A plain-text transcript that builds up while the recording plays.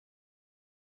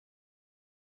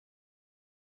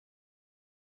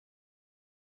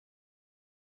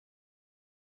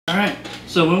Alright,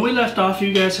 so when we left off,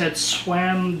 you guys had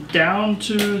swam down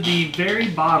to the very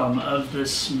bottom of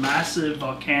this massive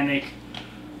volcanic,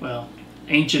 well,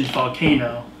 ancient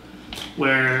volcano,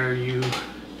 where you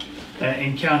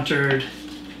encountered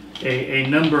a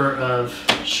number of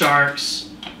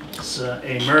sharks,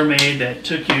 a mermaid that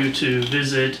took you to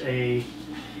visit a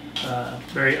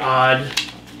very odd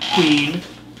queen,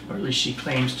 or at least she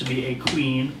claims to be a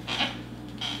queen,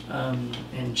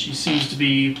 and she seems to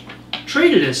be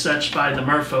treated as such by the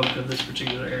merfolk of this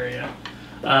particular area.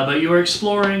 But you were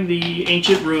exploring the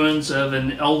ancient ruins of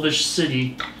an elvish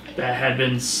city that had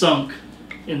been sunk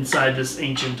inside this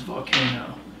ancient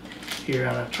volcano here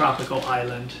on a tropical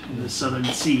island in the southern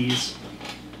seas.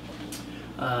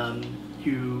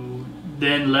 You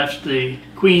then left the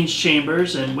queen's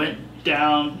chambers and went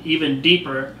down even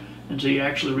deeper until you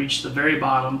actually reached the very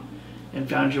bottom and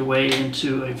found your way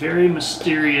into a very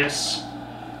mysterious,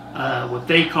 what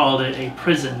they called it, a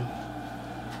prison.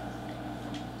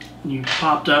 You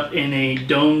popped up in a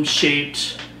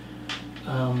dome-shaped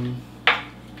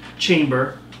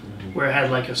chamber where it had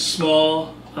like a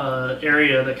small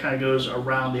area that kind of goes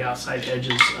around the outside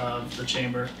edges of the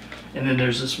chamber, and then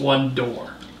there's this one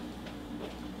door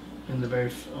in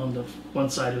the on the one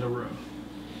side of the room,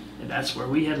 and that's where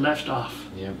we had left off.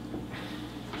 Yep.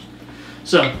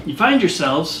 So you find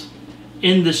yourselves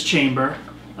in this chamber,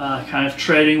 kind of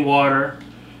treading water,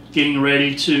 getting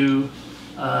ready to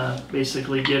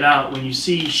basically get out when you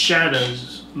see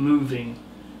shadows moving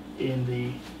in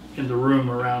the room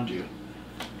around you.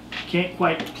 Can't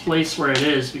quite place where it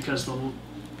is because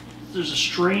there's a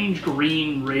strange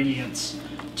green radiance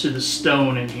to the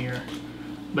stone in here,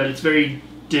 but it's very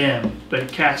dim. But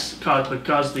it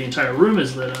because the entire room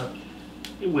is lit up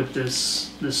with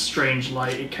this strange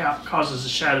light, it causes the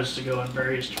shadows to go in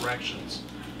various directions.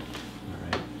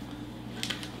 All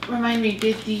right. Remind me,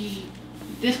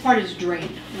 this part is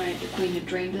drained, right? The queen had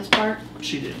drained this part.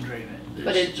 She didn't drain it.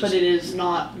 But it is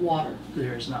not water.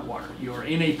 There is not water. You are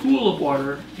in a pool of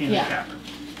water in a cavern.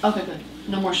 Okay, good.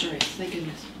 No more charades. Thank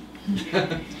goodness.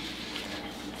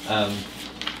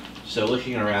 So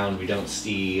looking around, we don't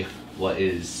see what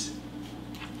is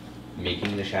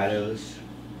making the shadows.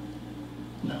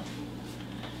 No.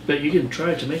 But you can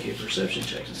try to make a perception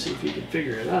check to see if you can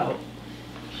figure it out.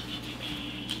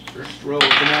 First roll of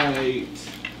the night.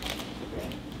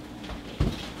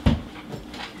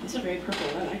 These are very purple.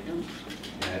 I like them.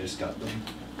 Yeah, I just got them.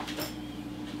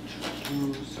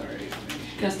 Oh, sorry.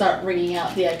 Gonna start wringing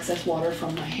out the excess water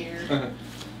from my hair.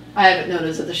 I haven't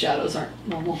noticed that the shadows aren't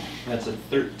normal. That's a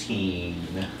 13.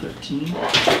 13.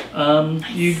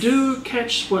 You do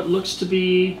catch what looks to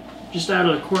be, just out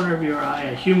of the corner of your eye,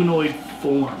 a humanoid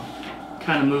form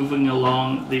kind of moving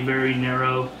along the very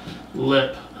narrow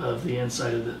lip of the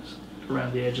inside of this,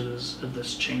 around the edge of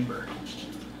this chamber.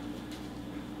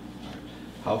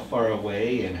 How far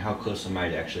away and how close am I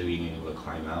to actually being able to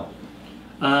climb out?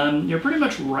 You're pretty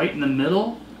much right in the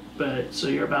middle, but so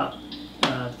you're about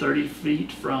 30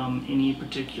 feet from any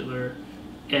particular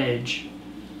edge.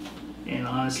 And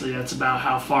honestly, that's about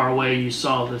how far away you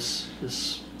saw this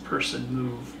person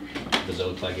move. Does it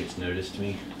look like it's noticed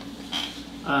me?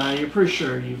 You're pretty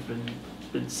sure you've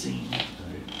been seen.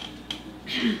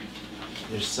 Right.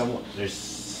 There's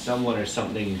someone or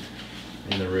something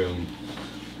in the room.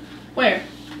 Where?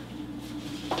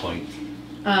 Point.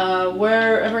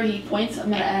 Wherever he points,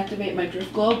 I'm gonna activate my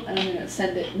drift globe and I'm gonna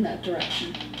send it in that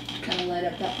direction to kind of light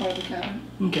up that part of the cavern.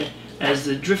 Okay. As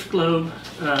the drift globe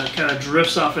kind of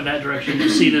drifts off in that direction, you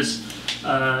see this,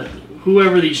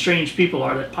 whoever these strange people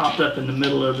are that popped up in the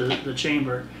middle of the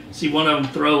chamber. See one of them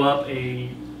throw up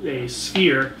a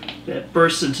sphere that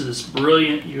bursts into this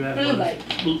brilliant, Blue light.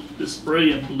 This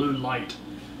brilliant blue light.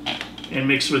 And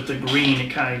mixed with the green,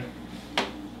 it kind of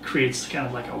creates kind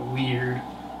of like a weird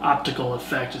optical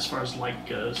effect as far as light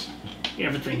goes.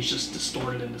 Everything's just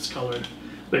distorted and discolored,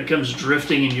 but it comes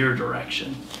drifting in your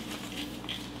direction.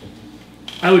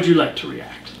 How would you like to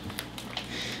react?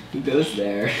 Who goes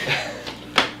there?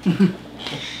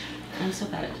 I'm so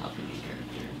bad at talking to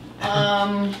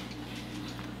character.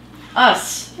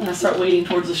 Us. And I start wading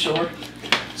towards the shore.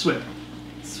 Swim.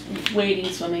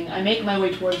 Swimming. I make my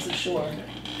way towards the shore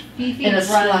Fifi in a runs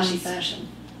splashy fashion.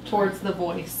 towards the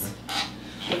voice.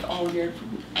 With all of your...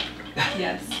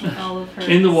 Yes, with all of her...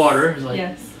 In the water, like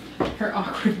yes, her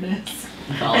awkwardness.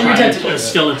 a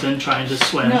skeleton trying to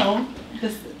swim. No,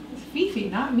 this Fifi,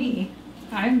 not me.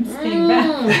 I'm staying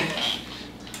back.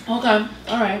 Okay,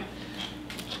 alright.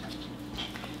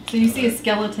 So you see a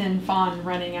skeleton fawn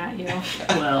running at you,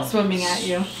 Well, swimming at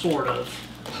you. Sort of.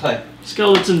 What?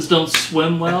 Skeletons don't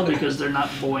swim well because they're not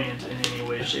buoyant in any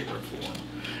way, shape, or form.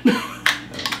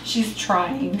 She's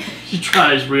trying. She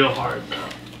tries real hard though.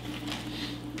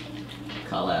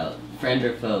 Call out. Friend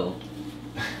or foe?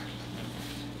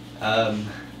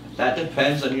 That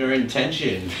depends on your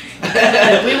intention.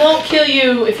 We won't kill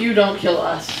you if you don't kill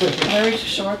us. Can I reach the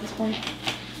shore at this point?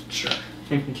 Sure.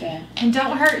 Okay. And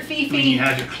don't hurt I Fifi. mean, you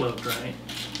have your cloak, right?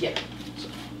 Yep.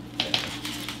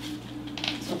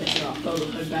 So basically I'll throw the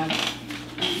hood back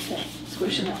and start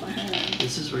squishing out my hair.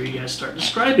 This is where you guys start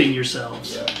describing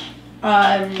yourselves.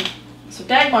 So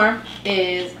Dagmar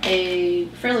is a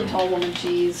fairly tall woman.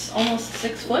 She's almost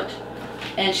 6 foot,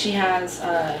 and she has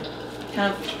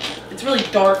kind of, it's really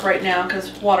dark right now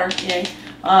because water, yay.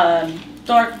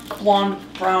 Dark blonde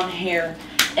brown hair,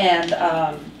 and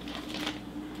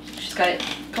she's got a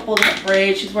couple of different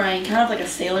braids. She's wearing kind of like a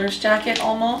sailor's jacket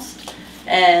almost,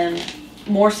 and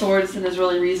more swords than is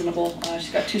really reasonable.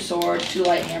 She's got 2 swords, 2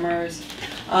 light hammers,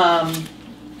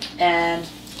 and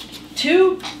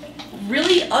 2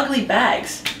 really ugly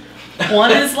bags.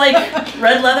 One is like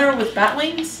red leather with bat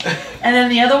wings, and then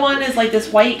the other one is like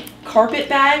this white carpet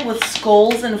bag with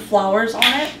skulls and flowers on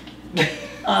it.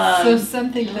 So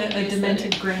something that a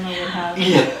demented grandma would have.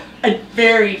 Yeah. A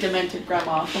very demented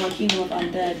grandma from a kingdom of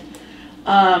undead.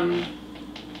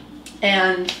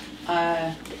 And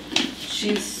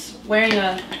she's wearing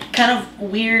a kind of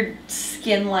weird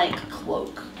skin-like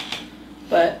cloak.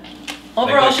 But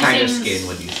overall, Like what she kind of seems skin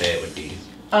would you say it would be?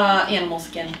 animal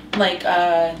skin, like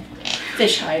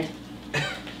fish hide.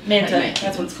 Manta, Like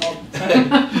that's what it's called.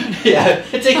 Yeah,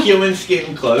 it's a human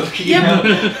skin cloak. You Yep.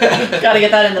 know? Gotta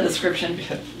get that in the description.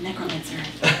 Necromancer.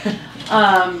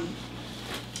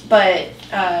 But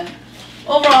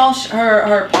overall,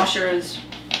 her posture is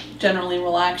generally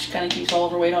relaxed. She kind of keeps all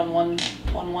of her weight on one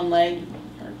leg.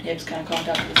 Her hips kind of cocked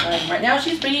out to the side. Right now,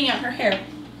 she's bringing out her hair.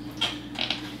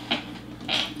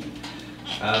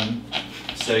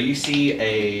 So you see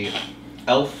a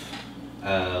elf,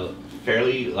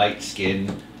 fairly light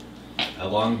skin,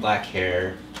 long black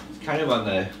hair, kind of on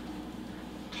the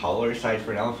taller side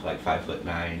for an elf, like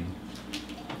 5'9",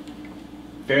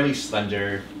 fairly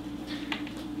slender.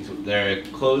 Their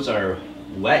clothes are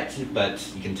wet, but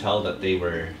you can tell that they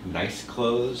were nice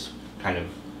clothes, kind of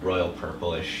royal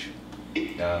purplish.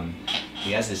 He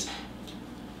has this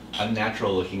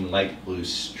unnatural looking light blue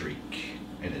streak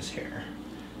in his hair.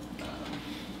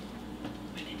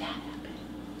 When did that happen?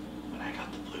 When I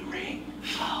got the blue ring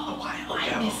a while I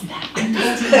ago. missed that.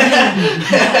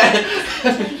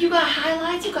 You got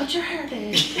highlights, you got your hair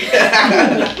big.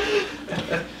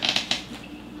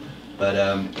 But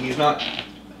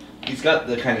he's got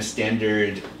the kind of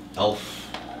standard elf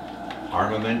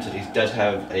armament. He does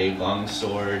have a long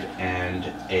sword and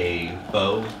a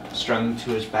bow strung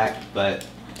to his back, but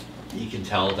you can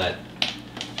tell that,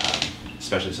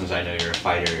 especially since I know you're a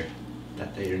fighter,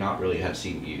 that they do not really have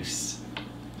seen use.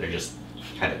 They're just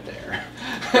kind of there.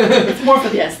 It's more for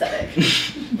the aesthetic.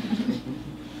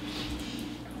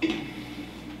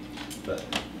 But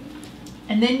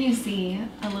And then you see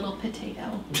a little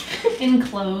potato in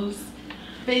clothes,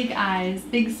 big eyes,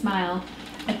 big smile.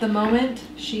 At the moment,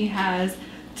 she has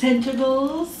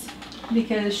tentacles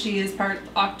because she is part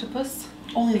octopus.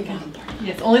 Only the bottom part.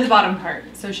 Yes, only the bottom part.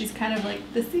 So she's kind of like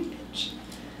the sea bitch.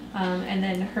 And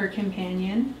then her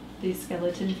companion, the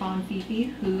skeleton fawn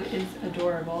Fifi, who is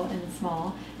adorable and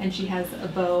small, and she has a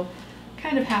bow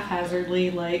kind of haphazardly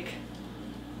like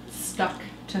stuck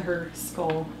to her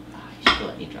skull. Oh, you should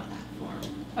let me draw that form.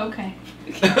 Okay.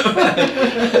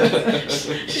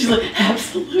 She's like,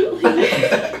 absolutely.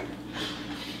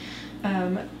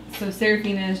 So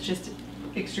Seraphina is just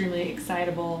extremely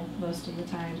excitable most of the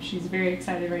time. She's very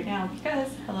excited right now because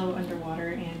hello underwater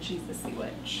and she's the sea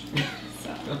witch.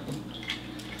 So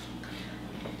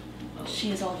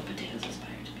She is all the potatoes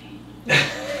aspire to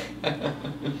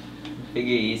be.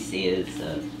 Figure you see is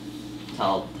a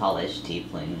tallish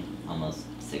tiefling, almost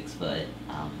 6 foot,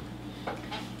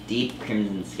 deep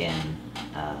crimson skin,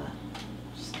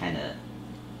 just kind of.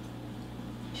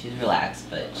 She's relaxed,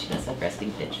 but she does have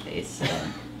resting bitch face, so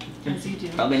as you do.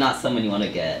 probably not someone you want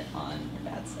to get on her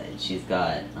bad side. She's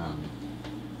got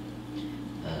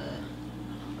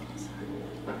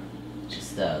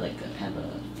just like a kind of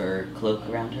a fur cloak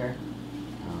around her.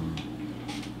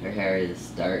 Her hair is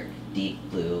dark, deep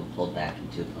blue, pulled back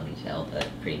into a ponytail, but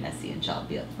pretty messy and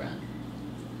choppy up front.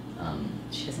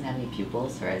 She doesn't have any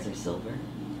pupils. Her eyes are silver.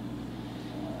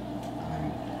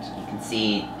 You can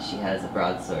see she has a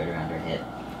broadsword around her hip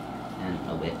and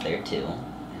a whip there too, and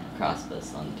a crossbow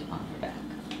slung on her back.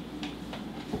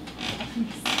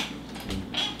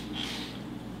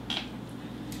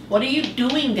 What are you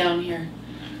doing down here?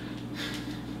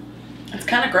 It's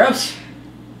kind of gross.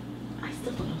 I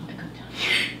still don't know how I got down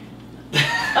here.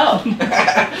 Oh.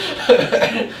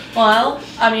 Oh. Well,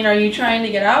 I mean, are you trying to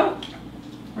get out?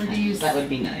 Or do you That would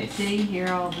be nice. stay here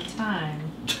all the time?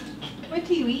 What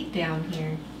do you eat down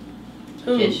here?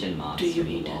 Who Fish and moss do you from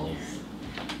the eat down walls.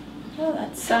 here? Oh,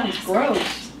 that sounds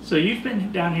gross. So you've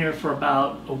been down here for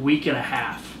about a week and a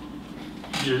half,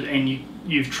 and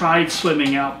you've tried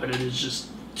swimming out, but it is just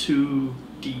too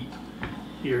deep.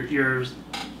 You're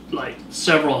like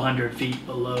several hundred feet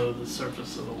below the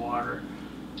surface of the water,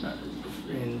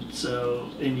 and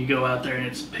you go out there and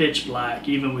it's pitch black.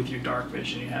 Even with your dark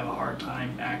vision, you have a hard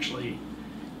time actually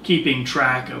keeping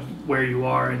track of where you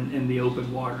are in the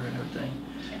open water and everything.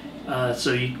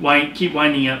 So you keep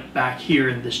winding up back here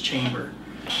in this chamber.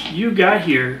 You got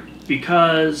here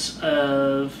because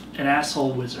of an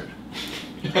asshole wizard.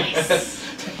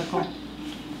 Typical.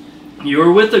 You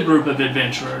were with a group of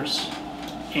adventurers,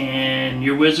 and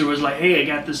your wizard was like, hey, I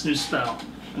got this new spell.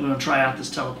 I'm going to try out this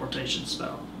teleportation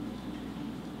spell.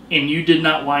 And you did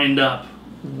not wind up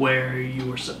where you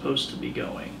were supposed to be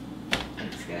going.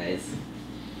 Thanks, guys.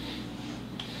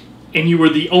 And you were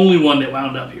the only one that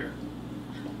wound up here.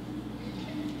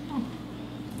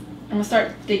 I'm gonna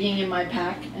start digging in my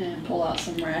pack and pull out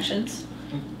some rations,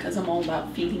 because I'm all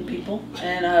about feeding people,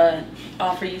 and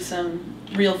offer you some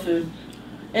real food.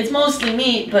 It's mostly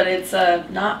meat, but it's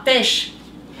not fish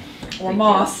or Thank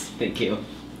moss. you. Thank you.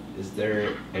 Is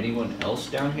there anyone else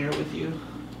down here with you?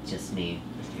 Just me.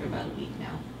 Been here about a week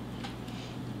now.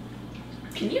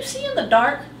 Can you see in the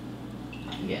dark?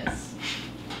 Yes.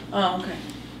 Oh, okay.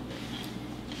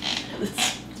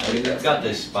 I mean, it's got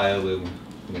this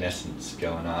bioluminescence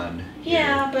going on here.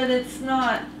 Yeah, but it's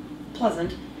not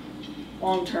pleasant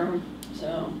long term,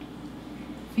 so.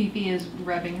 Fifi is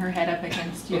rubbing her head up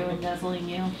against you and nuzzling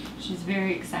you. She's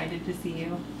very excited to see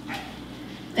you.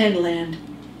 And land.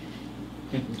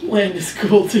 Land is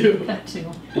cool too. That too.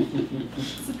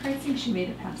 Surprising she made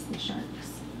it past the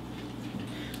sharks.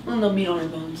 Well, no meat on her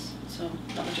bones, so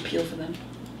not much appeal for them.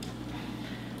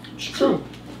 True.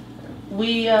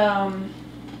 We,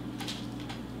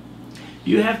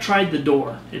 You have tried the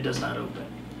door. It does not open.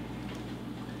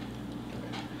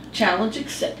 challenge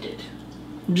accepted.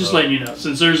 I'm just letting you know.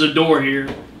 Since there's a door here,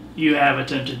 you have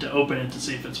attempted to open it to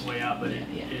see if it's a way out, but it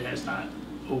has not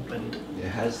opened. It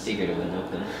has. Secret it wouldn't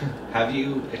open. Have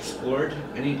you explored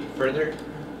any further?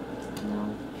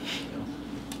 No.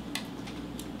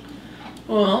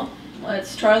 Well,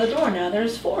 let's try the door now.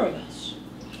 There's 4 of us.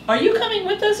 Are you coming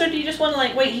with us, or do you just want to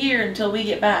like wait here until we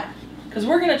get back? Because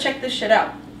we're gonna check this shit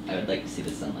out. I would like to see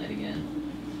the sunlight again.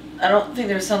 I don't think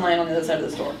there's sunlight on the other side of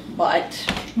this door, but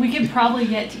We could probably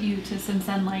get you to some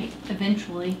sunlight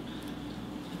eventually.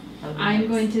 That would be I'm nice.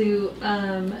 going to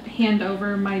hand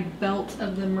over my belt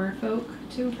of the merfolk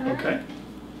to her. Okay.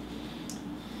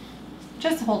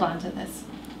 Just hold on to this.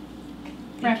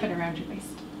 Wrap it around your waist.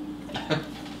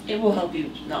 it will help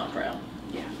you not drown.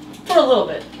 Yeah. For a little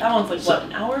bit. That one's like, So- what,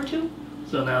 an hour or 2?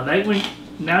 So now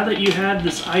that you have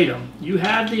this item, you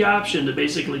have the option to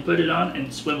basically put it on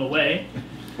and swim away,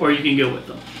 or you can go with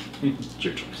them. It's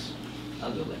your choice.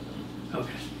 I'll go with them.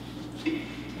 Okay.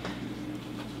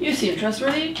 You seem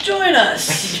trustworthy. Join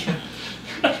us!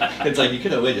 It's like you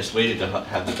could have just waited to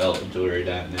have the belt and jewelry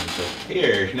down, and then it's like,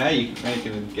 here, now you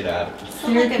can get out.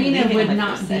 Seraphina leaving would my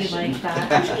not be possession. like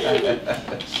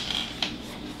that.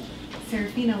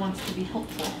 Seraphina wants to be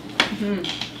helpful.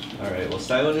 Alright, well,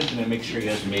 Sylan is going to make sure he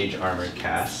has mage armor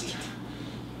cast.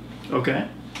 Okay.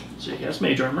 So he has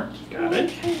mage armor. Got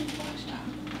it.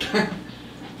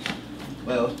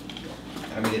 Well,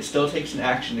 I mean, it still takes an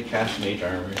action to cast mage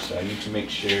armor, so I need to make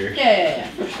sure. Yeah.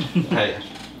 I,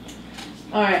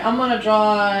 Alright, I'm gonna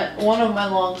draw one of my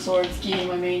long swords, keeping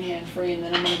my main hand free, and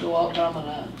then I'm gonna go out and I'm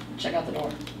gonna check out the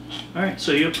door. Alright,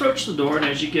 so you approach the door, and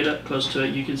as you get up close to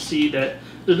it, you can see that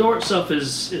the door itself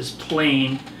is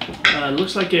plain. It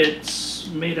looks like it's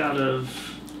made out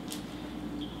of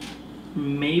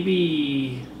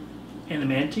maybe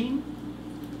adamantine,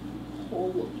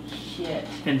 Holy shit.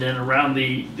 and then around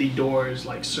the door is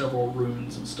like several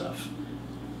runes and stuff.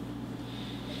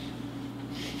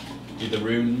 do the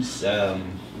runes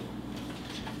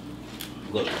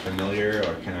look familiar,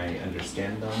 or can I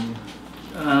understand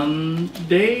them?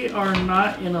 They are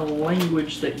not in a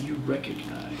language that you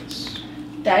recognize.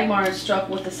 Dagmar is struck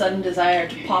with a sudden desire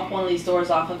to pop one of these doors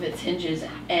off of its hinges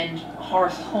and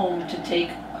hearth home to take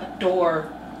a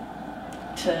door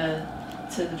to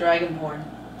the Dragonborn,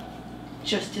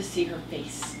 just to see her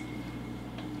face.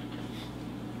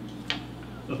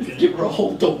 Okay. Give her a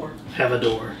whole door. Have a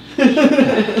door.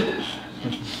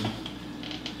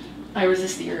 I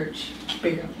resist the urge.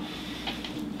 Barely.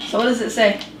 So what does it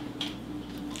say?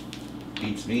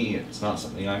 Beats me. It's not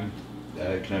something I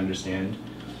can understand.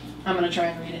 I'm gonna try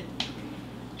and read it.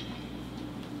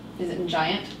 Is it in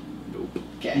giant? Nope.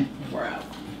 Okay, we're out.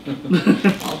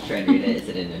 I'll try and read it. Is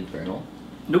it in infernal?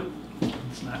 Nope.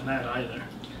 It's not that either.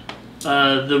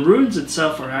 The runes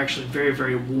itself are actually very,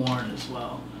 very worn as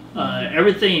well.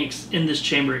 Everything in this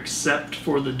chamber except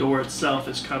for the door itself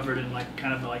is covered in like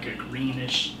kind of like a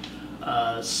greenish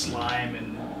slime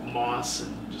and moss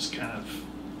and just kind of.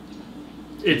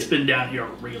 It's been down here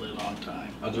a really long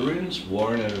time. Are the runes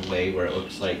worn in a way where it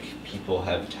looks like people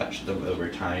have touched them over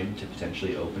time to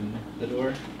potentially open the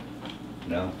door?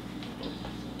 No.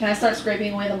 Can I start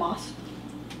scraping away the moss?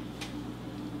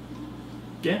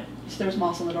 Yeah. So there's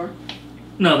moss on the door?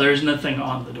 No, there's nothing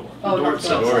on the door. Oh, the door not the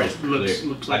The itself door is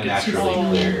looks like it's unnaturally Oh,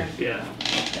 clear. okay. yeah.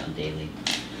 Down daily.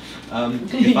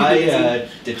 If I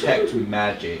detect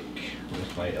magic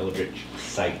with my eldritch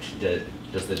sight,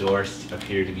 does the door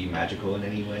appear to be magical in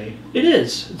any way? It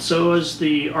is. So is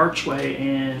the archway,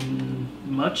 and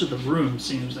much of the room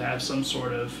seems to have some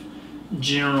sort of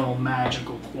general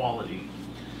magical quality.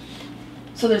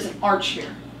 So there's an arch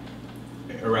here.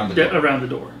 Around the door. Around the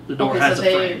door. The door Okay, has so a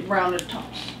they frame. rounded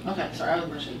tops. Okay, sorry, I was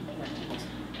rushing.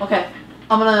 Okay,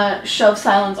 I'm gonna shove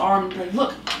Sylan's arm and be like,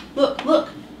 look, look, look.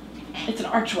 It's an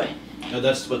archway. No,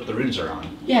 that's what the runes are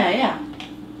on. Yeah, yeah.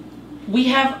 We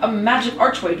have a magic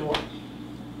archway door.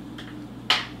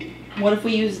 What if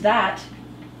we use that?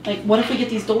 Like, what if we get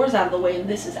these doors out of the way and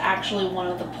this is actually one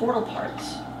of the portal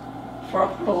parts for a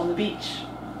portal on the beach?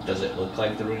 Does it look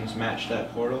like the runes match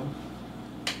that portal?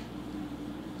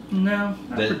 No,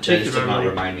 not That just did not particularly.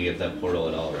 remind me of that portal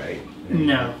at all, right?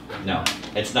 No. No,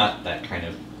 it's not that kind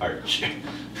of arch.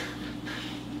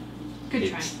 Good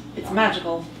try. It's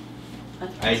magical.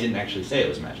 I didn't actually say it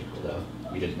was magical, though.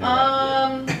 We didn't know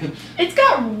that. It's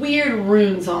got weird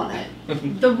runes on it.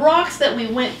 The rocks that we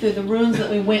went through, the runes that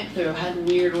we went through had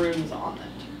weird runes on it.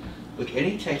 Look,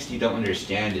 any text you don't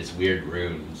understand is weird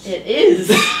runes. It is.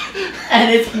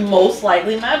 And it's most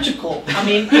likely magical. I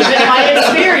mean, given my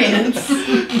experience.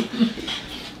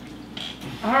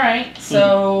 Alright,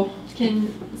 so.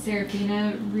 Can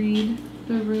Seraphina read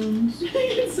the runes?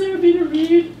 Can Seraphina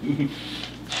read?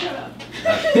 Shut up.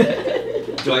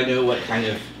 Do I know what kind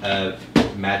of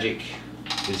magic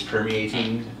is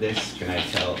permeating this? Can I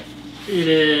tell? It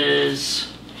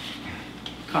is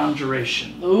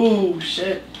conjuration. Ooh,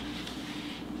 shit.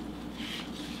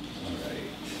 Alright.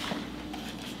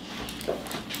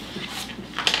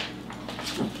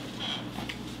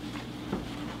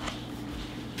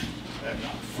 I'm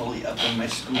not fully up on my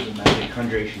School of Magic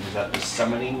Conjuration. Is that the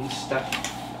summoning stuff?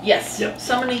 Yes, Yep.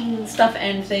 summoning stuff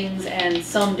and things and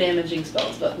some damaging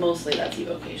spells, but mostly that's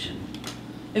evocation.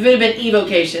 If it had been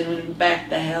evocation, we'd have backed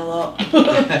the hell up.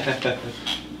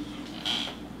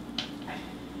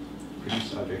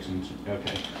 Produce objects and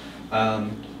okay.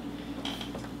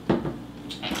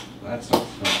 That's not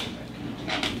something I can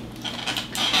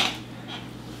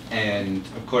do. And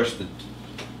of course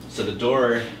the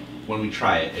door, when we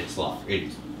try it, it's locked. It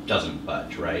doesn't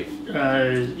budge, right?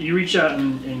 You reach out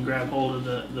and grab hold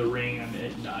of the ring, and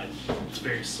it died. It's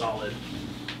very solid.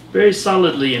 Very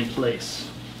solidly in place.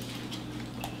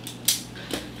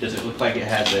 Does it look like it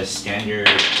has a standard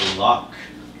lock?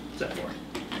 What's that for?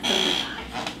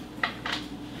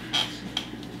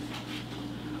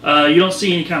 You don't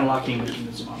see any kind of locking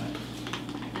mechanism on it.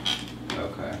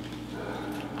 Okay.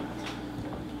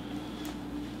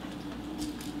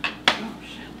 Oh,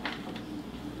 shit.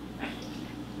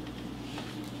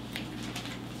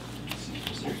 Let's see,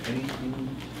 was there anything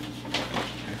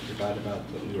I forgot about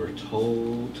that we were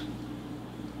told?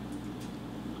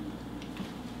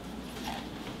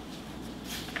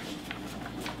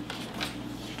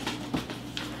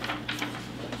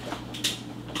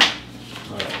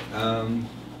 Alright,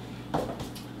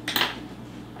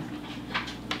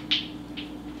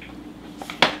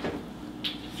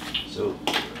 so,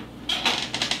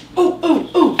 Ooh!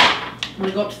 I'm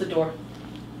gonna go up to the door.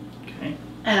 Okay.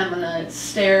 And I'm gonna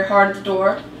stare hard at the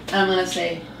door. And I'm gonna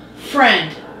say,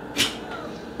 friend.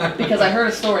 Because I heard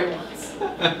a story once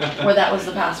where that was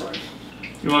the password.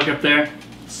 You walk up there,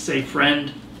 say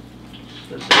friend.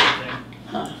 Does everything.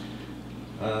 Huh.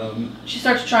 She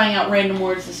starts trying out random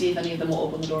words to see if any of them will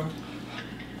open the door.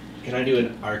 can I do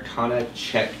an Arcana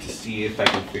check to see if I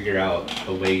can figure out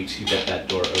a way to get that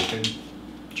door open?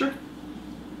 Sure.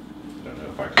 I don't know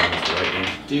if Arcana is the right one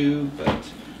to do,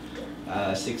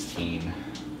 but 16.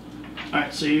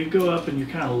 Alright, so you go up and you're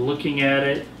kind of looking at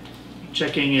it,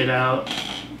 checking it out,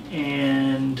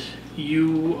 and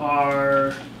you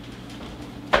are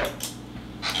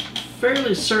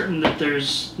fairly certain that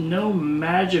there's no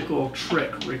magical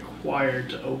trick required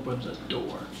to open the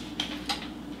door.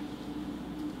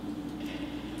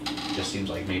 just seems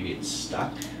like maybe it's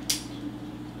stuck.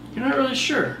 You're not really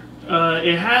sure.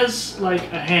 It has like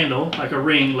a handle, like a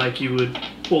ring, like you would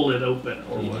pull it open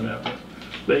or whatever.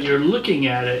 But you're looking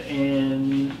at it,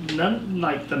 and none,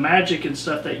 like the magic and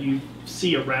stuff that you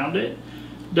see around it,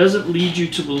 doesn't lead you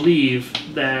to believe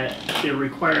that it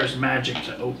requires magic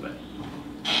to open.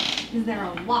 Is there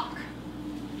a lock?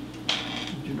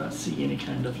 You do not see any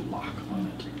kind of lock on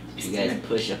it. Do you guys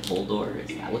push a full door?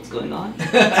 Is that what's going on?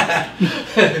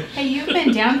 Hey, you've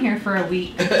been down here for a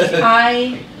week.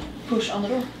 I push on the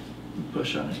door. You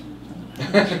push on it.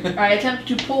 I attempt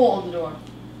to pull on the door.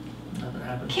 Nothing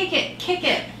happens. Kick it, kick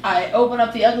it. I open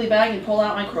up the ugly bag and pull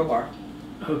out my crowbar.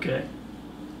 Okay.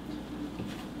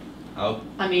 I'll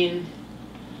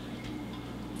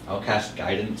cast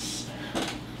guidance.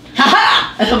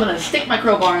 Ha! And I'm gonna stick my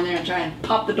crowbar in there and try and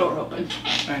pop the door open.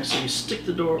 Alright, so you stick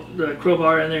the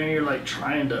crowbar in there, and you're like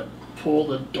trying to pull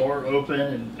the door open,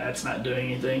 and that's not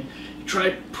doing anything. You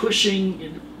try pushing,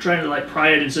 and trying to like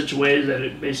pry it in such a way that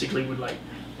it basically would like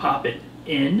pop it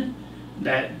in.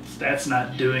 That's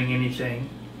not doing anything.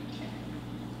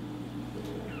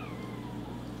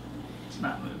 It's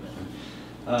not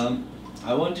moving.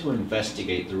 I want to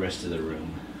investigate the rest of the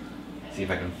room. See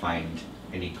if I can find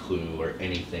any clue or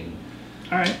anything.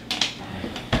 Alright.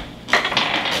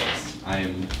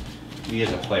 Me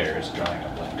as a player is drawing a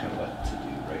blank on what to do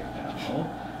right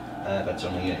now. That's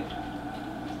only a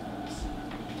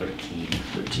 13.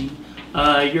 13.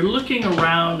 You're looking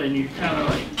around and you're kind of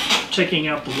like checking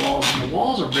out the walls, and the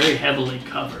walls are very heavily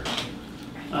covered.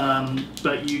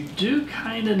 But you do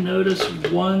kind of notice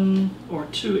one or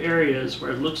two areas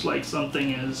where it looks like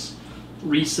something is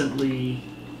recently,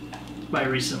 by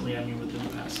recently I mean within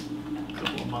the past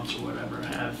couple of months or whatever,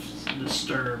 have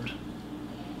disturbed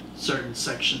certain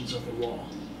sections of the wall.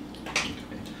 Okay.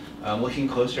 Looking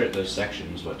closer at those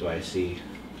sections, what do I see?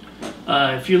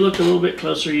 If you look a little bit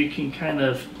closer, you can kind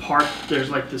of there's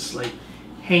like this like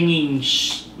hanging,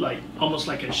 like almost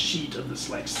like a sheet of this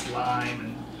like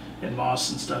slime and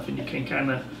moss and stuff, and you can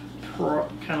kind of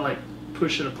like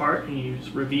push it apart, and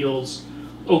it reveals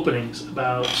openings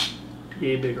about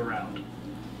yay big around.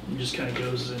 It just kind of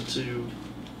goes into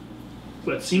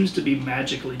what seems to be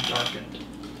magically darkened.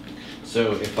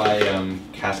 So if I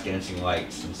cast dancing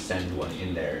lights and send one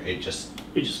in there, it just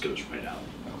goes right out.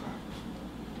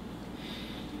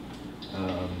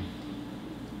 Okay.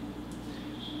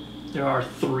 There are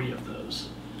 3 of those.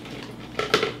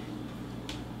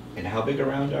 And how big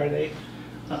around are they?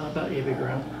 About yay big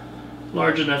around.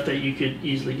 Large enough that you could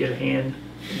easily get a hand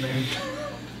in there.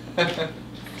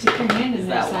 Stick your hand in Is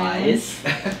there, that Silence.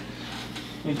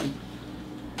 wise?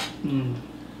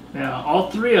 Now, all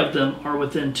 3 of them are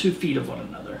within 2 feet of one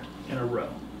another in a row.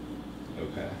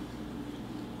 Okay.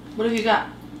 What have you got?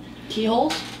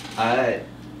 Keyholes?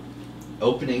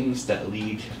 Openings that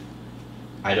lead,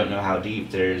 I don't know how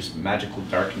deep. There's magical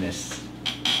darkness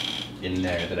in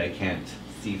there that I can't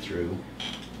see through.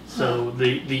 So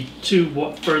the 2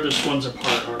 furthest ones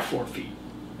apart are 4 feet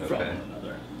from Okay. one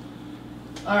another.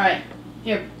 Alright.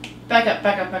 Here, back up.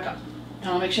 I want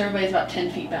to make sure everybody's about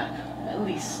 10 feet back, at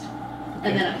least.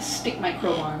 And then I stick my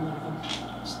crowbar in one of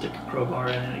them. Stick a crowbar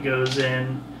in and it goes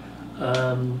in.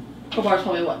 Crowbar's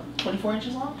probably what, 24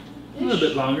 inches long? A little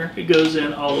bit longer. It goes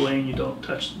in all the way, and you don't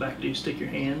touch the back. Do you stick your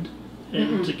hand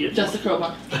in to get Just the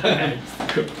crowbar.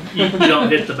 you don't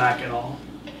hit the back at all.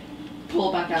 Pull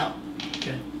it back out.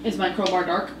 Okay. Is my crowbar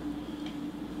dark?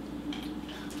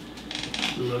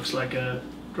 Looks like a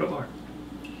crowbar.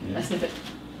 I sniff it.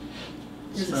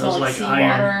 Does it Smells smell like like seawater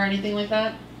iron. or anything like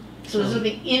that? So there's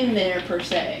nothing in there per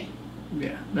se.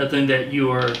 Yeah, nothing that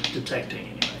you are detecting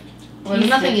anyway. Well, there's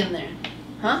nothing in there.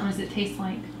 Huh? What does it taste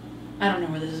like? I don't know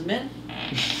where this has been.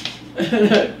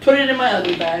 Put it in my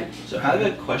ugly bag. So I have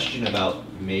a question about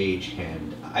Mage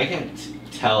Hand. I can't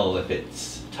tell if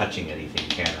it's touching anything,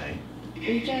 can I?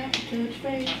 Reach out, touch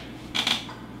face.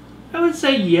 I would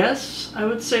say yes. I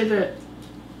would say that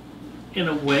in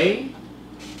a way,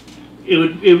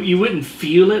 you wouldn't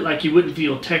feel it, like you wouldn't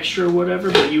feel texture or whatever,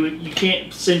 but you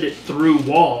can't send it through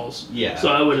walls. Yeah. So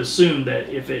I would assume that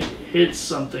if it hits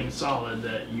something solid,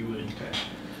 that you would Okay.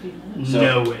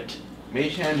 know it.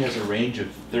 Mage Hand has a range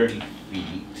of 30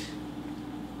 feet.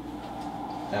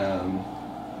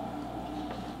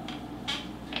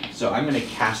 So I'm going to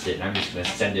cast it, and I'm just going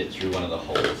to send it through one of the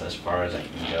holes as far as I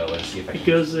can go and see if I can... It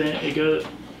goes in. It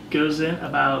goes in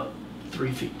about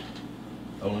 3 feet.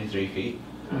 Only 3 feet?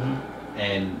 Mm-hmm.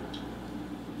 And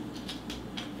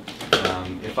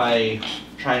if I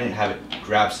try and have it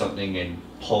grab something and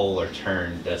pull or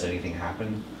turn, does anything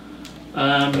happen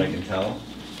that I can tell?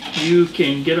 You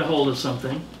can get a hold of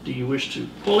something. Do you wish to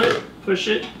pull it, push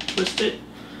it, twist it?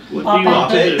 What Bop do you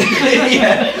want to do?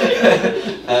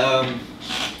 Yeah.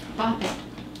 Bop it.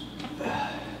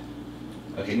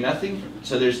 Okay, nothing.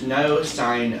 So there's no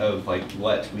sign of like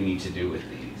what we need to do with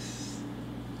these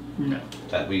No.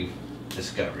 that we've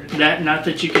discovered. That not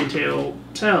that you can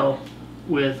tell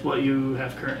with what you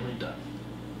have currently done.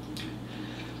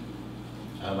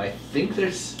 I think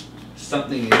there's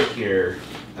something in here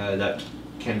that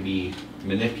can be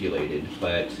manipulated,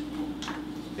 but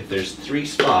if there's 3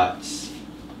 spots,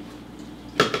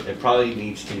 it probably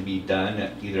needs to be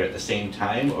done either at the same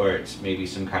time or it's maybe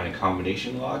some kind of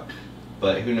combination lock.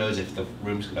 But who knows if the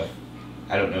room's gonna.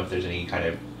 I don't know if there's any kind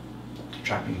of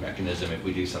trapping mechanism if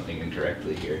we do something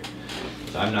incorrectly here.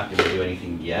 So I'm not gonna do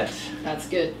anything yet. That's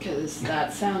good, because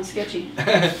that sounds sketchy.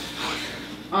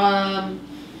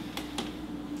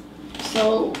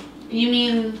 So you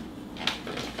mean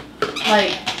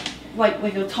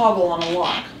like a toggle on a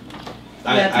lock?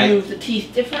 You have to move the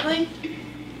teeth differently?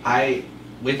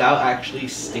 Without actually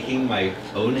sticking my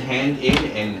own hand in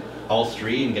and all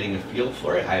 3 and getting a feel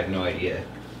for it, I have no idea.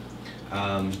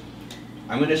 I'm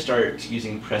gonna start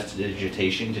using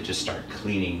prestidigitation to just start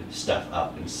cleaning stuff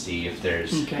up and see if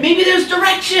there's. Okay. Maybe there's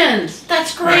directions.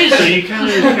 That's great. Right, so you kind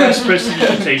of cast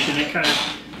prestidigitation in kind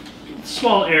of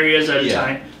small areas at a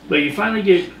time, but you finally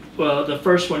get the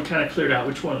first one kind of cleared out.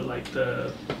 Which one? Like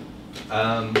the.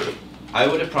 I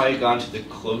would have probably gone to the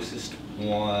closest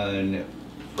one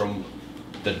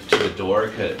to the door,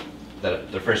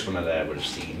 the first one that I would have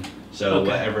seen. So Okay.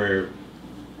 whatever.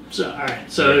 So all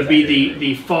right. So it'd be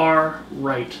the far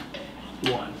right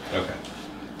one.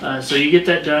 Okay. So you get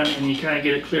that done, and you kind of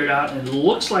get it cleared out, and it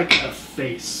looks like a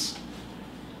face,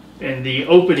 and the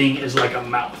opening is like a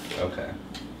mouth. Okay.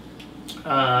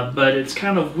 But it's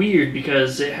kind of weird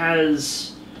because it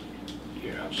has.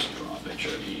 Here, I'll just draw a picture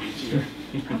of it easier.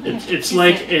 It's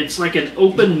like an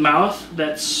open mouth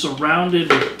that's surrounded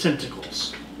with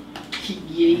tentacles.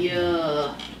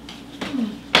 Yeah.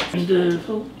 And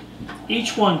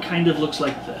each one kind of looks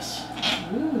like this.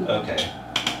 Ooh. Okay.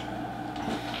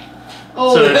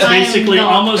 Oh, So it's I am basically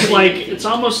not almost ready. like it's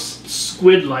almost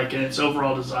squid-like in its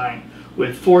overall design,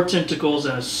 with 4 tentacles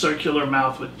and a circular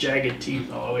mouth with jagged teeth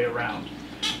all the way around.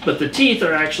 But the teeth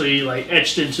are actually like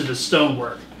etched into the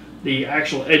stonework. The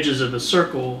actual edges of the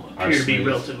circle appear to be smooth.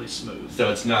 relatively smooth. So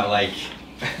it's not like.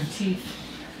 Teeth.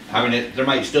 I mean, there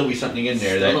might still be something in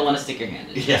there Still that. don't want to stick your hand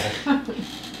in. Yeah.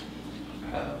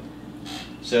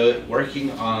 So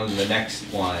working on the next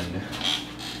one,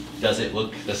 does it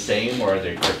look the same or are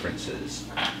there differences?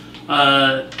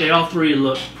 They all 3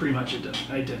 look pretty much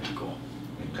identical.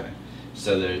 Okay.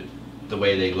 So the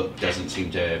way they look doesn't seem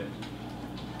to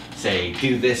say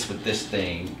do this with this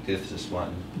thing, this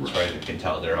one. As far as I can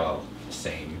tell, they're all the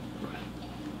same.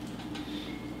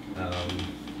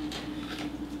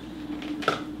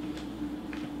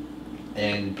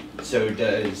 And so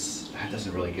that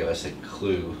doesn't really give us a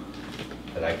clue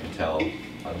that I can tell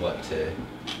on what to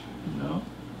No,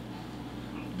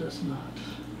 it does not. do.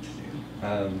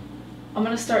 I'm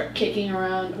gonna start kicking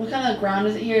around. What kind of ground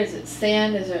is it here? Is it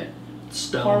sand? Is it hard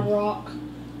Stone. rock?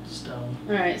 Stone.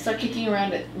 Alright, start kicking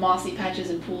around at mossy patches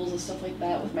and pools and stuff like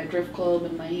that with my drift globe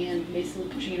in my hand, basically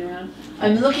pushing it around.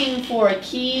 I'm looking for a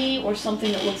key or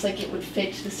something that looks like it would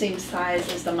fit the same size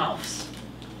as the mouse.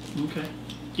 Okay.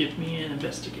 Give me an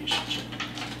investigation check.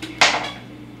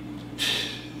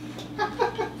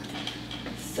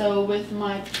 So with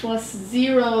my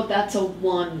 +0, that's a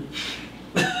 1.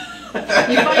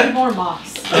 You find more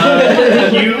moss.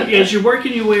 As you're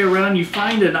working your way around, you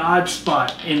find an odd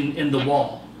spot in the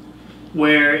wall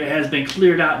where it has been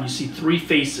cleared out, and you see 3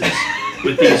 faces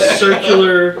with these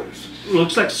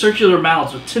looks like circular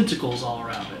mouths with tentacles all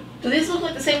around it. Do these look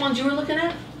like the same ones you were looking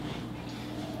at?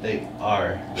 They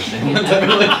are the same ones I'm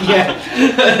looking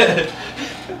at.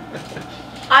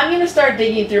 I'm gonna start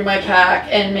digging through my pack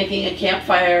and making a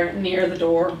campfire near the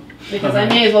door because I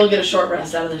may as well get a short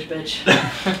rest out of this bitch.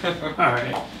 All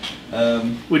right.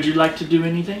 Would you like to do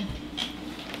anything?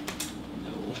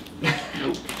 No.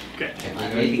 Nope.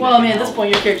 Okay. Well, I mean, at this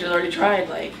point, your character's already tried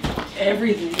like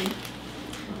everything.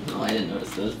 No, I didn't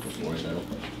notice those before though.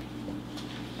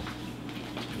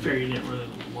 I figure you didn't really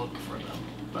look for them,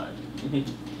 but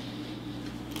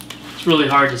it's really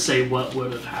hard to say what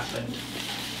would have happened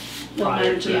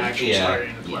prior to actually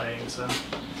starting to play. So.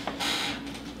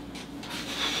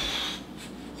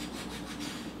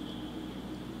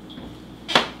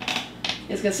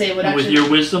 I was gonna say it would And with actually. your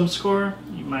wisdom score,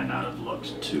 you might not have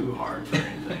looked too hard for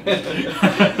anything.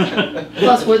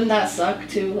 Plus, wouldn't that suck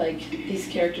too? Like these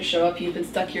characters show up, you've been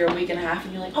stuck here a week and a half,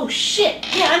 and you're like, oh shit,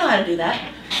 yeah, I know how to do that,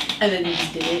 and then you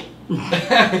just did it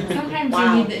Sometimes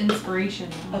Wow. you need the inspiration.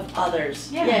 of others.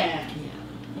 Yeah. Yeah.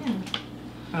 Yeah.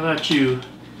 How about you?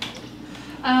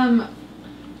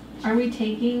 Are we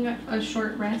taking a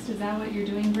short rest? Is that what you're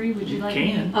doing, Bree? Would you like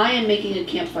can. me? I am making a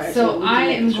campfire. So we can I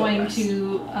make a am short going rest.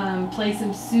 to play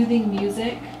some soothing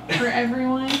music for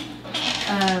everyone,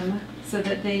 so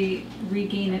that they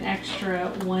regain an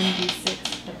extra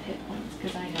 1d6 of hit points,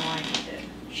 because I know I need it.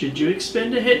 Should you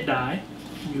expend a hit die,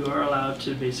 you are allowed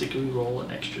to basically roll an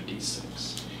extra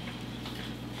d6.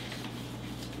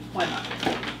 Why not?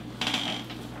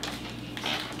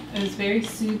 It was very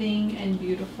soothing and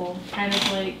beautiful, kind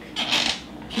of like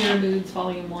Pure Moods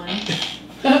Volume 1.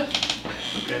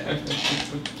 Okay.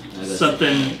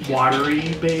 Something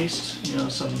watery based,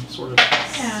 some sort of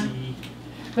Yeah. sea.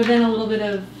 But then a little bit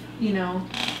of,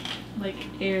 like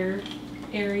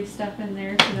airy stuff in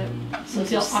there so that So you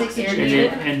feel some sick air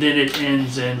oxygenated. And then it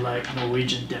ends in like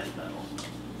Norwegian death metal.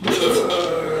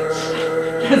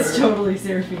 That's totally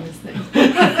Seraphina's thing.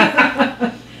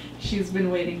 She's been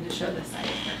waiting to show this side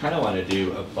of I her. kind of want to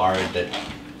do a bard that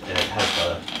has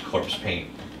a corpse paint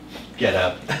get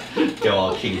up, go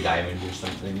all King Diamond or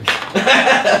something.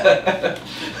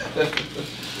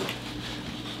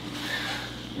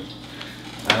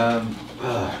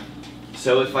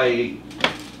 So if I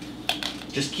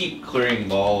just keep clearing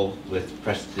wall with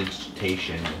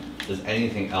prestidigitation, does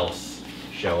anything else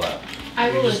show up? I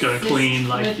You're will just gonna assist clean,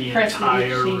 like, with the entire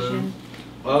prestidigitation. room?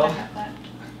 I Well, have that.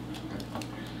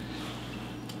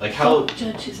 like how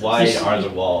Judge is wide upset. are the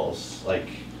walls? Like,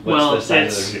 what's Well, the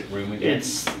size of the room again?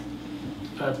 It's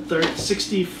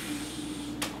 60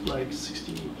 plus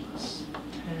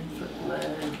 10-foot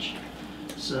ledge.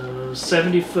 So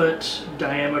 70-foot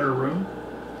diameter room.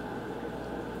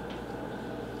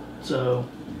 So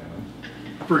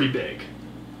pretty big.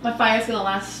 My fire's gonna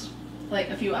last like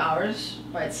a few hours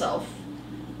by itself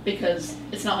because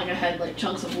it's not like I had like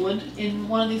chunks of wood in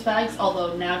one of these bags.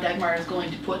 Although now Dagmar is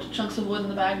going to put chunks of wood in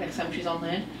the bag next time she's on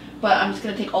land. But I'm just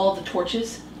gonna take all of the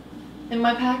torches in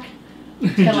my pack,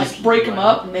 kind of like break them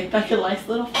up and make like a nice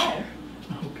little fire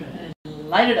Okay. and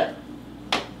light it up.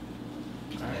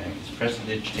 Yeah, 'cause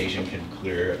prestidigitation can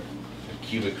clear a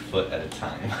cubic foot at a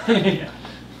time. Yeah.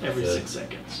 Every So- 6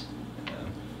 seconds.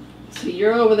 So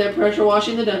you're over there pressure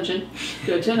washing the dungeon.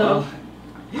 Good to know.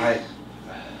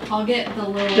 I'll get the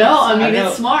little. No, I I mean know.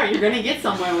 it's smart. You're gonna get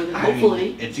somewhere with it. I mean,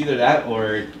 Hopefully. it's either that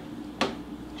or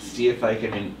see if I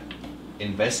can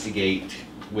investigate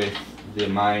with the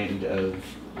mind of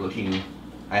looking.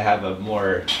 I have a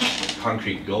more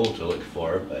concrete goal to look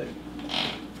for, but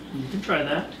You can try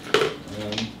that.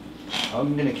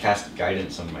 I'm gonna cast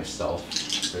guidance on myself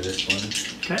for this one.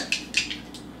 Okay.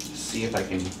 See if I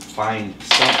can find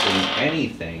something,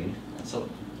 anything that's a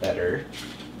little better.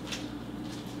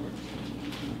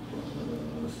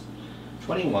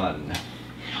 21.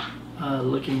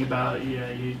 Looking about,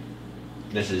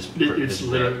 This is it's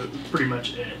literally pretty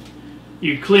much it.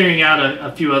 You clearing out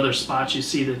a few other spots, you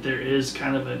see that there is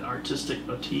kind of an artistic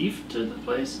motif to the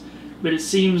place, but it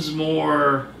seems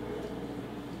more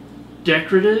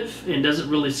decorative and doesn't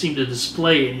really seem to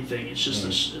display anything. It's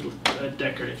just a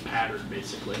decorative pattern,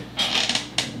 basically.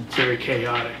 It's very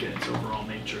chaotic in its overall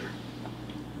nature.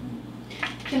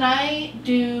 Can I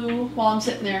do, while I'm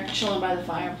sitting there chilling by the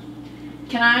fire,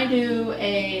 can I do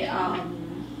a,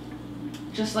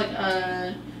 just like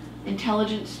a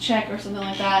intelligence check or something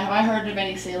like that? Have I heard of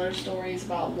any sailor stories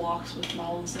about walks with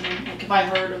Mullins in them? Like, have I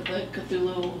heard of the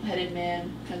Cthulhu-headed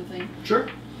man kind of thing? Sure.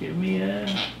 Give me a...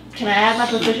 Can I add my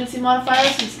proficiency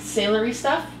modifiers since it's sailory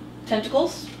stuff?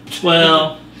 Tentacles?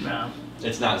 Well, no.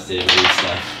 It's not savory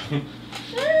stuff.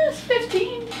 It's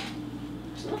 15.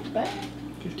 It's not too bad.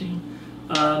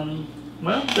 15.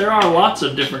 Well, there are lots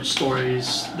of different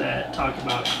stories that talk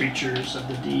about creatures of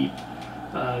the deep,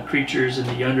 creatures in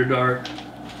the Underdark.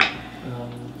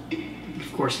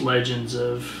 Of course, legends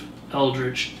of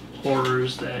eldritch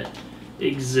horrors that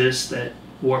exist that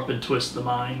warp and twist the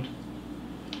mind.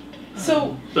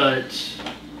 So, But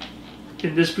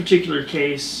in this particular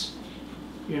case,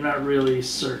 you're not really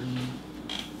certain.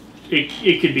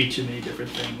 It could be too many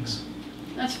different things.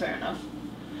 that's fair enough.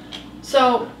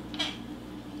 So,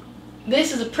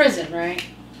 this is a prison, right?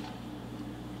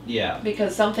 Yeah.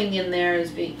 Because something in there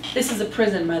is being... This is a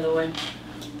prison, by the way.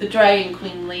 The dragon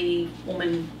queen lady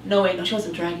woman... No, wait, no, she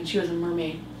wasn't a dragon. She was a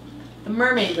mermaid. The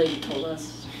mermaid lady told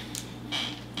us.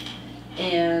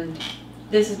 And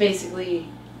this is basically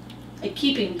a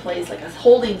keeping place, like a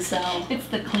holding cell. It's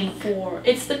the clink.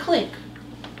 It's the clink.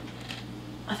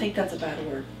 I think that's a bad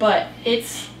word. But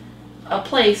it's a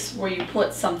place where you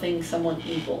put someone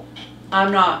evil.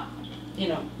 I'm not,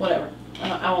 whatever.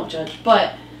 I won't judge.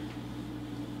 But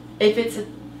if it's a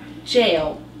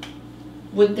jail,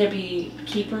 wouldn't there be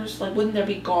keepers? Like, wouldn't there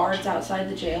be guards outside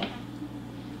the jail?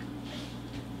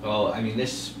 Well, I mean,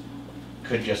 this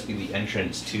could just be the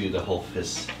entrance to the whole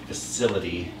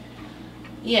facility.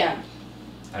 Yeah.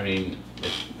 I mean,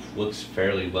 it looks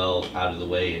fairly well out of the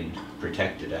way and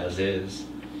protected as is.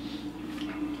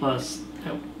 Plus,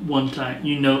 at one time,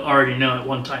 already know at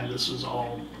one time this was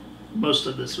most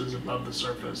of this was above the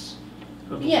surface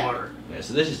of the water. Yeah,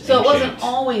 so this is So ancient. it wasn't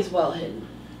always well hidden.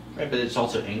 Right, but it's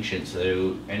also ancient,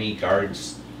 so any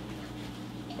guards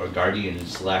or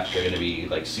guardians left are going to be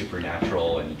like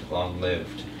supernatural and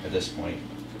long-lived at this point.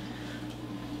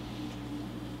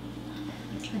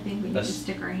 I think we need to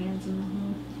stick our hands in the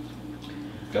hole.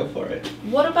 Go for it.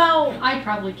 What about, I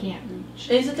probably can't reach.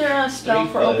 isn't there a spell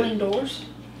 3 for foot. opening doors?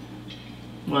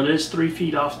 Well, it is 3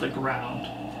 feet off the ground,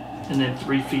 and then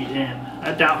 3 feet in.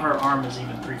 I doubt her arm is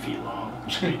even 3 feet long,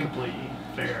 to be completely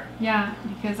fair. Yeah,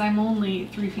 because I'm only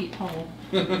 3 feet tall.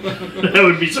 That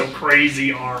would be some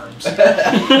crazy arms. Hey,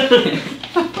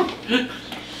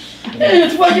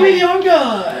 it's fucking me, the arm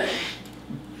guy!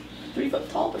 3 foot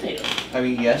tall potato. I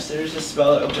mean, yes, there's a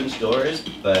spell that opens doors,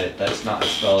 but that's not a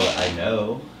spell that I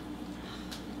know.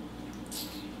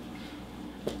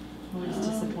 What is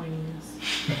disappointing us?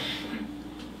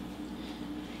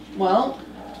 Well,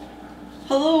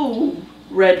 hello,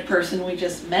 red person we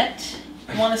just met.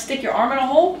 You want to stick your arm in a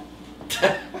hole?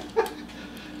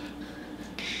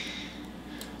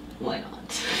 Why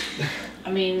not?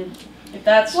 I mean, if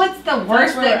that's... What's the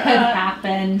worst where that could we're at.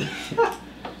 happen?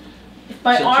 If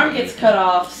my She'll arm try gets it. cut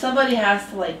off, somebody has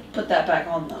to, like, put that back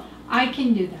on, though. I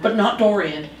can do that. But not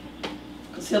Dorian.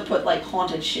 Because he'll put, like,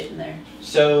 haunted shit in there.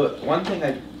 So, one thing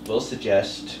I will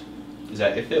suggest is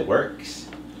that if it works,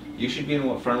 you should be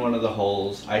in front of one of the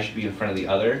holes, I should be in front of the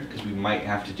other, because we might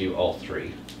have to do all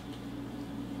 3.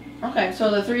 Okay, so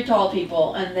the 3 tall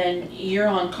people, and then you're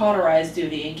on cauterized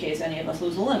duty in case any of us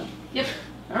lose a limb. Yep.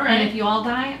 And if Alright. you all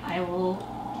die, I will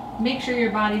make sure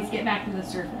your bodies get back to the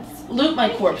surface. Loot my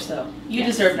corpse, though. You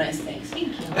Yes. deserve nice things. Thank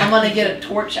you. I'm gonna get a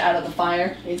torch out of the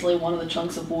fire, easily one of the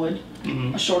chunks of wood.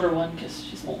 Mhm. A shorter one, because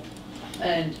she's old.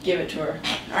 And give it to her.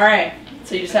 Alright,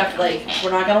 so you just have to, like,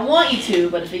 we're not gonna want you to,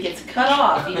 but if it gets cut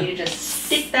off, you need to just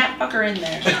stick that fucker in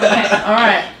there. Okay.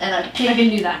 Alright, and I I pick can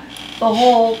do that. the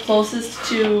hole closest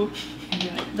to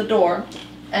the door,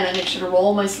 and I make sure to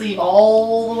roll my sleeve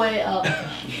all the way up.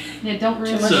 Yeah, don't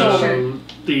ruin Too my much shirt. So,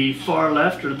 the far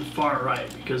left or the far right?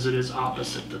 Because it is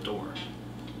opposite the door.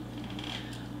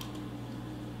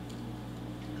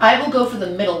 I will go for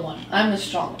the middle one. I'm the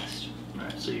strongest.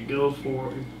 Alright, so you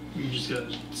just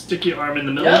gotta stick your arm in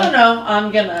the No, middle. no,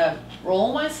 I'm gonna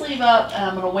roll my sleeve up, and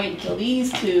I'm gonna wait until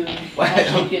these 2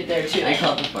 actually get there too. I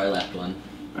called the far left one.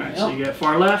 Alright, so you got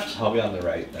far left. I'll be on the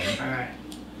right then. Alright,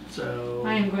 so...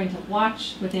 I am going to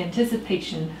watch with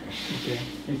anticipation. Okay.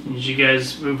 As you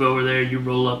guys move over there, you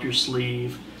roll up your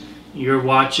sleeve. You're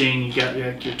watching, you got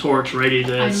your torch ready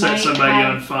to I set might somebody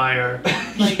have- on fire.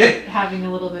 Like having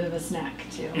a little bit of a snack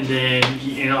too. And then,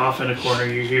 off in a corner,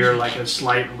 you hear like a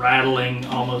slight rattling,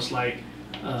 almost like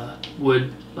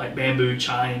wood, like bamboo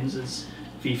chimes, as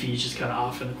Fifi's just kind of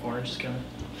off in the corner, just kind of...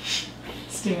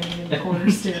 Standing in the corner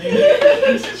staring.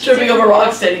 Tripping over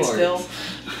rocks, standing still.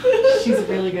 She's a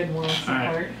really good moral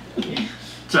Alright. support.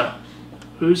 So,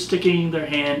 who's sticking their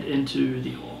hand into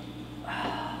the hole?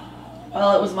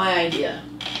 Well, it was my idea.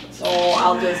 So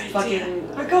I'll just fucking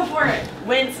Go for it.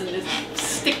 wince and just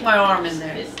stick my arm in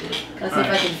there. It's good. Let's see if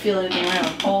I can feel anything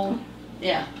around. Oh,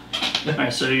 yeah.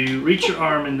 Alright, so you reach your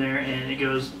arm in there and it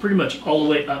goes pretty much all the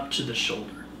way up to the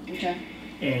shoulder. Okay.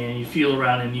 And you feel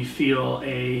around and you feel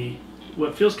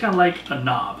what feels kind of like a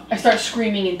knob. I start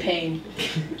screaming in pain.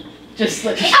 Just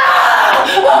like,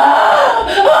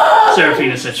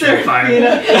 Seraphina sets you on fire. Don't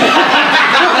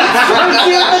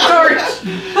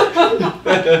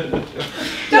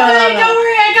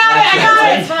worry, I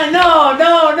got it. It's fine. No,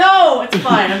 it's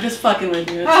fine. I'm just fucking with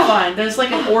you. It's fine. There's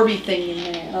like an orby thing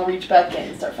in there. I'll reach back in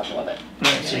and start fucking with it.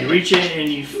 Alright, so you reach in and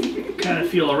you kind of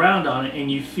feel around on it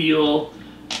and you feel.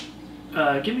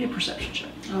 Give me a perception check.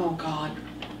 Oh god.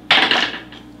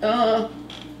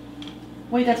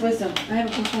 Wait, that's wisdom. I have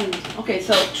a +1. Okay,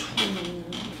 so.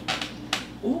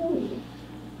 Ooh.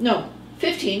 No,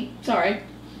 15. Sorry.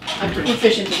 I'm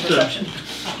proficient in perception.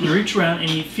 You reach around and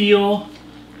you feel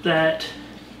that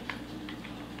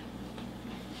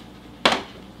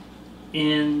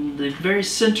in the very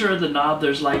center of the knob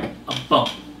there's like a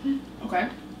bump, Okay.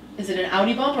 Is it an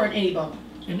outie bump or an innie bump?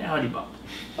 an outie bump.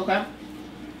 Okay.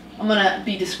 I'm gonna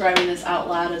be describing this out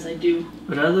loud as I do.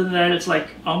 But other than that, it's like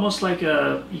almost like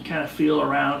you kind of feel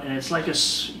around and it's like you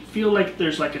feel like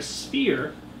there's like a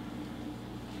spear,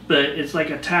 but it's like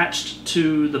attached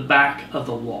to the back of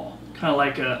the wall, kind of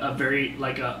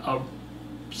like a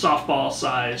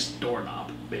softball-sized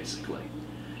doorknob, basically.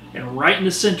 And right in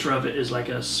the center of it is like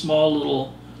a small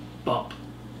little bump.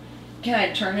 Can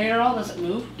I turn it at all? Does it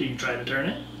move? Do you try to turn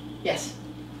it? Yes.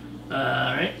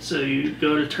 Alright, so you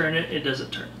go to turn it, it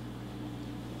doesn't turn.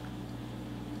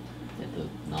 Hit the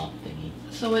knob thingy.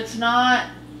 So it's not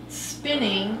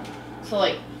spinning. So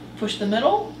like push the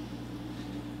middle.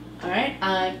 Alright,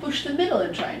 I push the middle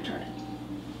and try and turn it.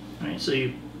 Alright, so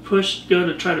you go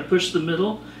to try to push the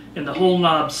middle, and the whole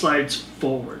knob slides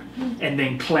forward and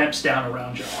then clamps down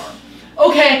around your arm.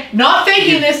 Okay, not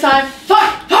faking this time.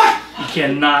 Fuck! You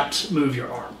cannot move your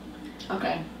arm.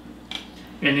 Okay.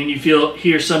 And then you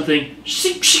hear something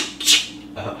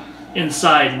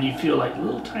inside, and you feel like a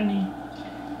little tiny.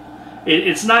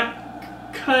 It's not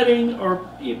cutting or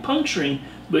puncturing,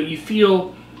 but you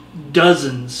feel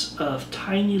dozens of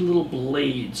tiny little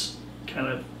blades kind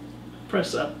of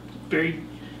press up very,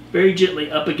 very gently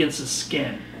up against the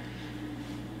skin.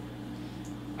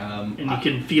 And you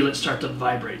can feel it start to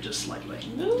vibrate just slightly.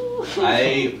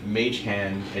 I mage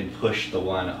hand and push the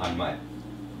one on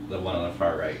the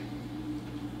far right.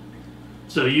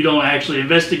 So you don't actually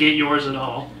investigate yours at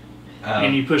all,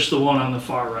 and you push the one on the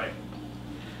far right.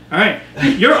 All right,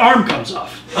 your arm comes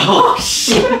off. Oh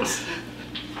shit!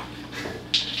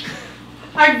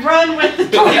 I run with the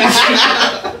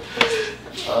torch.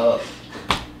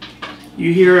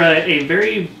 You hear a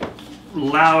very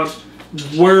loud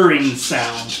whirring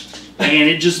sound, and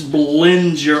it just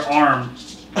blends your arm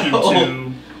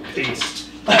into paste.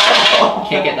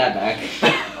 Can't get that back.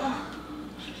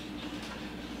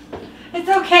 It's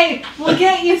okay. We'll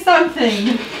get you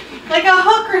something. Like a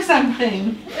hook or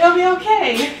something. It'll be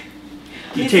okay.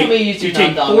 You Somebody use your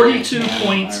take non-dominant 42 hand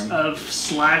points arm. of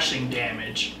slashing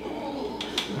damage,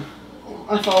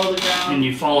 I follow the ground. and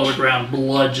you follow the ground,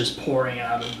 blood just pouring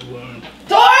out of the wound.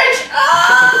 Torch!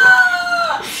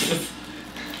 Ah!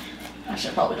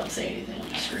 Actually, I probably don't say anything. I'm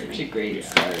just Such a screaming. great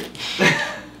start.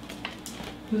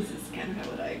 This is kind of not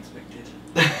what I expected.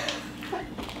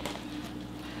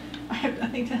 I have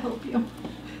nothing to help you.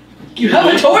 You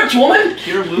have a torch, woman!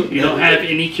 Cure wound. You don't have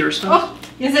any cure stuff? Oh,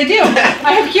 yes I do.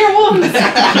 I have cure wounds.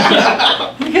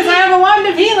 Because I have a wand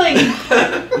of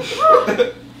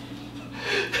healing.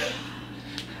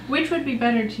 Which would be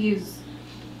better to use?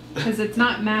 Because it's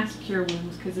not mass cure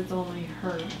wounds, because it's only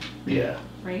her, Yeah.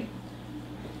 right?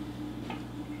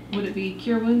 Would it be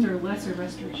cure wounds or lesser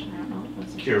restoration? I don't know what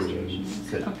lesser Cure restoration wounds. is.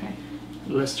 Could- Okay,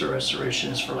 Lesser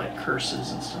restoration is for like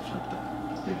curses and stuff like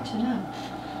that. good to know.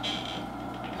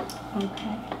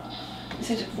 Okay. You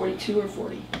said it 42 or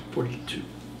 40? 42.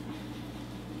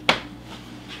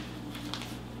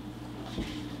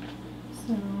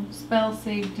 So spell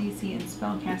save DC and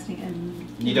spell casting and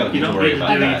You don't You need to don't worry need to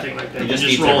about do that. anything like that. You You just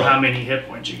just need to roll how many hit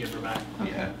points you give her back.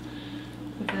 Okay. Yeah.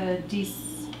 With the DC.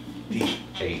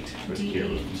 D8 for the cure D8.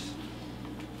 wounds.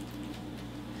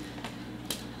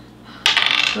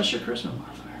 Plus your charisma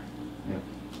modifier. Yep.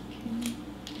 Okay.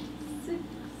 6.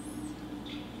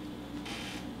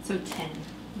 So 10.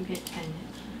 You get 10 hit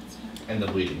points. And the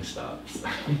bleeding stops.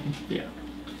 Yeah.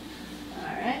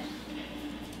 Alright.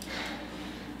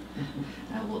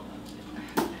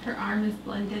 Her arm is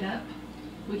blended up.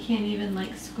 We can't even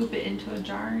like scoop it into a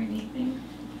jar or anything.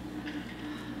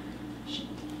 Shit.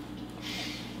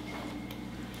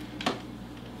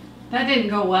 That didn't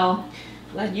go well.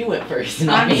 Glad you went first,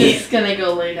 not I'm me. just gonna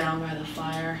go lay down by the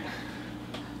fire.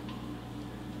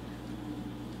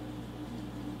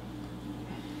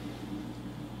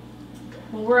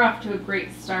 Well, we're off to a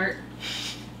great start.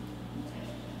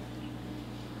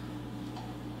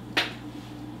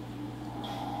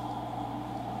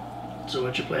 So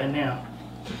what's your plan now?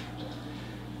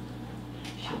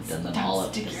 Should have done them all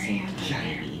up Stick the your same hand in time,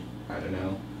 there. maybe. I don't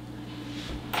know.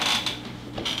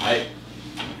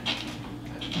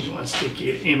 You want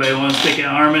to anybody want to stick an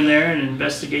arm in there and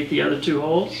investigate the other two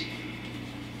holes? She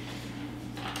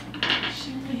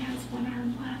only has one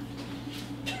arm left.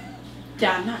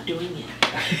 Yeah, I'm not doing it.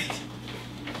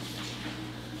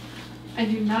 I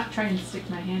do not try and stick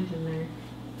my hand in there.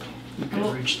 You can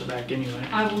Well- reach the back anyway.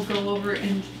 I will go over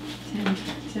and tend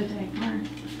to Dagmar.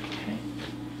 Okay.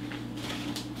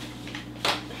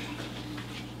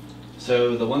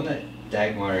 So the one that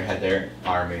Dagmar had their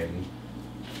arm in,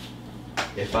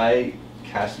 if I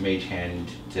cast Mage Hand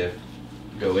to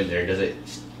go in there, does it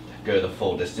go the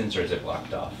full distance or is it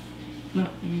blocked off? No,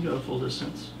 you can go full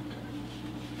distance.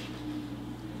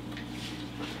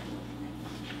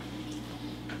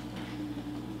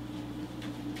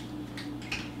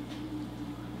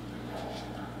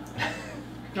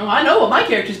 No, I know what my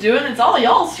character's doing. It's all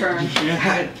y'all's turn.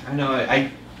 Yeah. I know.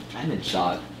 I'm in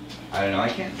shock. I don't know. I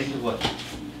can't think of what.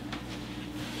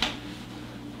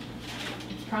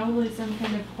 It's probably some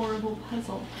kind of horrible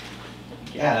puzzle.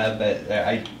 Yeah, but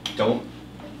I don't.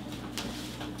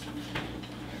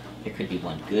 There could be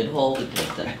one good hole. We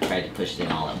could have tried to push it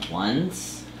in all at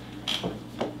once. I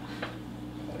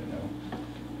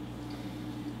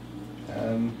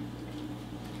don't know.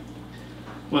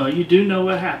 Well, you do know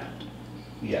what happened.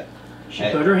 Yeah. She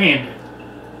put her hand in.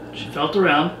 She felt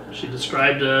around. She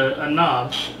described a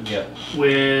knob Yep.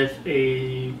 with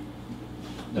a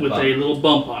Bump. a little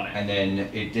bump on it. And then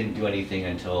it didn't do anything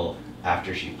until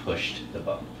after she pushed the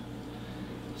bump.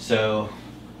 So,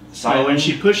 So when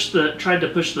she tried to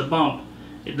push the bump,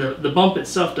 the bump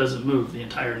itself doesn't move. The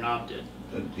entire knob did.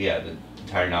 Yeah, the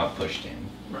entire knob pushed in.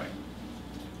 Right.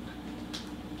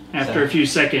 After a few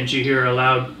seconds, you hear a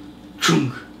loud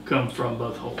chunk come from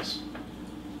both holes.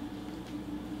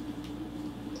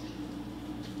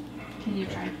 Can you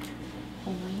try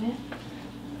pulling it?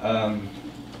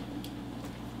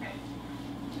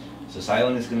 So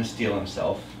Sylan is going to steal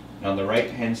himself. And on the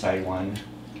right-hand side one,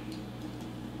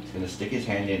 he's going to stick his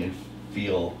hand in and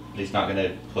feel. He's not going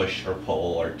to push or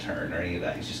pull or turn or any of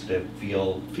that. He's just going to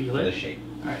feel it? the shape.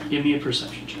 Alright, give me a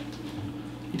perception check.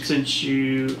 Since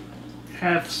you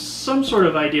have some sort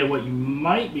of idea what you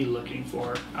might be looking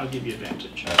for, I'll give you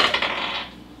advantage.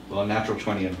 Well, natural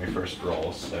 20 on my first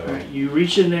roll, so... Alright, you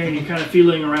reach in there and you're kind of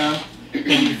feeling around, and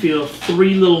you feel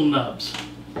 3 little nubs.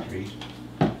 3.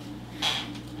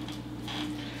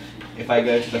 If I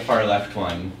go to the far left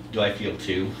one, do I feel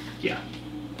 2? Yeah.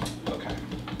 Okay.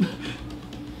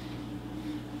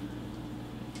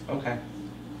 Okay.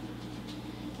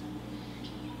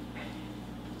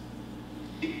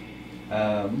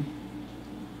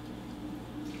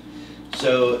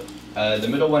 So the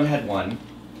middle one had 1.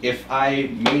 If I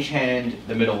mage hand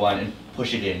the middle one and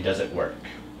push it in, does it work?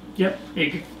 Yep,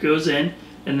 it goes in,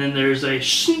 and then there's a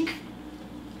shink.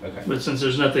 Okay. But since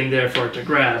there's nothing there for it to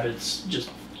grab, it's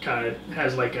just kind of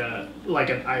has like a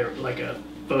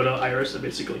photo iris that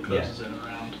basically closes in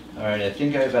around. All right, I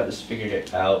think I've got this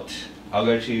figured out. I'll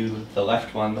go to the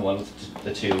left one, the one with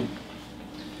the 2.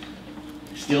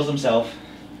 Steals himself,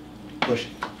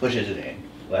 pushes it in,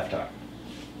 left arm.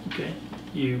 Okay,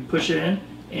 you push it in,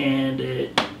 and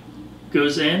it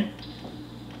goes in,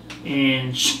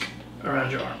 and shink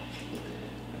around your arm.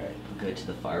 All right. I'll go to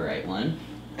the far right one.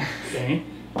 Okay.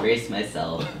 Brace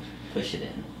myself. Push it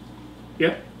in.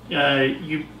 Yep.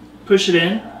 You push it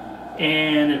in,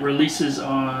 and it releases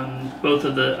on both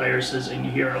of the irises, and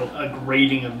you hear a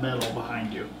grating of metal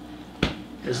behind you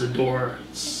as the door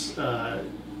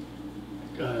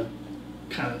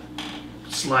kind of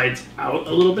slides out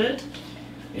a little bit,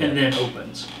 and then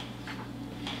opens.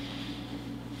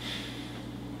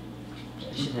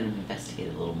 I should have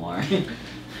investigated a little more.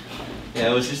 Yeah,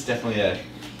 it was just definitely a...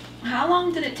 How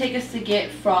long did it take us to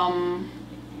get from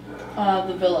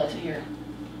the villa to here?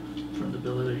 From the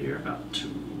villa to here, about 2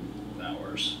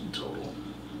 hours in total.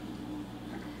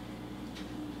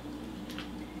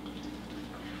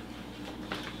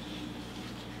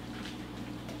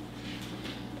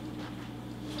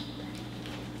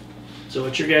 So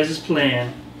what's your guys'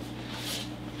 plan?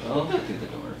 Well, Go through the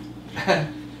door.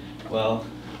 well,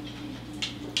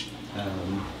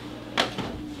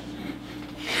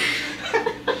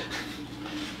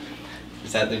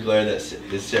 is that the glare that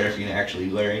is Seraphina actually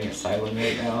glaring at Sylan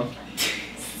right now?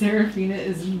 Seraphina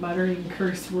is muttering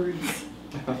curse words.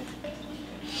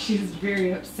 She's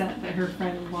very upset that her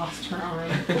friend lost her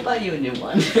arm. We'll buy you a new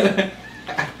one.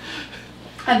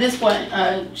 At this point,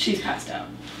 she's passed out.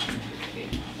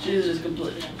 She's just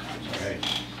completely unconscious. Alright.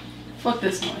 Fuck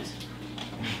this noise.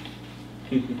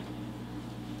 Are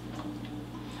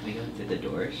we going through the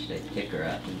door? Should I pick her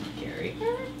up and carry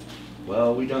her?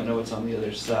 Well, we don't know what's on the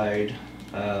other side.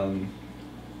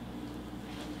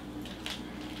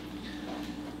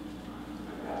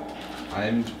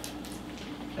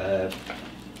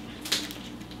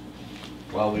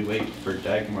 While we wait for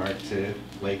Dagmar to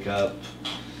wake up,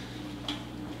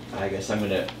 I guess I'm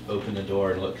gonna open the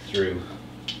door and look through.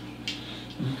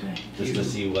 Okay. Just to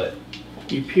see what...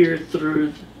 You peer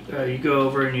through, you go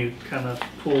over and you kind of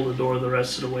pull the door the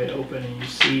rest of the way open, and you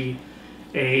see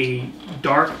a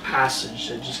dark passage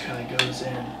that just kind of goes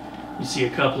in. You see a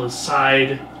couple of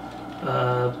side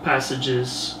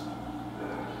passages,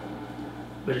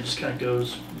 but it just kind of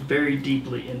goes very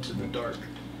deeply into the dark.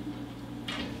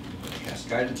 Cast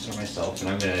guidance on myself, and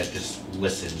I'm gonna just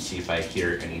listen, see if I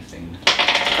hear anything.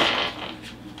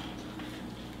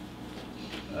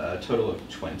 A total of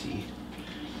 20.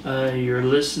 You're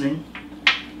listening,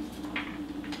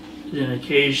 then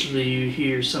occasionally you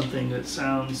hear something that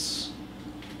sounds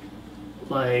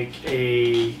like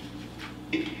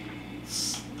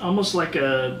almost like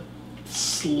a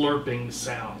slurping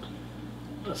sound,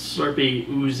 a slurpy,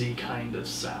 oozy kind of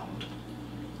sound.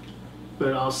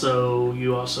 But also,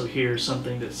 you also hear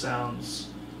something that sounds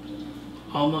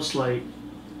almost like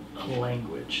a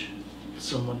language,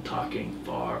 someone talking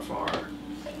far, far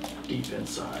deep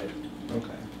inside.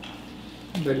 Okay.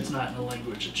 But it's not in a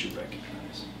language that you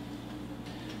recognize.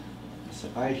 So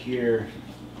I hear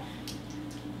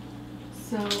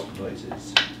So,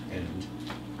 noises, and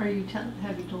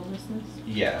have you told us this?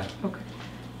 yeah. Okay.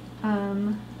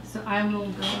 So I will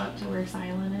go up to where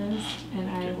Sylan is, and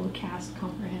I will cast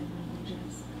Comprehend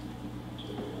Languages.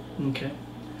 Okay.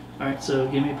 Alright, so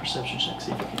give me a perception check,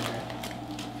 see if you can hear it.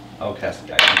 I'll cast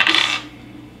guidance.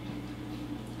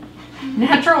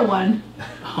 Natural 1.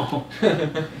 Oh.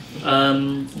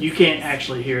 You can't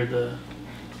actually hear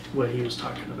what he was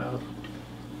talking about.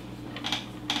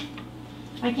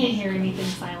 I can't hear anything,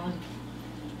 Sylan.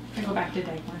 I go back to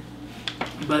Dagmar.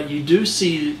 But you do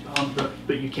see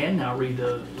but you can now read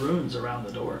the runes around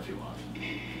the door if you want.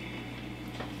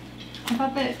 I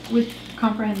thought that with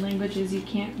Comprehend Languages you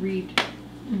can't read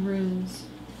runes.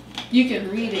 You can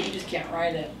read it, you just can't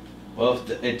write it. Well,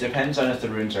 it depends on if the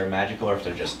runes are magical or if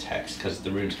they're just text, because the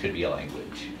runes could be a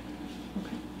language.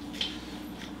 Okay.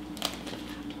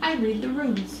 I read the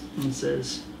runes. And it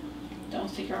says, Don't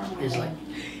stick your arm It's out. like,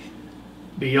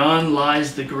 beyond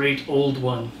lies the great old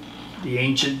one, the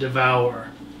ancient devourer.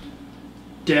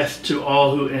 Death to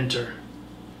all who enter.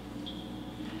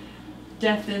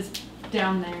 Death is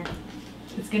down there.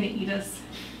 It's gonna eat us.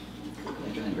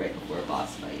 We're doing right before a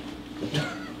boss fight.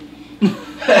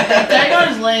 Dagmar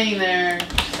is laying there,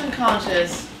 she's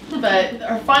unconscious, but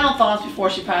her final thoughts before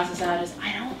she passes out is,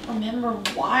 I don't remember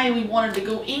why we wanted to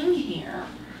go in here.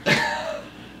 I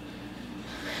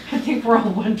think we're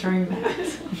all wondering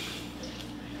that.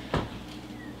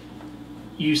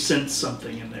 You sense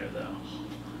something in there, though.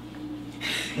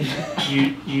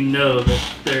 You know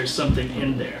that there's something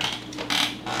in there,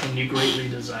 and you greatly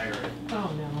desire it.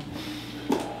 Oh no.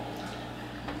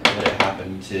 Would it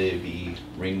happen to be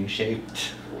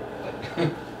ring-shaped?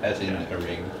 As in a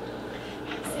ring?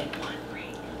 I said one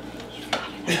ring. He's got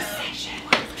an obsession.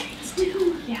 What rings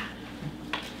do? Yeah.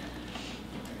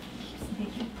 He's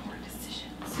making poor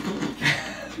decisions.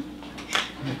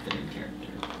 They're in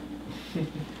character.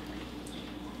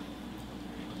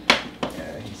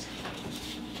 Yeah,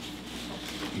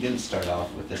 he didn't start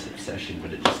off with this obsession,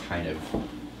 but it just kind of...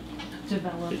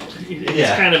 Developed. It's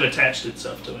Yeah. kind of attached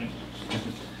itself to him.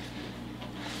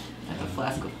 I have a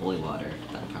flask of holy water.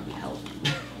 That'll probably help.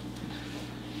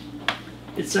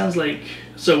 It sounds like...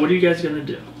 So what are you guys going to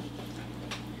do?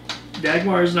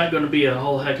 Dagmar is not going to be a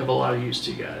whole heck of a lot of use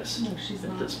to you guys No, she's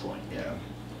at not. this point. Yeah.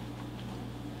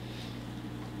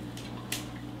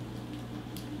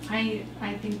 I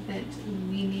think that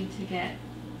we need to get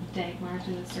Dagmar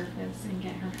to the surface and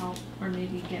get her help, or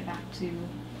maybe get back to...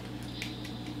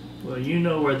 Well, you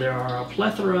know where there are a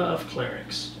plethora of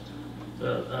clerics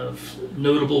of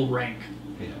notable rank.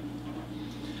 Yeah.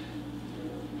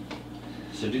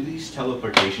 So do these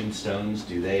teleportation stones,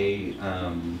 do they,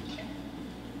 Are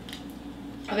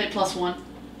they +1?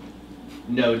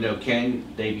 No,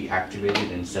 can they be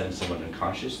activated and send someone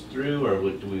unconscious through, or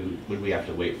would we have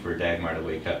to wait for Dagmar to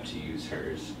wake up to use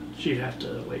hers? She'd have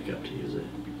to wake up to use it.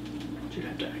 She'd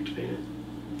have to activate it.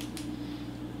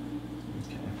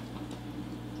 Okay.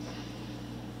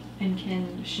 And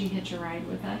can she hitch a ride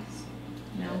with us?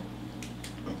 No?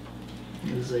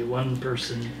 It is a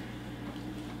one-person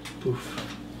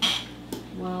poof.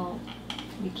 Well,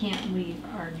 we can't leave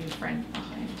our new friend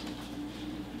behind.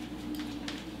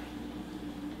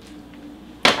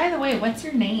 By the way, what's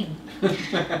your name?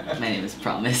 My name is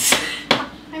Promise.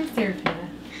 I'm Seraphina.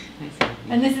 Nice to meet you.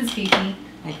 And this is Fifi.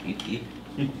 Hi, Fifi.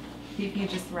 Fifi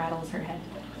just rattles her head.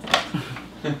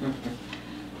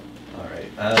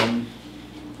 Alright,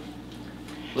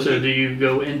 So do you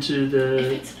go into If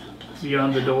the it's not +1,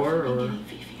 beyond the door, or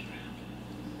Fifi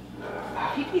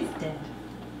Fifi's dead.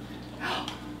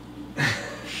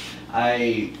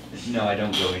 No, I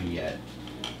don't go in yet.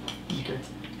 okay.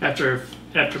 After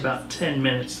about 10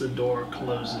 minutes, the door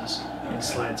closes and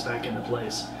slides back into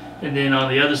place. And then on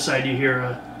the other side, you hear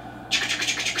a.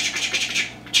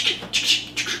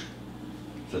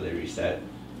 So they reset.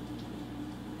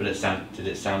 But did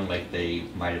it sound like they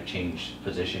might have changed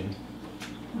position?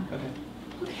 Okay.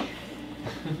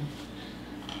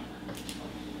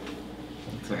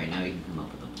 So right now you can come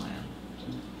up with a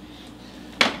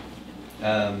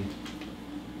plan.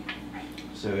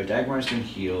 So Dagmar's been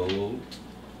healed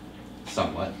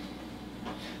somewhat.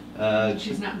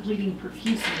 She's not bleeding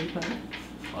profusely, but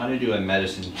I want to do a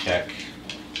medicine check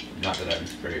Not that I'm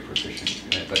very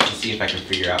proficient in it, but to see if I can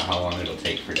figure out how long it'll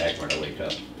take for Dagmar to wake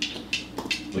up.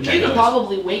 Which I You know could is-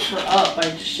 probably wake her up by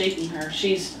just shaking her.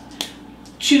 She's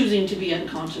choosing to be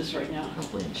unconscious right now.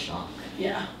 Probably in shock.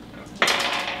 Yeah.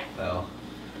 Well,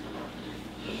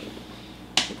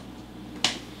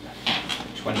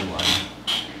 21.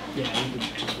 Yeah, you could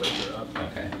just wake her up.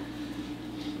 Okay.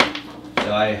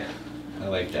 So I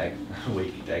wake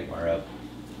Dagmar up.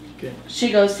 Okay.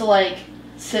 She goes to like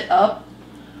sit up,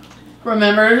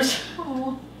 remembers,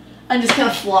 Oh, and just kind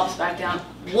of flops back down.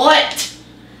 What?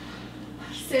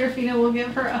 Seraphina will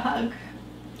give her a hug.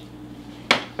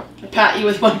 I pat you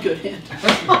with one good hand.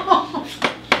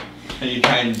 And you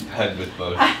try and hug with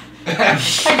both.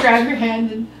 I grab your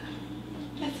hand and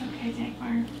that's okay,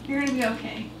 Dagmar. You're gonna be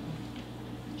okay.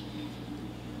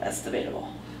 That's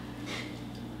debatable.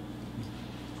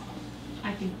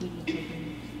 I think we need to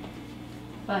leave.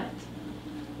 But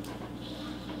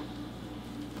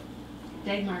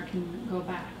Dagmar can go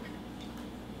back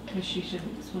because she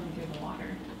shouldn't swim through the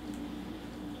water.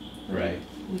 But Right.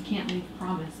 We can't leave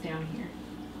Promise down here.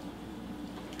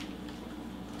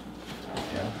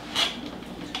 Yeah.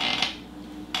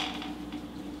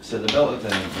 So the belt of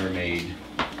the mermaid,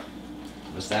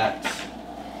 was that?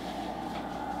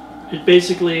 It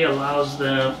basically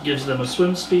gives them a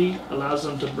swim speed, allows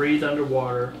them to breathe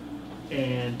underwater,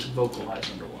 and to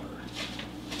vocalize underwater.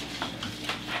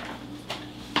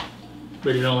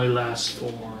 But it only lasts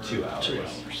for 2 hours. 2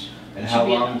 hours. And Should how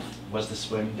be long enough. was the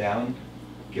swim down?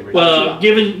 Give or Well,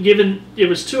 take? given it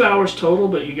was 2 hours total,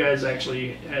 but you guys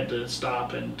actually had to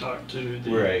stop and talk to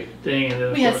the Right. thing, and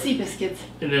then We had sea biscuits.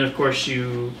 of course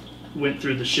you went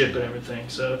through the ship and everything,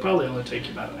 so it probably only take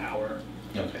you about an hour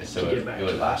Okay, so to it, get back it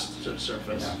would last to the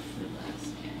surface. enough.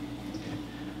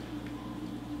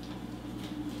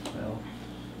 Well,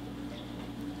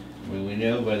 we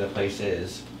know where the place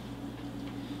is.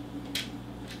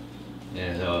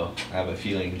 And so I have a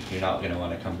feeling you're not going to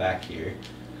want to come back here.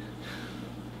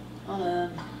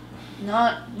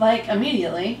 Not like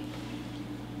immediately.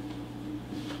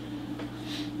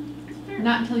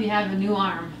 Not until you have a new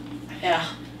arm. Yeah.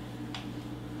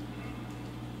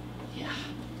 Yeah.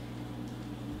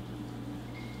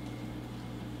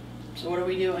 So what are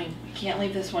we doing? We can't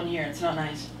leave this one here. It's not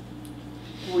nice.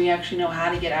 We actually know how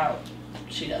to get out.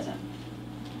 She doesn't.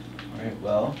 Alright,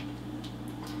 well.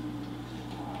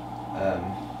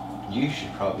 You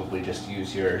should probably just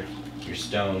use your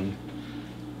stone.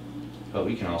 But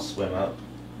we can all swim up.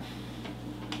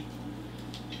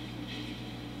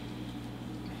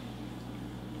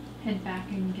 Head back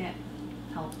and get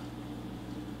help.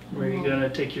 Where are you gonna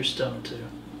take your stone to?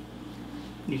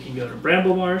 You can go to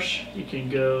Bramble Marsh, you can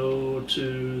go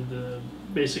to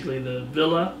basically the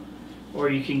villa, or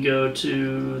you can go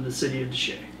to the city of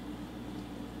Deshay.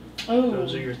 Oh,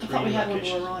 Those are your I thought three we had one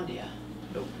to locations. Arondia.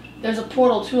 Nope. There's a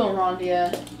portal to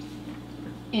Arondia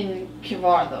in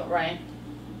Kivar, though, right?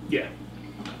 Yeah.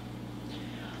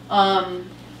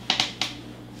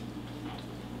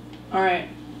 Alright.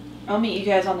 I'll meet you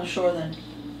guys on the shore then.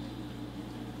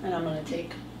 And I'm gonna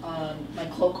take my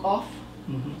cloak off.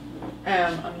 Mm-hmm.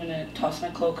 I'm gonna toss my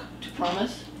cloak to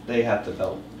Promise. They have the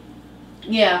belt.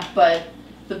 Yeah, but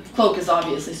the cloak is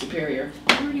obviously superior.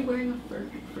 I'm already wearing a fur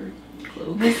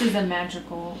cloak. This is a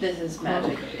magical. This is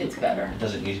magic. It's better. It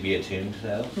doesn't need to be attuned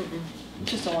though.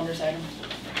 It's just a wondrous item.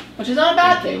 Which is not a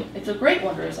bad thing. It's a great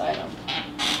wondrous item.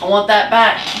 I want that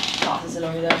back. Tosses it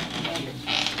over there.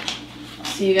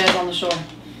 See you guys on the shore.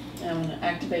 And I'm gonna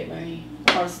activate my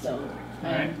Hearthstone and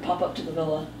Alright. pop up to the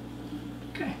villa.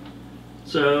 Okay.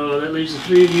 So that leaves the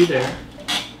three of you there.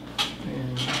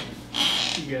 And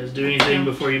you guys do anything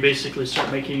before you basically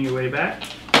start making your way back?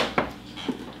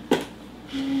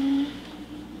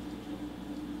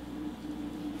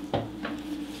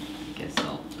 Guess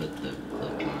I'll put the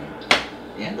cloak on.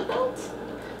 And the belt?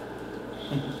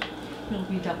 It'll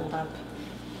be doubled up.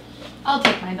 I'll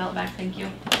take my belt back, thank you.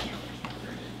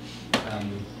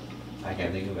 I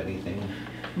can't think of anything.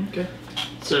 Okay.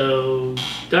 So,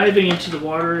 diving into the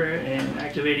water and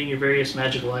activating your various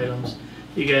magical items,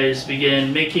 you guys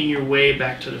begin making your way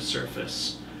back to the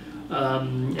surface.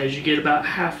 As you get about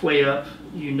halfway up,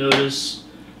 you notice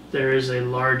there is a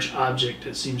large object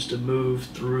that seems to move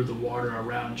through the water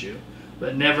around you,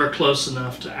 but never close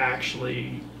enough to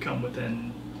actually come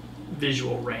within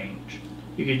visual range.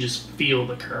 You can just feel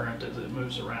the current as it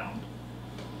moves around.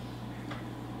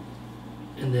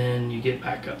 And then you get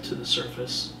back up to the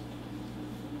surface.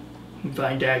 You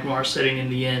find Dagmar sitting in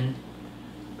the inn,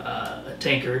 a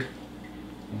tankard.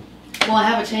 Well, I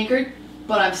have a tankard,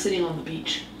 but I'm sitting on the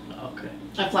beach. Okay.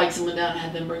 I flagged someone down and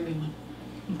had them bring me one.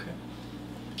 Okay.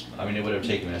 I mean, it would have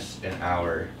taken us an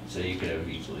hour, so you could have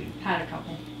easily. Had a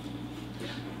couple.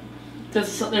 There's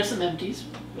some empties.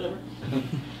 Whatever.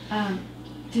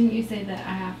 Didn't you say that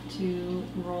I have to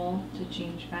roll to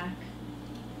change back?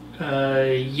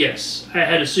 Yes. I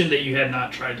had assumed that you had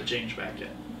not tried to change back yet.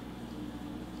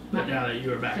 But now that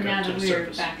you are back So now up to that the we're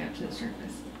surface. back up to the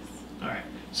surface. Alright.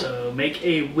 So make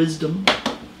a wisdom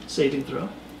saving throw.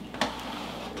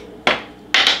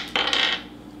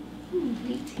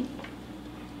 18.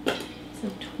 So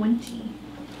 20.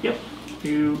 Yep.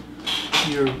 You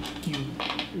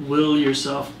will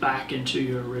yourself back into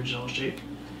your original shape.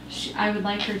 I would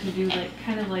like her to do like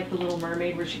kind of like the Little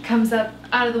Mermaid, where she comes up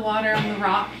out of the water on the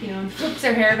rock, and flips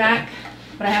her hair back.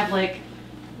 But I have like,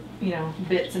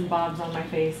 bits and bobs on my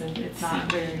face, and it's not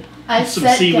very. I Some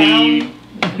set seaweed.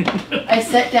 down. I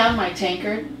set down my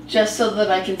tankard just so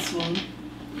that I can swoon.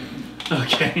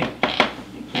 Okay.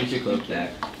 Here's your cloak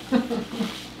back.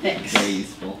 Thanks. Very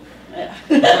useful. Yeah.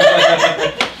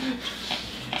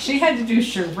 She had to do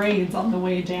charades on the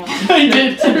way down. I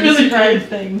did, to really describe did.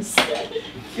 things.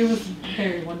 It was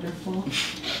very wonderful.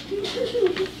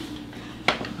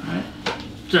 Alright.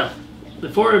 So, the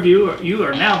four of you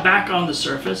are now back on the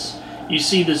surface. You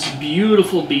see this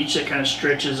beautiful beach that kind of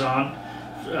stretches on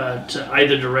to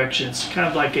either direction. It's kind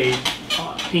of like a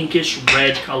pinkish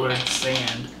red colored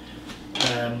sand.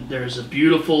 There's a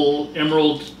beautiful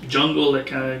emerald jungle that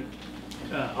kind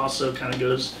of also kind of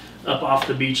goes up off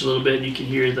the beach a little bit. You can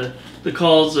hear the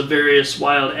calls of various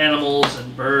wild animals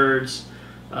and birds.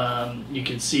 You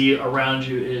can see around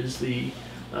you is the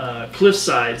cliff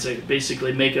sides that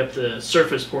basically make up the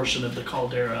surface portion of the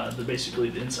caldera, basically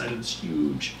the inside of this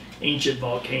huge ancient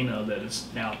volcano that is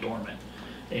now dormant.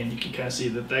 And you can kind of see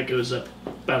that goes up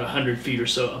about 100 feet or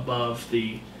so above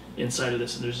the inside of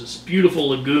this. And there's this beautiful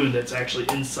lagoon that's actually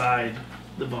inside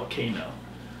the volcano.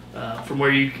 From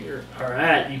where you are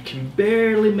at, you can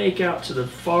barely make out to the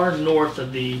far north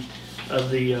of the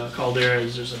caldera.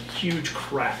 There's a huge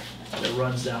crack that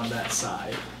runs down that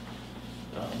side,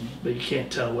 but you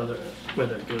can't tell whether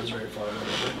it goes very far or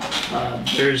whatever.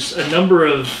 There's a number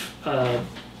of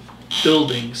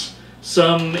buildings,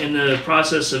 some in the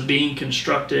process of being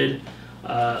constructed,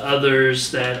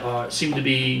 others that seem to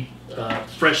be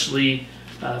freshly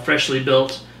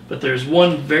built. But there's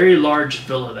one very large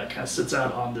villa that kind of sits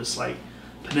out on this like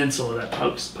peninsula that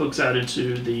pokes out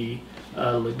into the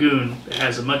lagoon. It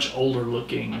has a much older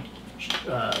looking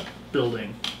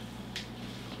building.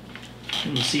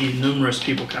 And you see numerous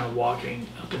people kind of walking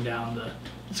up and down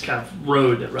this kind of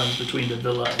road that runs between the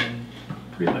villa and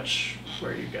pretty much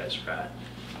where you guys are at.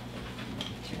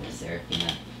 Turn to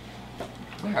Seraphina.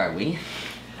 Where are we?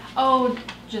 Oh,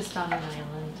 just on an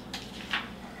island.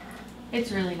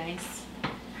 It's really nice.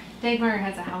 Dagmar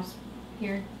has a house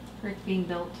here, where it's being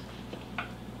built.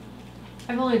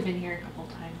 I've only been here a couple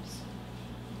times.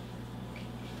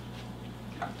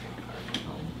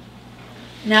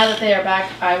 Now that they are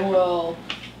back, I will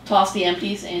toss the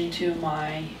empties into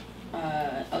my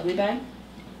ugly bag.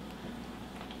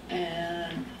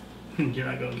 And You're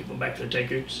not going to keep them back to the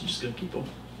tankards, you're just going to keep them.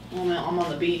 I'm on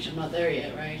the beach. I'm not there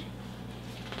yet, right?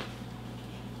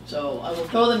 So I will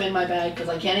throw them in my bag because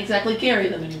I can't exactly carry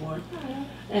them anymore.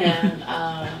 And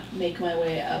make my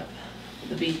way up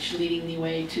the beach, leading the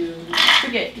way to...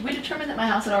 Forget, did we determine that my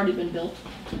house had already been built?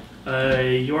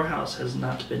 Your house has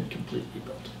not been completely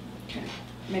built. Okay.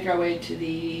 Make our way to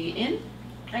the inn,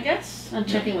 I guess? I'm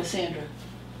checking with Sandra.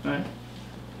 Alright.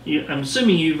 I'm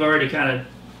assuming you've already kind of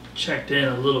checked in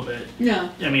a little bit. Yeah.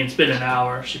 I mean, it's been an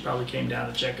hour. She probably came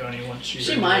down to check on you once She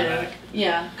ready to might go have. back.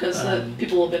 Yeah, because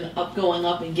people have been going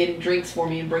up and getting drinks for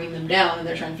me and bringing them down, and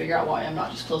they're trying to figure out why I'm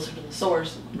not just closer to the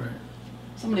source. Right.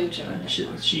 Somebody would check on that.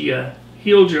 She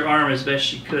healed your arm as best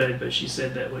she could, but she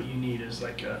said that what you need is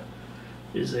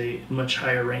a much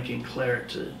higher ranking cleric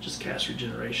to just cast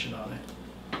regeneration on it.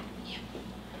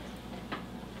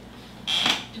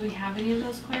 Do we have any of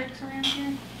those clerics around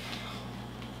here?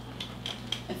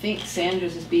 I think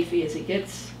Sandra's as beefy as it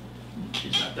gets.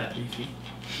 She's not that beefy.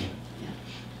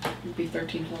 It'd be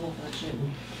 13th level for that shit.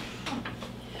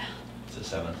 It's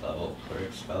a 7th level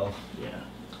cleric spell. Yeah.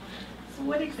 So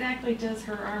what exactly does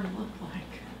her arm look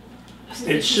like? Is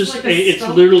It's it just like a it's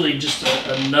stump? literally just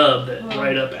a nub that Oh.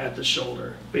 right up at the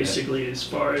shoulder. Basically, as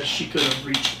far as she could have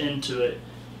reached into it,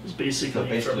 is basically, So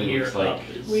basically from here looks like- up.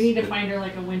 Is, We need to find her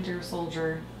like a winter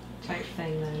soldier type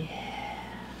thing then.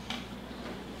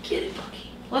 Get it, Bucky.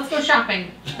 Let's go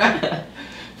shopping.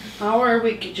 Or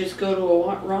we could just go to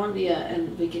a Rondia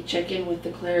and we could check in with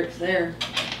the clerics there.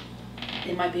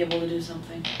 They might be able to do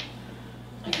something.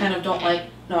 I kind of don't like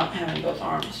not having both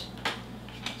arms.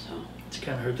 So, it's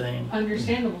kind of her thing.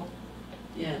 Understandable.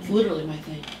 yeah, it's literally my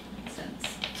thing.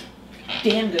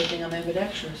 damn good thing I'm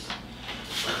ambidextrous.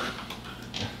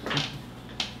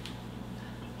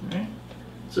 Alright.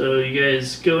 So you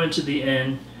guys go into the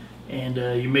inn, and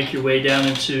you make your way down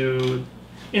into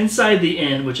inside the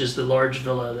inn, which is the large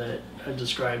villa that I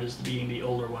described as being the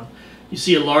older one. You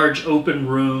see a large open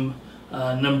room,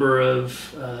 a number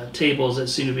of tables that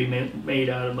seem to be made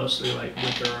out of mostly like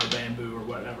wicker or bamboo or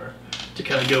whatever, to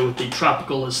kind of go with the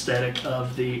tropical aesthetic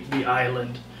of the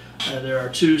island. There are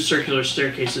 2 circular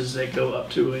staircases that go up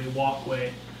to a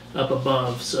walkway up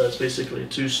above, so it's basically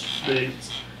the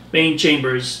main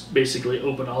chambers basically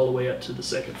open all the way up to the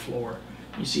 2nd floor.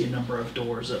 You see a number of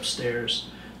doors upstairs.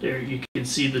 There you can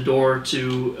see the door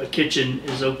to a kitchen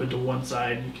is open to one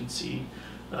side. You can see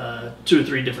 2 or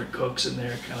 3 different cooks in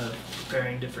there kind of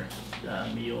preparing different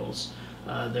meals.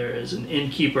 There is an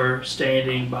innkeeper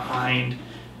standing behind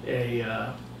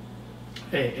a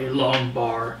long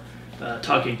bar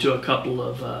talking to a couple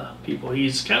of people.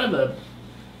 He's kind of a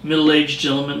middle-aged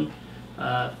gentleman,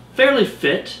 fairly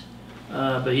fit,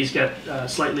 but he's got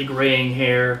slightly graying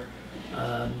hair,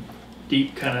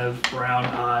 deep kind of brown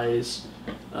eyes,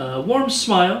 warm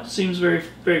smile, seems very,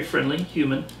 very friendly,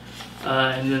 human.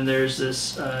 And then there's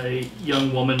this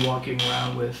young woman walking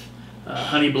around with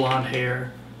honey blonde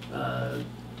hair,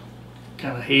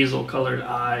 kind of hazel-colored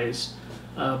eyes,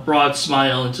 broad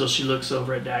smile until she looks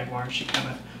over at Dagmar, and she kind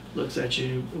of looks at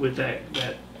you with that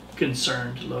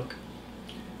concerned look.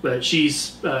 But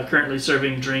she's currently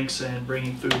serving drinks and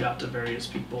bringing food out to various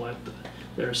people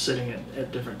that are sitting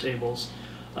at different tables.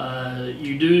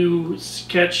 You do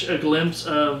catch a glimpse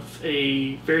of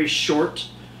a very short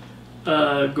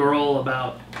girl,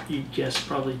 about, you guess,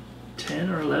 probably 10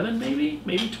 or 11,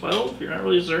 maybe 12. You're not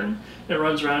really certain. That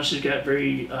runs around. She's got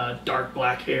very dark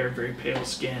black hair, very pale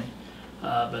skin.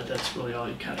 But that's really all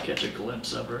you kind of catch a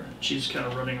glimpse of her. She's kind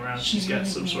of running around. She's got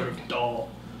some sort of doll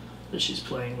that she's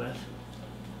playing with.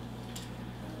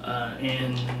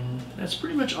 And that's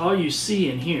pretty much all you see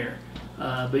in here.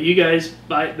 But you guys,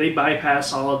 they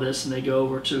bypass all of this and they go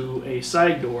over to a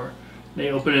side door. They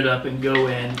open it up and go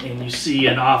in, and you see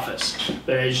an office.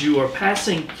 But as you are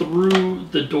passing through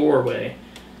the doorway,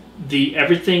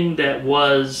 everything that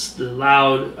was the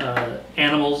loud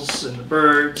animals and the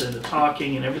birds and the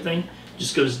talking and everything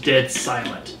just goes dead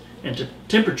silent. And the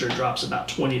temperature drops about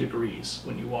 20 degrees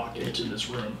when you walk into this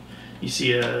room. You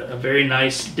see a very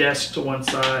nice desk to one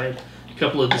side, a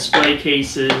couple of display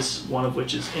cases, one of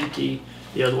which is empty.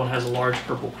 The other one has a large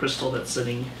purple crystal that's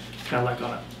sitting kind of like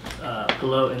on a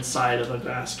pillow inside of a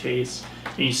glass case.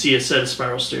 And you see a set of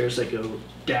spiral stairs that go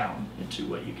down into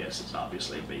what you guess is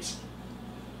obviously a basement.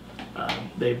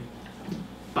 They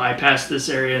bypass this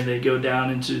area and they go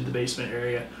down into the basement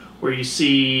area, where you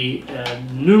see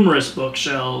numerous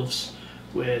bookshelves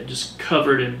with just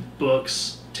covered in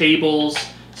books, tables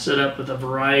set up with a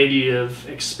variety of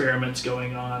experiments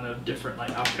going on of different like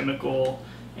alchemical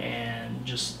and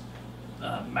just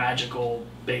magical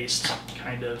based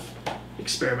kind of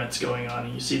experiments going on.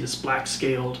 And you see this black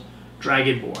scaled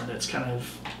dragonborn that's kind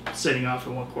of sitting off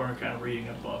in one corner kind of reading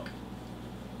a book.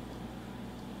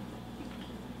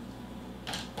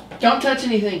 Don't touch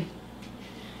anything.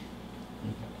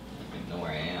 I know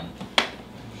where I am.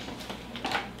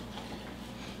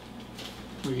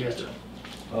 What are you guys doing?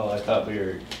 Oh, I thought we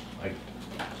were, like,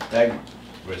 Dagmar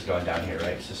was going down here,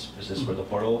 right? Is this where the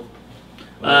portal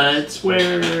was? It's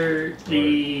where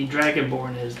the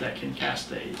dragonborn is that can cast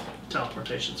a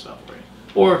teleportation spell for you.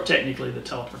 Or technically the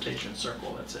teleportation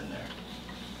circle that's in there.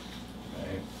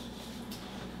 Right.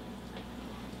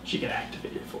 She can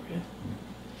activate it for you.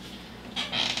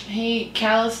 Hey,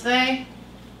 Calisthe.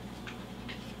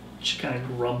 She kind of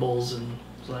grumbles and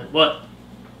is like, what?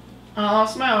 I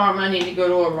lost my arm. I need to go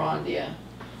to Arondia.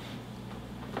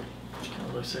 She kind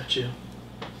of looks at you.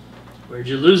 Where'd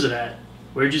you lose it at?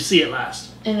 Where'd you see it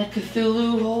last? In a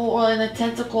Cthulhu hole, or in a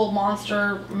tentacle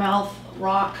monster mouth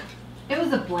rock. It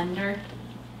was a blender.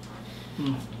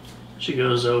 She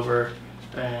goes over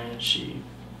and she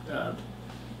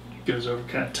goes over,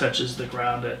 kind of touches the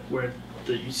ground at where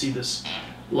you see this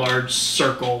large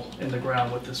circle in the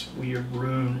ground with this weird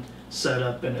rune set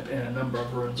up and a number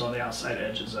of runes on the outside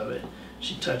edges of it.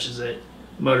 She touches it,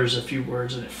 mutters a few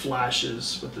words, and it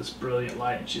flashes with this brilliant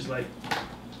light. And she's like,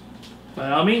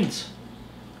 by all means.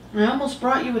 I almost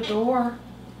brought you a door.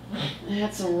 It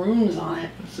had some runes on it.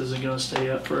 This isn't going to stay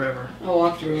up forever. I'll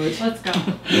walk through it. Let's go.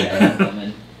 Yeah,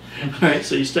 woman. Alright,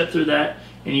 so you step through that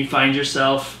and you find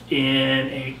yourself in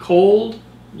a cold,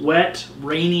 wet,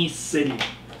 rainy city.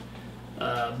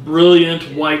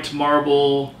 Brilliant white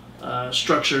marble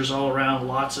structures all around,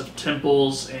 lots of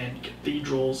temples and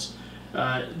cathedrals.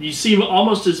 You see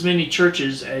almost as many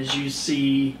churches as you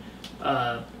see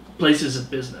places of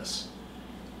business.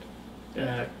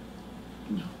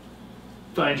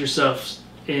 Find yourself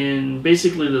in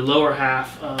basically the lower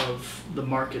half of the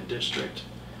market district,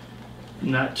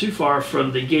 not too far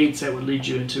from the gates that would lead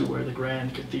you into where the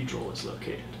Grand Cathedral is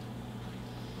located.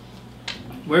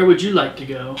 Where would you like to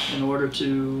go in order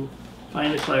to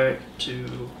find a cleric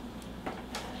to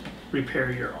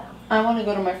repair your arm? I want to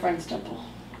go to my friend's temple.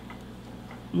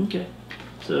 Okay,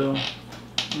 so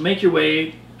make your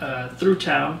way through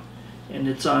town, and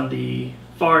it's on the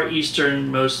far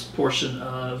easternmost portion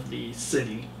of the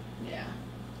city. Yeah.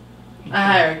 Okay. I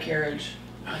hire a carriage.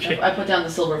 Okay. I put down the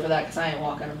silver for that because I ain't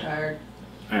walking. I'm tired.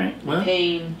 All right. Well,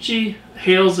 Pain. she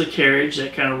hails a carriage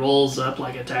that kind of rolls up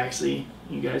like a taxi.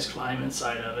 You guys climb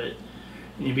inside of it,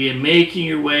 and you begin making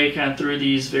your way kind of through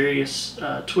these various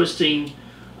twisting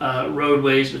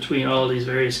roadways between all these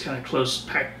various kind of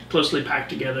closely packed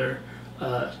together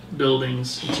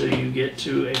buildings until you get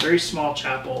to a very small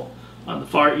chapel on the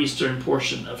far eastern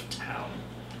portion of town.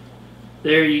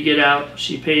 There you get out,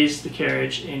 she pays the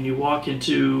carriage, and you walk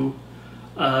into,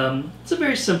 it's a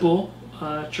very simple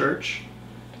church.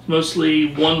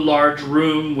 Mostly one large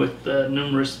room with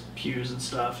numerous pews and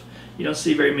stuff. You don't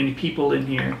see very many people in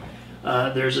here.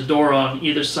 There's a door on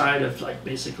either side of like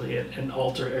basically an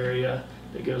altar area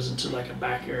that goes into like a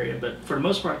back area, but for the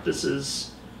most part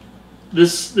this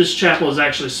chapel is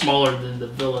actually smaller than the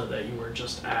villa that you were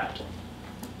just at.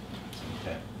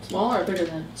 Okay. Smaller or bigger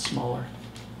than? Smaller.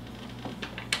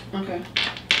 Okay.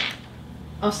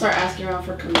 I'll start asking around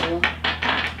for Camilla.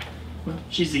 Well,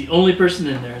 she's the only person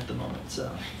in there at the moment, so.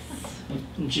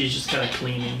 And she's just kind of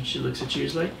cleaning. She looks at you,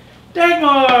 she's like,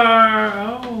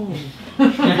 Dagmar! Oh.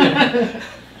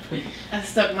 I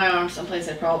stuck my arm someplace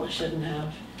I probably shouldn't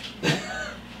have.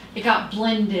 It got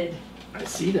blended. I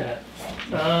see that.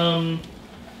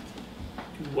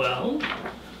 Well,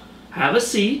 have a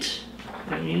seat.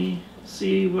 Let me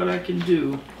see what I can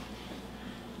do.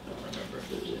 I don't remember if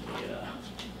there's any,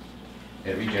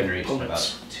 It regenerates in about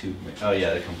components. 2 minutes. Oh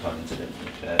yeah, the components I didn't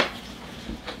look at.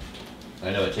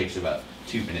 I know it takes about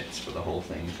 2 minutes for the whole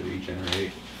thing to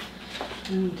regenerate.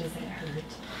 Ooh, does it hurt?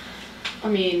 I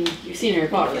mean, you've seen Harry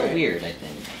Potter, Feel right? weird, I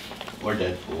think. Or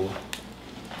Deadpool.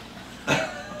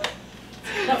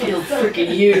 That feels freaking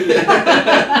huge.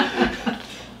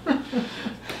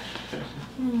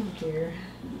 Oh dear.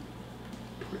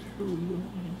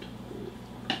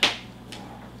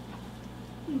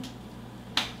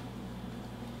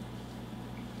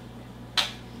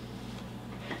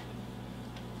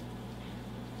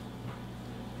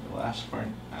 It lasts for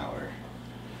an hour.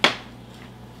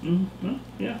 Mm-hmm.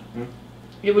 Yeah.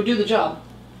 It would do the job.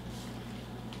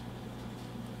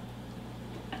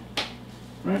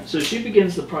 Right, so she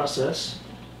begins the process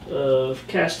of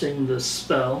casting the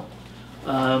spell.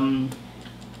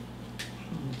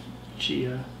 She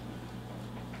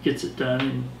gets it done,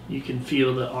 and you can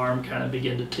feel the arm kind of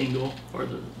begin to tingle, or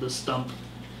the stump.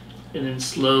 And then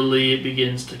slowly it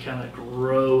begins to kind of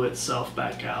grow itself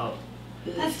back out.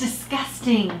 That's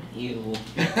disgusting. Ew.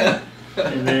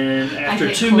 And then after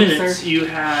get 2 closer. minutes, you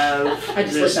have I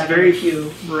just this looked back in very the queue.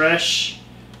 fresh,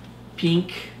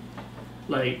 pink,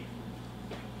 like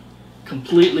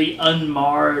completely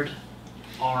unmarred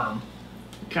arm.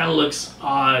 It kind of looks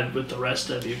odd with the rest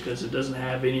of you because it doesn't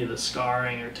have any of the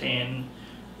scarring or tan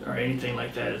or anything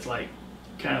like that. It's like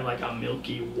kind of like a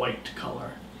milky white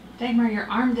color. Dagmar, your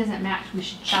arm doesn't match. We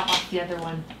should chop off the other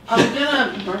one. I'm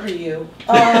gonna murder you.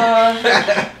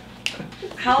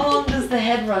 How long does the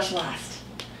head rush last?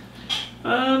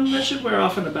 That should wear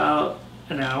off in about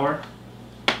an hour.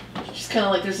 She's kind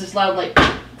of like, there's this loud, like,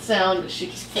 sound. She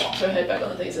just flops her head back on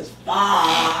the thing and says,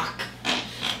 fuck.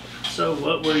 So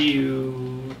what were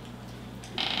you?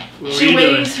 What were She you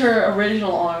doing? waves her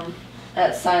original arm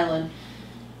at Sylan.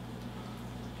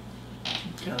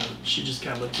 She just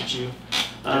kind of looks at you.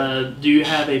 Do you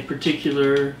have a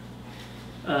particular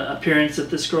appearance that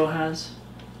this girl has?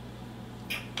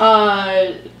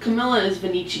 Camilla is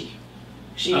Venici.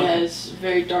 She Okay. has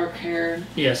very dark hair.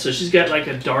 Yeah, so she's got like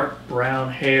a dark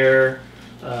brown hair,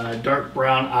 dark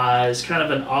brown eyes, kind of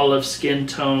an olive skin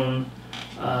tone.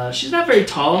 She's not very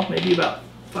tall, maybe about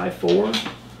 5'4".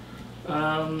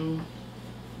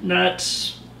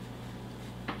 Not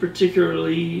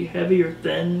particularly heavy or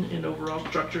thin in overall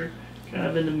structure, kind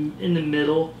of in the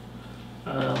middle.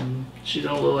 She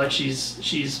don't look like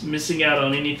she's missing out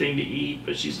on anything to eat,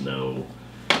 but she's no,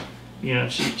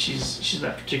 she's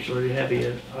not particularly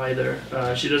heavy either.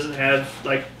 She doesn't have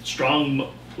like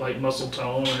strong like muscle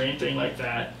tone or anything like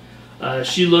that.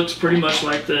 She looks pretty much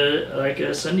like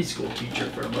a Sunday school teacher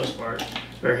for the most part.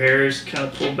 Her hair is kind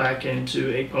of pulled back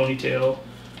into a ponytail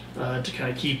to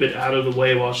kind of keep it out of the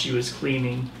way while she was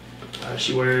cleaning.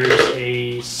 She wears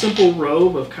a simple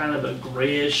robe of kind of a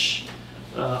grayish,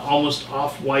 almost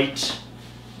off-white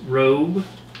robe.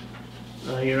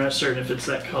 You're not certain if it's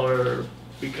that color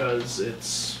because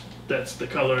that's the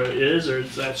color it is, or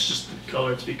that's just the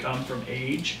color it's become from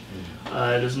age.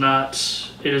 It is not.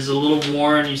 It is a little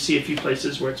worn. You see a few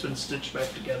places where it's been stitched back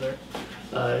together.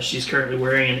 She's currently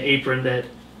wearing an apron that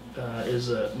is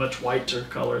a much whiter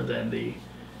color than the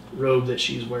robe that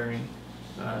she's wearing.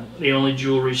 The only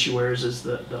jewelry she wears is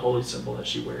the holy symbol that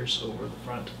she wears over the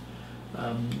front.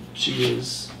 She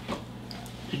is.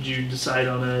 Did you decide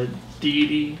on a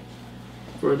deity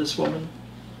for this woman?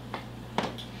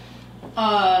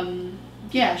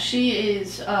 Yeah, she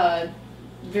is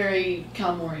very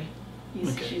Kalmori.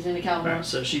 Okay. She's into Kalmor. Right,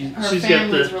 so she's Her got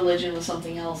family's religion was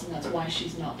something else, and that's why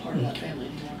she's not part of that family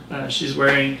anymore. she's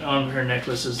wearing on her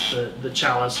necklace is the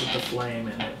chalice with the flame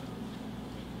in it.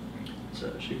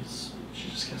 So she's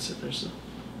just gonna sit there.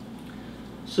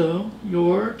 So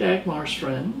you're Dagmar's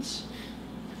friends.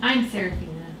 I'm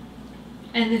Seraphina,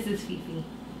 and this is Fifi.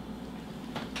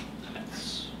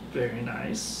 That's very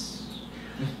nice.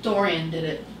 Dorian did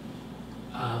it.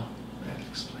 Oh, that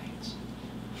explains.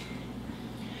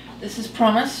 This is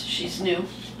Promise. She's new.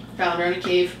 Found her in a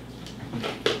cave.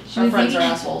 She Her was friends are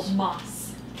eating assholes.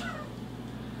 moss.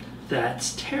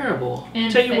 That's terrible.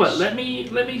 And Tell you what, fish. let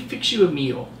me fix you a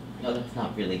meal. No, that's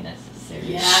not really necessary.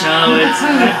 Yeah. No,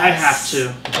 I have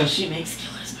to. She makes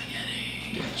killer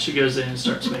spaghetti. She goes in and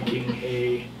starts making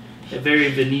a very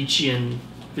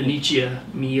Venetia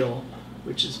meal,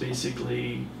 which is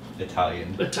basically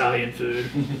Italian food.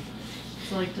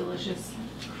 It's like delicious,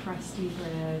 crusty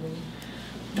bread.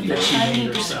 That she I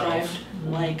made described herself.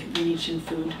 like Venetian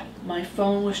food. My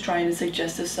phone was trying to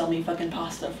suggest to sell me fucking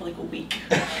pasta for like a week.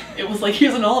 It was like,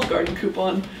 here's an Olive Garden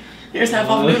coupon. Here's half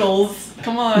off noodles.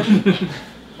 Come on.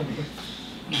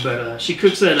 But she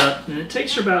cooks that up, and it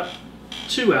takes her about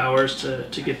 2 hours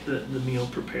to get the meal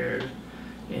prepared.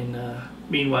 And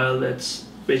meanwhile, that's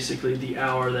basically the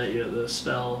hour that the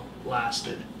spell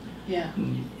lasted. Yeah.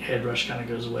 And head rush kind of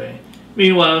goes away.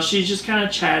 Meanwhile, she's just kind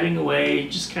of chatting away,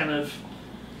 just kind of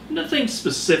nothing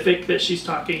specific that she's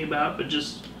talking about, but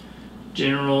just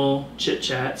general chit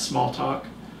chat, small talk.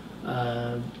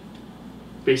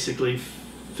 Basically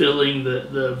filling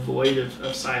the void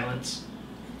of silence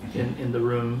in the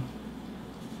room.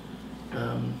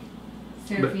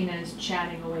 Seraphina is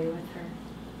chatting away with her.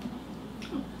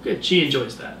 Good. She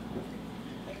enjoys that.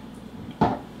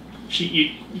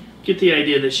 You get the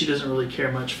idea that she doesn't really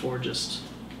care much for just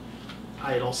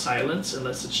idle silence,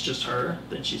 unless it's just her.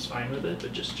 Then she's fine with it.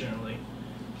 But just generally,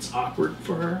 it's awkward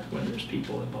for her when there's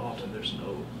people involved and there's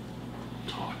no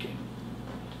talking.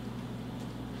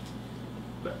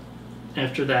 But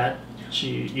after that,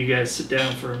 you guys sit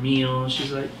down for a meal. And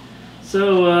she's like,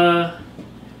 "So,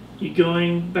 you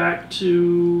going back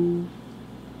to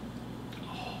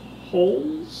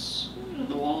holes in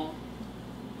the wall?"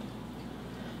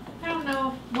 I don't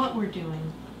know what we're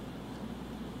doing.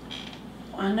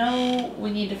 I know we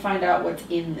need to find out what's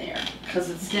in there, because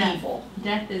it's Death. evil.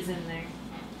 Death is in there.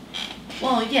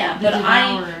 Well, yeah, The but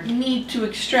I Devourer. need to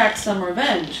extract some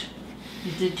revenge.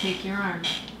 You did take your arm.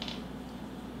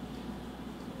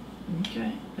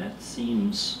 Okay, that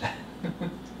seems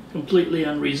completely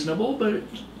unreasonable, but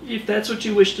if that's what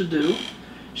you wish to do,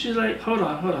 she's like, hold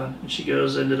on. And she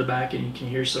goes into the back and you can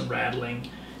hear some rattling,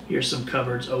 hear some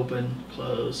cupboards open,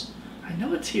 close. I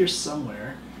know it's here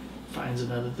somewhere. Finds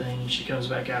another thing, she comes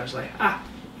back out, she's like,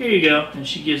 here you go. And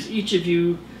she gives each of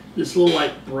you this little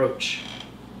like brooch.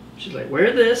 She's like,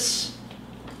 wear this.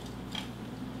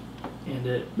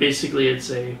 And basically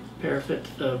it's a parapet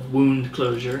of wound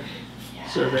closure.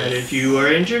 So that if you are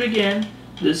injured again,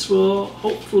 this will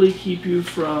hopefully keep you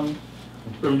from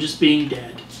just being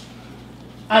dead.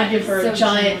 I give her So a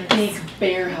giant generous. pink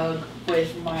bear hug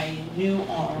with my new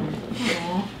arm.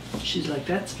 Aw. She's like,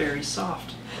 that's very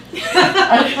soft.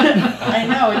 I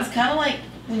know, it's kind of like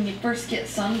when you first get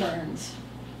sunburns.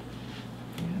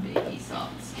 Baby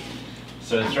soft skin.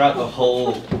 So throughout the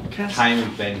whole Kinda time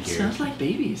we've been here, Smells like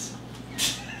babies.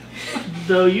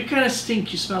 Though you kind of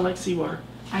stink. You smell like seawater.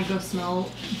 I go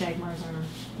smell Dagmar's arm.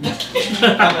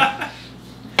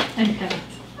 And pet it.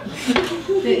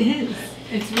 It is.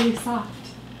 It's really soft.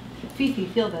 Fifi,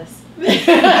 feel this.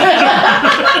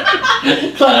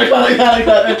 Clatter, clatter, clatter,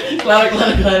 clatter, clatter,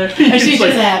 clatter, clatter. And she's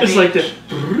just happy. It's like the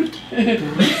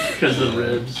because of the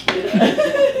ribs.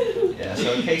 yeah.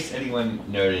 So in case anyone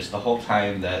noticed, the whole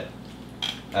time that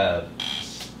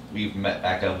we've met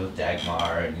back up with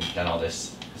Dagmar and done all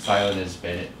this, Sylan has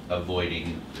been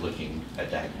avoiding looking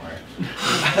at Dagmar.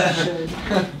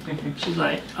 She's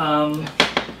like,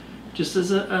 just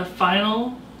as a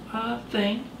final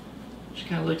thing. She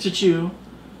kind of looks at you.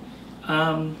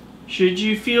 Should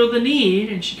you feel the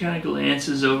need, and she kind of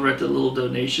glances over at the little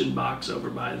donation box over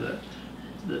by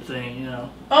the thing, you know.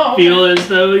 Oh, okay. Feel as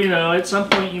though, you know, at some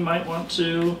point you might want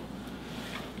to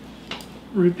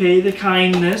repay the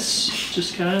kindness.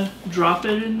 Just kind of drop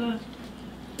it in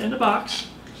the box.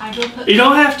 I go put You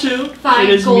don't have to. 5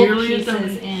 It is gold merely a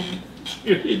pieces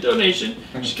in. donation.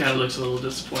 She kind of looks a little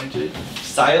disappointed.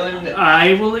 Sylan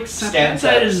I will accept that. Stands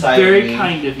That up is silently. very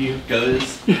kind of you.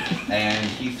 goes and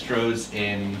he throws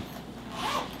in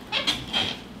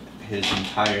his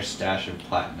entire stash of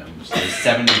platinums. There's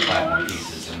 70 platinum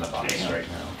pieces in the box Damn. right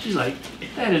now. She's like,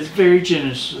 that is very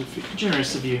generous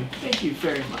of you. Thank you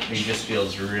very much. He just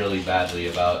feels really badly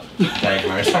about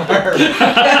Dagmar's arm.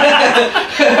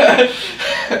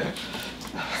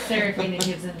 Seraphina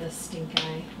gives him the stink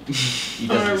eye. He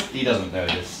doesn't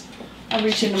notice. I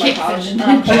reach into my Kicks pouch him.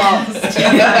 and pull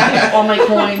out all my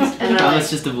coins and I Thomas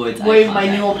just avoids eye wave my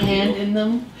contact. new hand in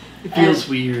them. It feels And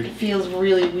weird. It feels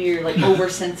really weird, like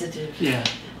oversensitive. Yeah.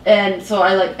 And so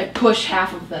I push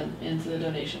half of them into the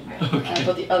donation bowl. And I Okay.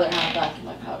 put the other half back in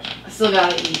my pouch. I still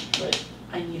gotta eat, but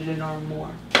I needed an arm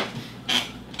more.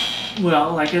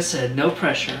 Well, like I said, no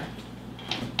pressure.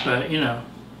 But, you know,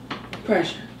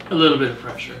 Pressure. a little bit of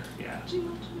pressure. Yeah.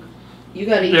 You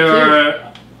gotta eat There too.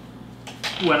 are.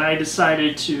 When I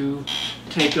decided to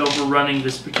take over running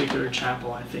this particular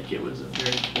chapel, I think it was a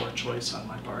very poor choice on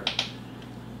my part.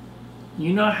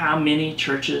 You know how many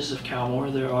churches of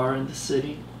Calmore there are in the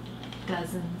city?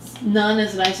 Dozens. None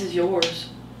as nice as yours.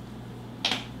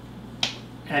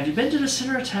 Have you been to the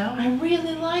center of town? I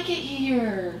really like it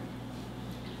here.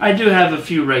 I do have a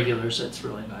few regulars that's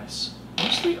really nice.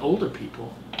 Mostly older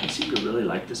people. They seem to really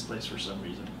like this place for some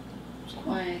reason. It's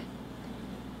quiet.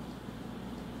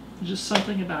 Just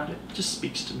something about it. Just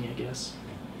speaks to me, I guess.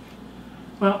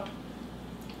 Well,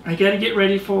 I gotta get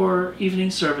ready for evening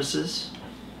services.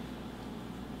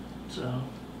 So,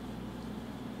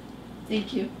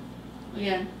 Thank you.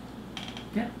 Again.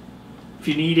 if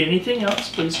you need anything else,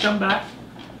 please come back.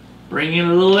 Bring in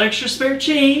a little extra spare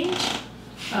change.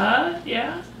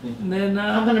 Yeah. And then,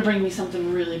 I'm gonna bring me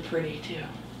something really pretty too.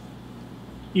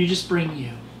 you just bring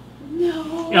you.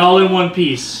 No. All in one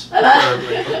piece,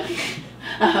 preferably.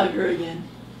 I hug her again.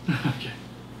 Okay.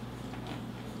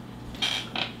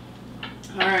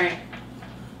 Alright.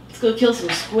 Let's go kill some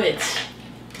squids.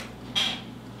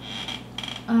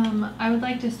 I would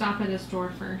like to stop at a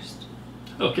store first.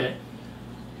 Okay.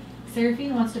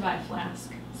 Seraphina wants to buy a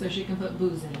flask so she can put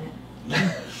booze in it.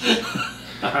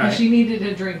 All And right. she needed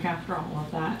a drink after all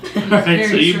of that. It was All right. very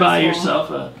So you buy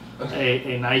stressful. yourself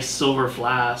a nice silver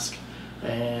flask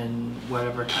and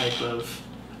whatever type of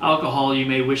alcohol you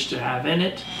may wish to have in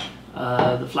it.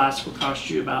 The flask will cost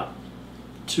you about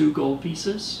 2 gold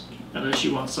pieces, unless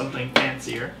you want something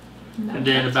fancier. No, And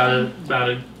then that's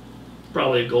fine.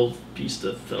 probably a gold piece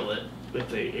to fill it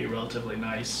with a relatively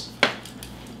nice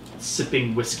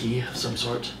sipping whiskey of some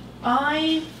sort.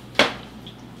 I'm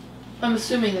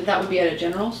assuming that would be at a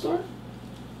general store?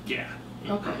 Yeah.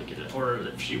 You Okay. probably get it. Or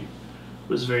if she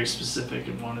was very specific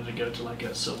and wanted to go to like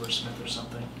a silversmith or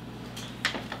something.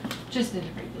 Just at a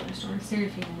regular store.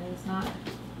 Seraphina is not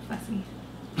fussy.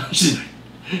 She's like,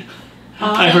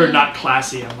 I heard not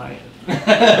classy. I'm like,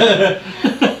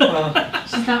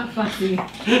 She's not fussy.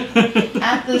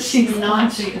 At the She's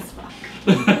not fussy as fuck.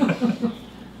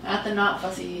 at the not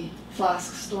fussy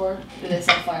flask store, do they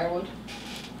sell firewood?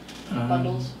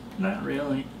 Bundles? Not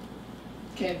really.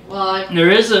 Okay, well There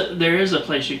is a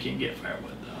place you can get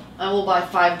firewood though. I will buy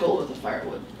 5 gold worth of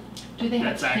firewood. Do they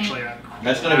have That's actually a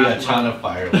That's gonna be a ton of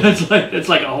firewood. it's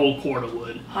like a whole quart of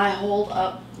wood. I hold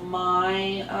up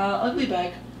my ugly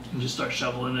bag. And just start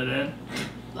shoveling it in.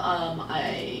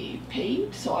 I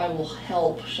paid, so I will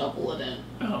help shovel it in.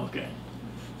 Oh, okay.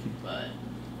 But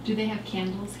Do they have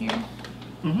candles here?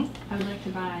 Mhm. I would like to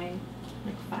buy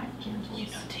like 5 candles. you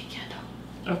don't take candle.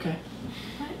 Okay.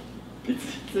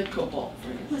 It's a cobalt I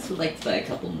phrase. just would like to buy a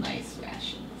couple nice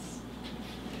rations.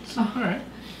 Oh. All right.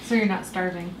 So you're not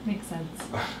starving. Makes sense.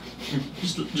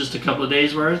 Just a couple of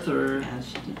days worth, or Yeah,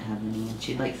 she didn't have any, and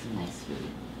she'd like some nice food.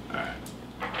 all right.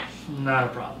 Not a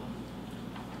problem.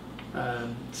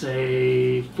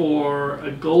 Say for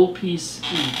a gold piece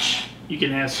each, you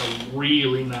can have some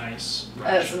really nice Some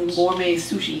rations. gourmet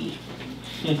sushi.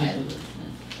 I listen.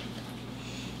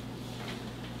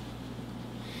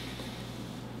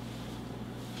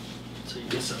 So you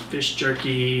get some fish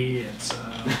jerky and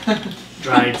some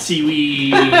dried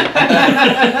seaweed.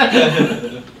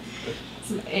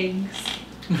 Some eggs.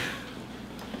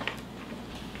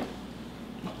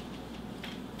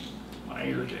 Why are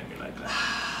you looking at me like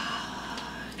that?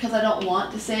 Because I don't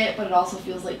want to say it, but it also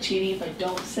feels like cheating if I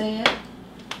don't say it.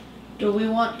 Do we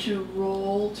want to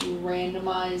roll to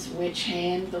randomize which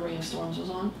hand the Ring of Storms was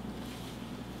on?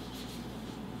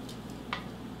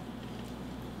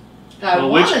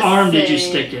 Which arm did you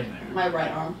stick in there? My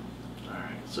right arm.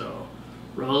 Alright, so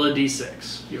roll a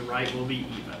d6. Your right will be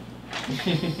even.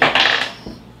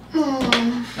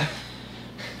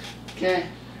 Okay.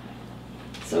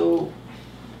 So,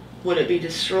 would it be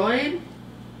destroyed?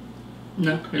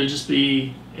 No, it'll just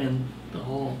be in the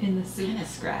hole. In the soup. Kind of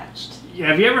scratched. Yeah,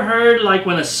 have you ever heard like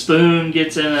when a spoon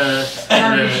gets in a That's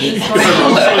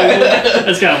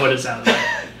That's kind of what it sounds like.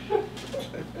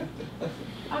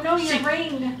 Oh no, your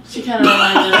ring. She kind of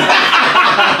reminded me.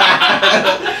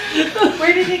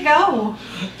 Where did it go?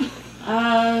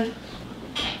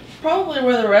 Probably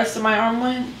where the rest of my arm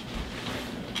went.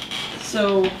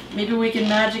 So maybe we can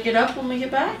magic it up when we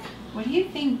get back? What do you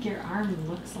think your arm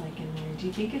looks like in there? Do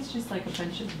you think it's just like a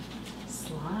bunch of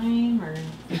slime or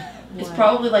It's what?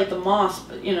 probably like the moss,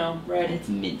 but you know, red. It's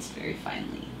minced very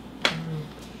finely.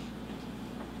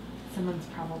 Someone's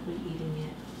probably eating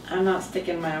it. I'm not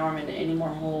sticking my arm into any more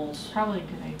holes. Probably a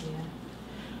good idea.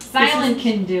 Sylan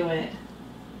can do it.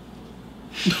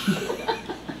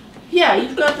 Yeah,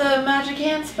 you've got the magic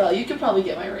hand spell. You could probably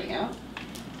get my ring out.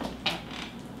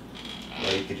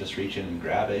 Well, you could just reach in and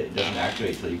grab it. It doesn't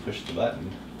activate till you push the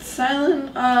button.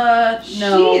 Sylan,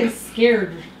 no. She is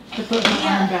scared to put her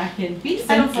arm back in. Be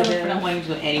I don't sensitive. want you to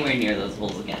go anywhere near those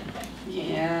holes again.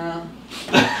 Yeah.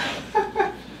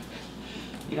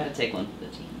 You gotta take one for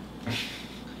the team.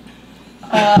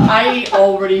 I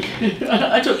already,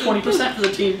 I took 20% for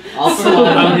the team. All for So-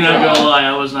 one. I'm not gonna lie,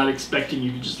 I was not expecting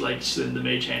you to just like send the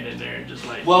mage hand in there and just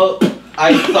like. Well,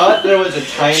 I thought there was a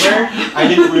timer. I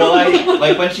didn't realize,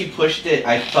 like when she pushed it,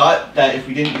 I thought that if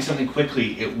we didn't do something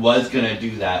quickly, it was gonna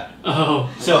do that. Oh.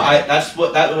 So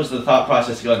that was the thought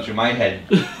process going through my head.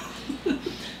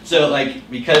 So like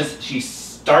because she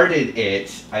started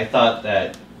it, I thought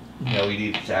that we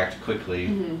needed to act quickly.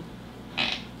 Mhm.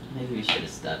 Maybe we should have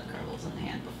stuck Carvel's in the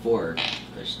hand before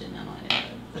pushed it on it.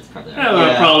 That's probably That would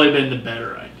have Yeah. probably been the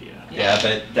better idea. Yeah,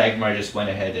 but Dagmar just went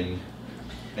ahead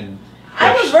and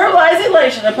I was verbalizing,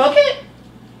 like, should I poke it?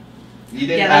 you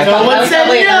didn't Yeah, ask. No one said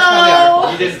no!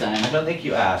 You This didn't. I time. don't think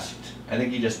you asked. I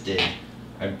think you just did.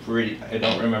 I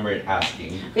don't remember it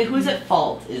asking. Okay, who's at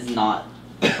fault is not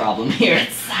the problem here.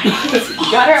 It's Sylan's.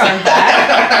 You got her arm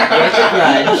back. There's a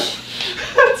grudge.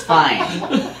 It's fine.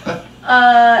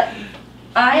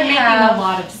 I You're making have. a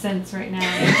lot of sense right now.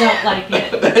 I don't like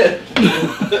it.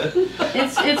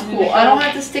 It's cool. I don't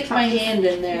have to stick my hand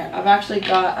in there. I've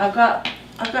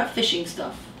got fishing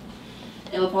stuff.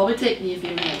 It'll probably take me a few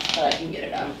minutes, but I can get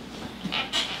it out.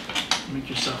 Make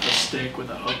yourself a stick with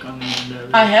a hook on the end of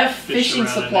it. I have Fish fishing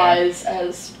around in supplies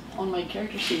as on my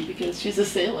character sheet because she's a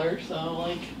sailor, so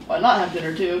like, why not have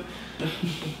dinner too?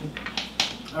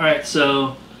 Alright,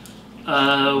 so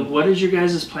what is your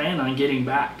guys' plan on getting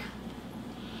back?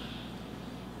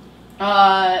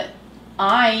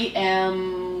 I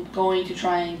am going to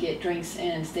try and get drinks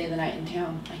and stay the night in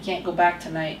town. I can't go back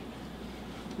tonight.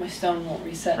 My stone won't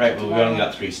reset. Right, till but we tomorrow. only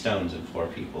got 3 stones and 4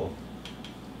 people.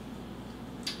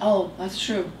 Oh, that's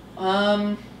true.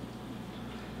 You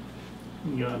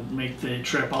gonna make the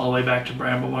trip all the way back to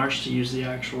Bramble Marsh to use the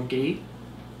actual gate?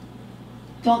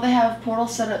 Don't they have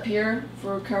portals set up here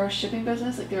for Kara's shipping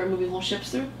business? Like they're moving whole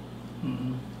ships through?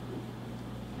 Mm-mm.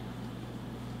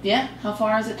 Yeah. How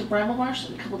far is it to Bramble Marsh?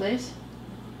 In a couple days?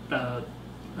 About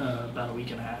a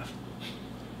week and a half.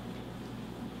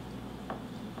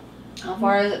 How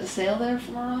far is it to sail there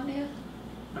from Arondia?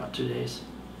 About 2 days.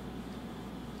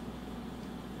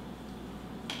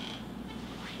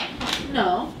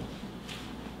 No.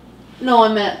 No,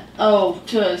 I meant,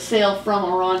 to sail from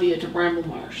Arondia to Bramble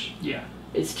Marsh. Yeah.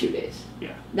 It's 2 days.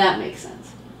 Yeah. That makes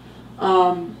sense.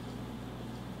 That's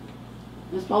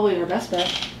probably her best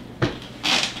bet.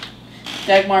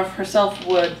 Dagmar herself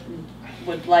would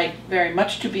like very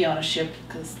much to be on a ship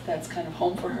because that's kind of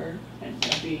home for her and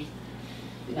it'd be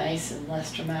nice and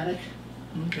less dramatic.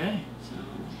 Okay.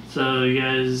 So you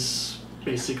guys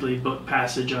basically book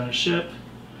passage on a ship.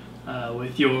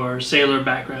 With your sailor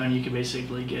background, you can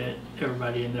basically get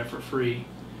everybody in there for free.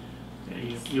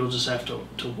 You'll just have to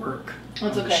work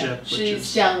That's on the okay. ship. Which She's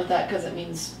is, down with that because it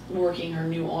means working her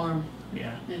new arm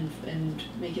yeah. and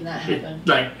making that It, happen.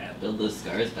 like, Build those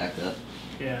scars back up.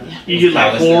 yeah. Yeah. You get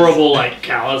like Calluses. horrible like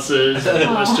calluses and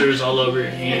Oh. blisters all over your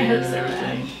Yeah, hands and that's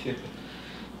everything.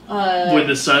 Uh, When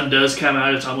the sun does come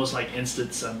out, it's almost like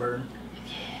instant sunburn.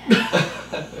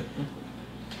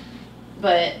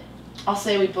 But I'll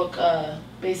say we book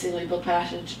basically book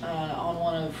passage on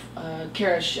one of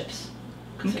Kara's ships.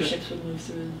 Because her Okay. ships would move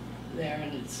through there,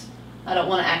 and I don't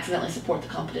want to accidentally support the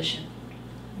competition.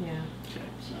 Yeah. Okay.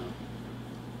 So.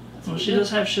 That's Well, what she we do. does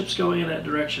have ships going in that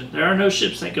direction. There are no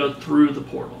ships that go through the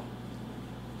portal.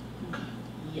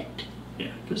 Yet.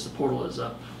 Yeah, because the portal is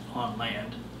up on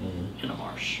land Mhm. in a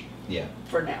marsh. Yeah.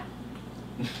 For now.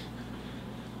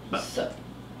 But- So.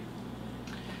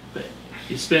 But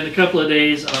you spend a couple of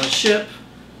days on a ship.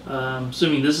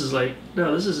 Assuming this is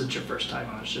no, this isn't your first time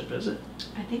on a ship, is it?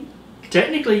 I think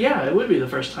Technically, yeah, it would be the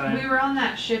first time. we were on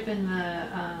that ship in the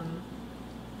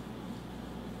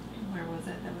where was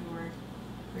it that we were?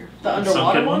 The The underwater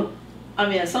sunken one? one? I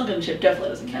mean, a sunken ship definitely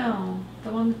doesn't count. No, the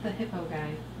one with the hippo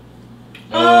guy.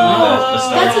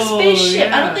 That's a spaceship. I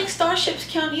yeah. don't think starships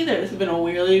count either. This has been a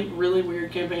really, really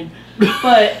weird campaign.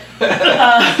 But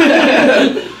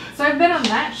So I've been on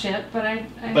that ship, but I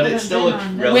But haven't it's still been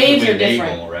on a the Waves relatively are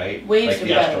different. naval, right? Waves like are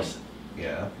the better. astral.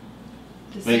 Yeah.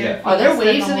 the But yeah. are there Seraphina spent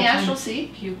waves in the whole time astral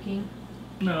sea? Puking.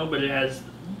 No, but it has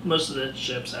most of the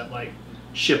ships have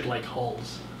ship-like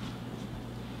hulls.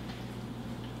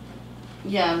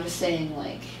 Yeah, I'm just saying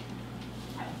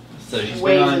So she's been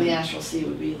waves on. in the astral sea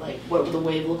would be what would the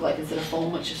wave look like instead of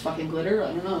foam, which is fucking glitter? I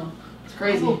don't know. It's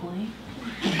crazy. Probably.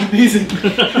 Amazing.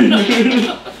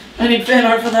 I need fan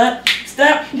art for that.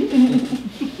 Step.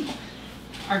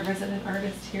 Our resident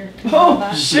artist here. can draw Oh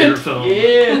that. shit. Xylophone.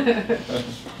 Yeah.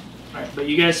 Alright, but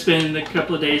you guys spend a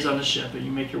couple of days on the ship and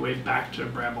you make your way back to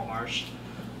Bramble Marsh.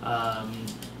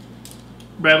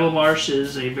 Bramble Marsh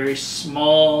is a very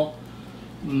small,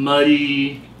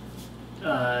 muddy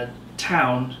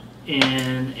town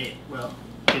in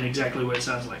exactly what it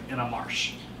sounds like, in a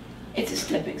marsh. It's a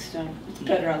stepping stone. It's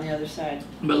better on the other side.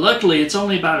 But luckily, it's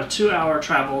only about a 2-hour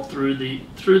travel through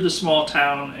the small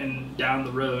town and down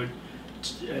the road,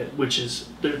 which is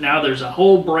now there's a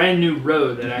whole brand new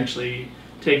road that actually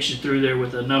takes you through there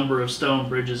with a number of stone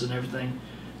bridges and everything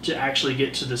to actually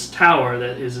get to this tower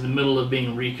that is in the middle of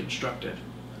being reconstructed.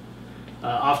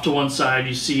 Off to one side,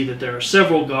 you see that there are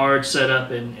several guards set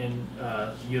up in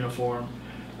uniform,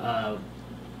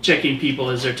 checking people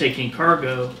as they're taking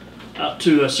cargo up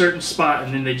to a certain spot,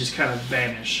 and then they just kind of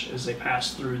vanish as they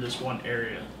pass through this one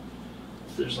area.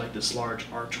 There's this large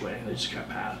archway, and they just kind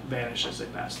of vanish as they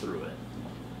pass through it.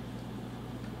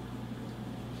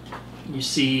 You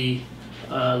see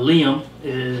Liam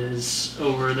is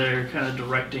over there kind of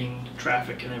directing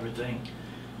traffic and everything,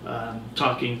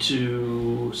 talking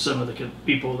to some of the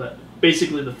people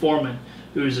basically the foreman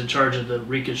who's in charge of the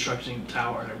reconstructing the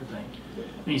tower and everything.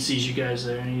 And he sees you guys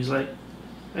there, and he's like,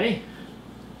 "Hey,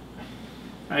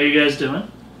 how you guys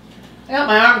doing?" I got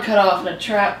my arm cut off in a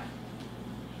trap.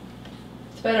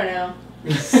 It's better now.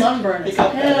 Sunburn is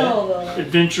hell though.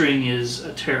 Adventuring is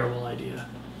a terrible idea.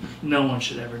 No one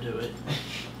should ever do it.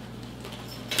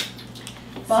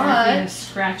 Seraphina But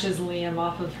scratches Liam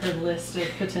off of her list of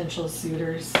potential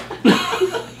suitors.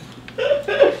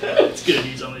 It's good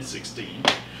he's only 16.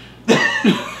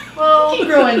 well, you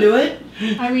grow into it.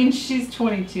 I mean, she's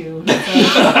 22. So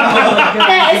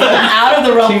Yeah, it's not out of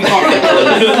the realm of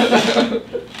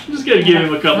possibility. Just gotta give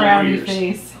him a couple more frowny years.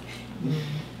 face.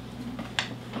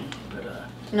 But,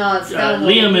 No, it's down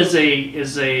Liam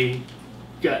is a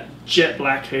got jet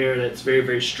black hair that's very,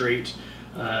 very straight.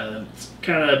 It's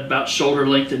kind of about shoulder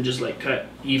length and just cut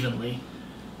evenly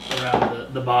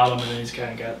around the bottom, and then he's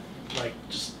kind of got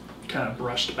just kind of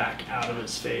brushed back out of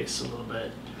his face a little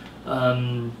bit.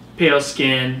 Pale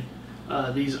skin,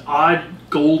 these odd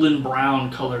golden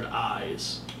brown colored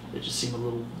eyes that just seem a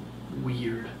little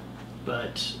weird,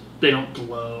 but they don't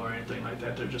glow or anything like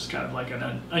that. They're just kind of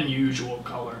an unusual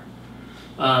color.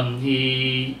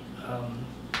 He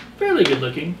fairly good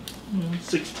looking,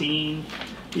 16.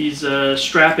 He's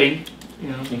strapping,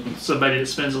 somebody that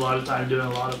spends a lot of time doing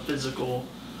a lot of physical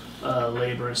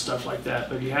labor and stuff like that.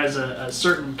 But he has a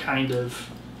certain kind of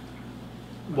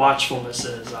watchfulness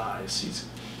in his eyes. He's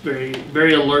very,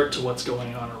 very alert to what's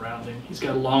going on around him. He's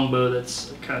got a longbow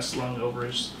that's kind of slung over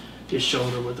his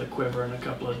shoulder with a quiver and a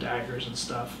couple of daggers and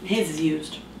stuff. His is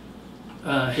used.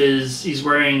 He's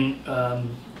wearing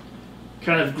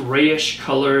kind of grayish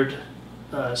colored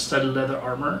studded leather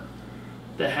armor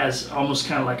that has almost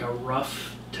kind of like a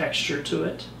rough texture to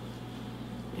it,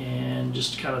 and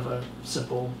just kind of a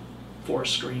simple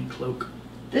forest green cloak.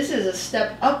 This is a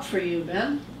step up for you,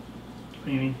 Ben. What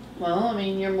do you mean? Well, I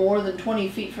mean, you're more than 20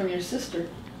 feet from your sister.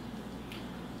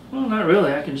 Well, not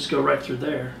really. I can just go right through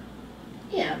there.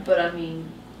 Yeah, but I mean,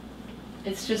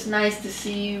 it's just nice to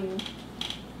see you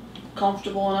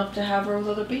comfortable enough to have her with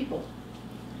other people.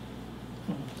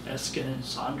 Eskin and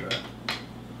Sandra.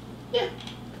 Yeah.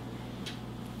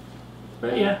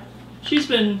 But yeah, she's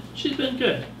been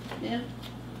good. Yeah.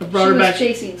 I She brought her was back.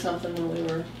 chasing something when we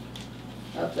were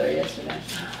up there yesterday.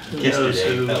 Who knows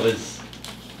Yesterday, who? that was.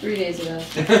 3 days ago.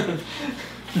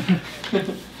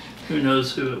 Who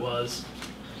knows who it was?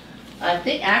 I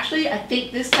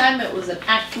think this time it was an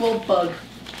actual bug.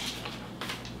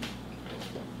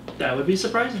 That would be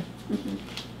surprising.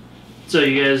 So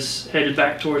you guys headed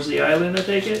back towards the island, I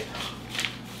take it?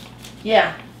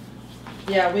 Yeah.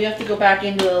 Yeah, we have to go back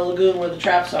into the lagoon where the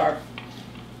traps are.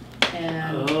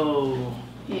 And Oh.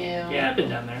 yeah. Yeah, I've been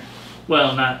down there.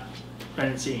 Well, I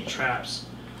didn't see any traps.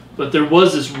 But there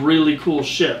was this really cool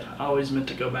ship. I always meant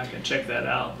to go back and check that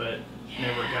out, but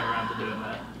never got around to doing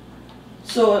that.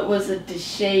 So it was a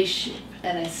Deshay ship,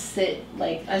 and I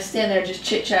stand there just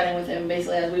chit-chatting with him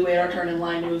basically as we wait our turn in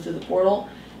line to move through the portal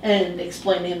and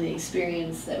explain to him the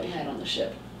experience that we had on the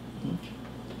ship.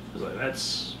 I was like,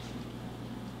 that's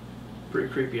pretty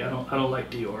creepy. I don't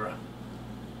like Diora.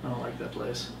 I don't like that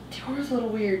place. Diora's a little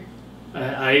weird.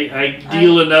 I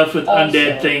deal enough with also-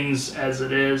 undead things as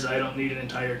it is. I don't need an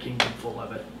entire kingdom full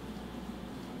of it.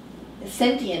 It's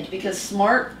sentient because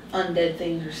smart undead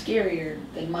things are scarier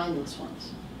than mindless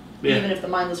ones. Yeah. Even if the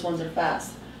mindless ones are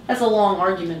fast. That's a long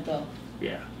argument though.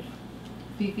 Yeah.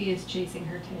 Fifi is chasing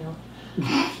her tail.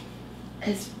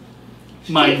 It's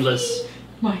Mindless.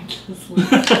 Mindlessly.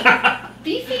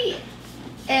 Beefy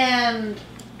and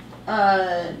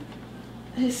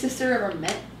his sister ever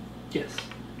met? Yes.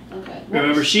 Okay.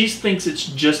 Remember, she thinks it's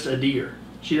just a deer.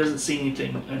 She doesn't see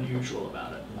anything unusual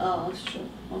about it. Oh, that's true.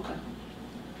 Okay.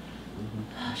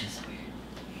 Oh, just weird.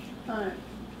 Alright.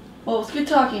 Well, it was good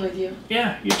talking with you.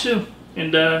 Yeah, you too.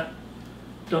 And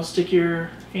don't stick your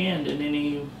hand in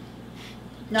any.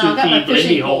 No, I got my Toothy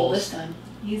fishing blindy pole holes. this time.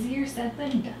 Easier said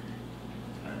than done.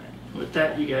 With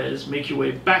that, you guys make your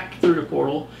way back through the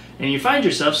portal, and you find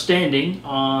yourself standing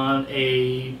on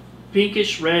a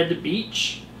pinkish red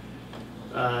beach.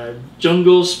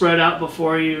 Jungle spread out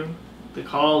before you, the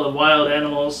call of wild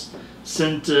animals,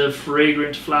 scent of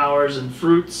fragrant flowers and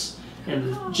fruits,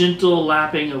 and the gentle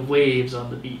lapping of waves on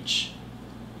the beach.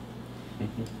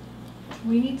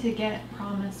 We need to get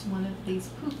Promise one of these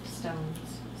poop stones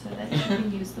so that she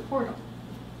can use the portal.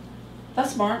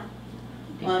 That's smart.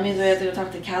 Well, that means we have to go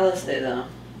talk to Calliste though.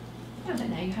 Yeah, but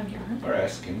now you have your arm. Or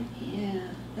asking.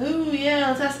 Yeah. Ooh,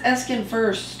 yeah, let's ask Eskin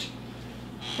first.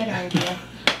 Better idea.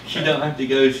 You don't have to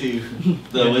go to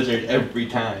the wizard every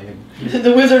time.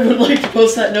 The wizard would like to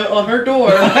post that note on her door.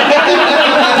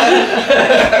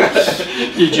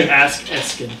 Did you ask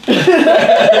Eskin?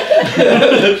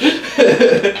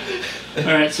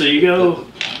 Alright, so you go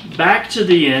back to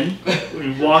the inn,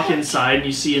 you walk inside, and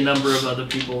you see a number of other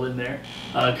people in there.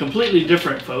 Completely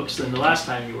different folks than the last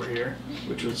time you were here,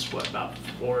 which was, what, about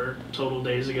 4 total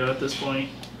days ago at this point.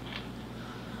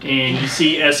 And you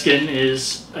see Eskin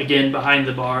is, again, behind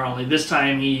the bar, only this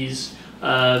time he's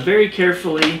very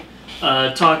carefully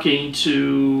talking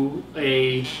to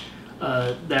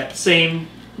that same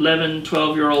 11,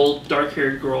 12-year-old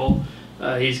dark-haired girl.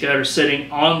 He's got her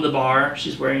sitting on the bar.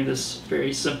 She's wearing this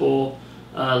very simple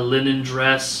linen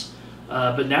dress.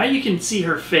 But now you can see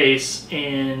her face,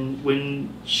 and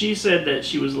when she said that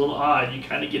she was a little odd, you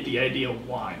kind of get the idea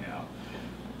why now.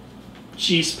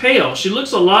 She's pale. She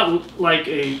looks a lot like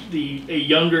a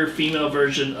younger female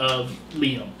version of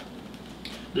Liam.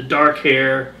 The dark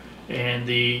hair and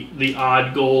the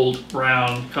odd gold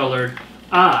brown colored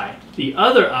eye. The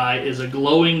other eye is a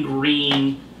glowing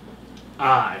green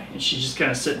eye, and she's just kind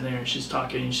of sitting there and she's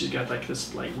talking, and she's got like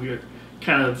this like weird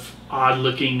kind of odd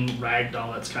looking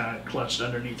ragdoll that's kind of clutched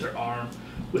underneath her arm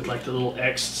with like the little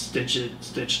X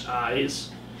stitched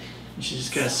eyes. And she's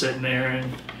just kind of sitting there,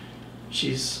 and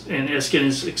Eskin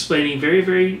is explaining very,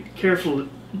 very carefully,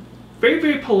 very,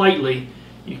 very politely,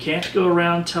 you can't go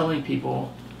around telling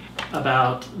people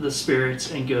about the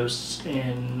spirits and ghosts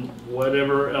and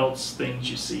whatever else things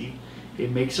you see.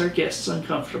 It makes our guests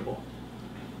uncomfortable.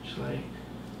 She's like,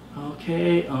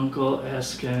 okay, Uncle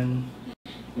Eskin,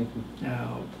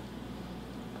 now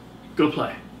go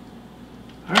play.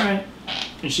 All right.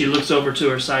 And she looks over to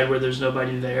her side where there's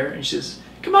nobody there, and she says,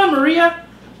 come on, Maria.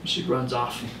 And she runs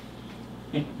off.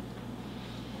 We're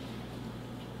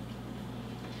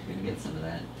gonna get some of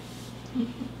that.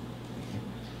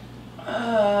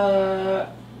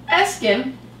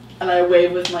 Eskin, and I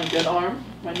wave with my good arm,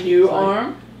 my new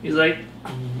arm. He's like,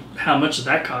 how much did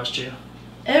that cost you?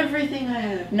 Everything I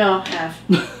have. No, half.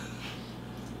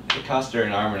 It cost her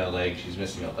an arm and a leg. She's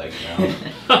missing a leg now.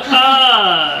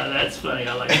 That's funny.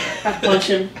 I like that. I punch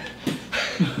him.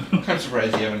 I'm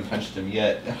surprised you haven't punched him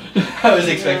yet. I was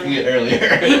expecting it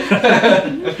earlier.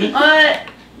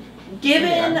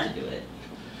 Given To do it.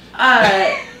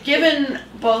 given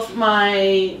both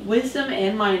my wisdom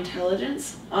and my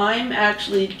intelligence, I'm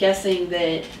actually guessing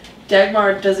that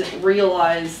Dagmar doesn't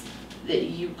realize that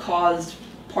you caused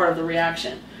part of the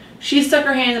reaction. She stuck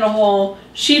her hand in a hole.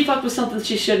 She fucked with something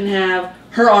she shouldn't have.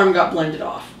 Her arm got blended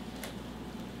off.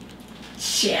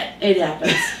 Shit, it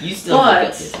happens. You still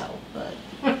But- forget yourself,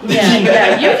 but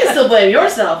Yeah, you can still blame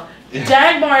yourself.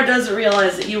 Dagmar doesn't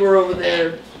realize that you were over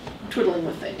there twiddling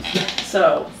with things.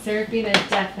 So, Seraphina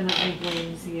definitely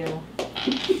blames you.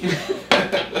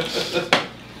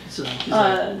 So he's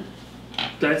like,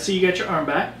 glad to see you got your arm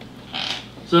back.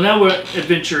 So now what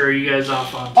adventure are you guys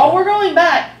off on? oh, we're going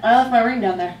back. I left my ring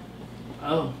down there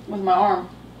Oh, with my arm.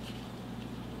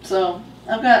 So,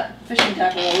 I've got fishing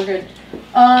tackle. We're good.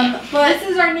 But This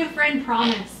is our new friend,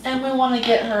 Promise. and we want to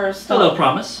get her stuff. hello,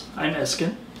 Promise. I'm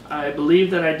Eskin. I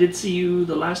believe that I did see you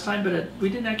the last time, but we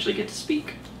didn't actually get to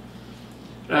speak.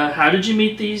 How did you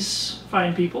meet these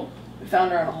fine people? We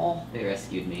found her in a hole. they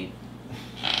rescued me.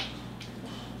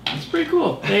 It's pretty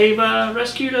cool. They've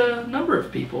rescued a number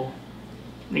of people,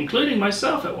 including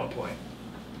myself at one point.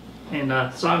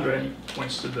 And Sandra, and he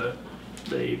points to the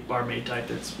barmaid type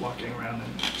that's walking around.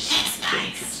 And She's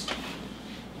nice.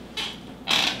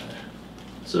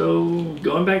 So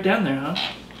going back down there, huh?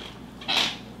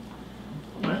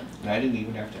 Well, I didn't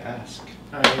even have to ask.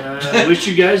 I wish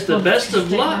you guys the best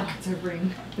of luck. It's a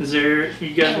ring. Is there?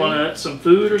 You guys want some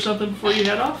food or something before you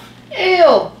head off?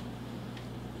 Ew.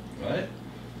 What?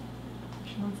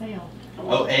 She wants ale.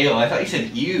 Oh, ale. I thought you said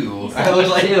you. I was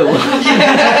like, Ew.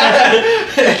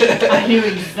 I knew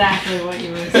exactly what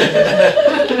you were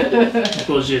saying.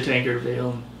 Pulls you a tankard of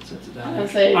ale and sets it I'm down. gonna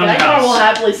say On the Dagmar will house.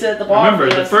 happily sit at the bar. Remember,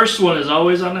 for the us. first one is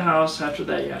always on the house. After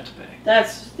that, you have to pay.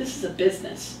 This is a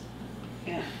business.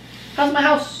 Yeah. How's my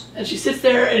house? And she sits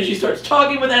there and she starts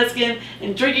talking with Eskin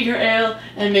and drinking her ale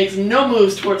and makes no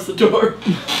moves towards the door.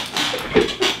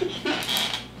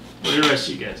 What are the rest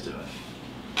of you guys doing?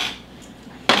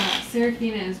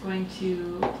 Seraphina is going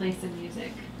to play some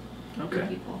music for Okay.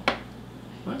 people.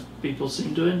 Well, people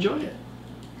seem to enjoy it.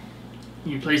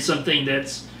 You play something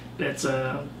that's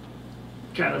a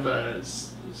kind of a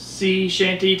sea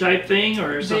shanty type thing,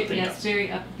 or something Yes, else. very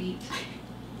upbeat.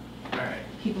 All right.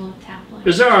 People tap like.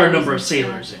 Because there are a number of and stuff.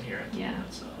 sailors in here. Yeah.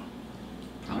 So.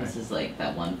 Promise is like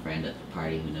that one friend at the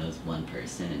party who knows one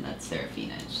person, and that's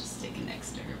Seraphina. It's just sticking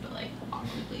next to her, but like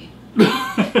awkwardly. Just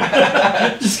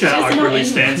kind of Just awkwardly not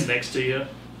stands next to you.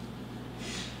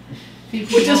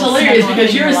 Which is hilarious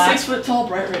because you're a 6 foot tall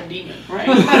bright red demon, right?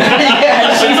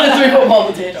 And she's a 3 foot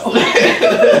ball potato.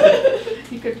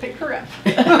 You could pick her up.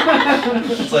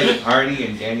 it's like Arnie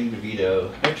and Danny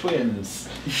DeVito. They're twins.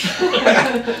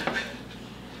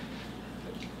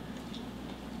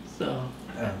 So.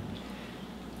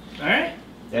 All right.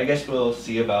 Yeah, I guess we'll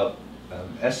see about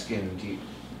Eskin.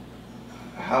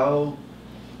 How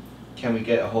can we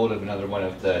get a hold of another one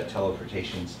of the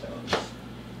teleportation stones?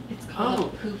 It's called Oh. a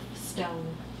poof stone.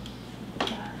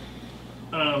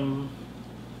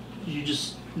 You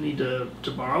just need to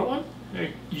borrow one.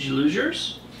 Did you lose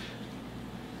yours?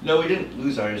 No, we didn't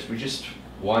lose ours. We just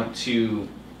want to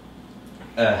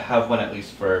have one at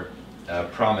least for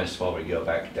Promise while we go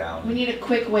back down. We need a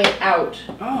quick way out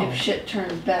Oh. if shit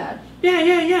turns bad.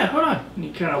 Yeah. Hold on. And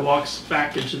he kind of walks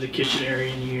back into the kitchen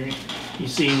area, and you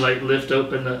see him like lift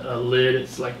open a lid.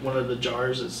 It's like one of the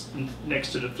jars that's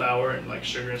next to the flour and like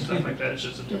sugar and stuff like that. It's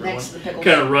just a different Next to one. the pickles.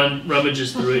 Kind of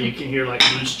rummages through it. You can hear like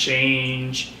loose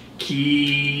change,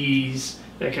 keys,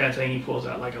 that kind of thing. He pulls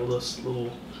out like a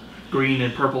little green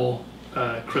and purple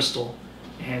crystal,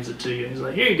 and hands it to you. He's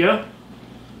like, "Here you go.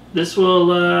 This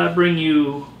will bring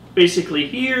you basically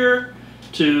here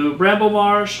to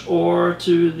Bramblemarsh or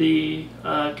to the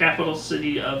capital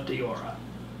city of Diora."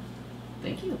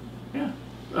 Thank you. Yeah.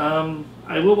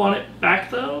 I will want it back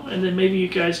though, and then maybe you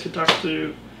guys could talk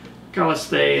to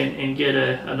Caliste and get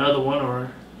another one,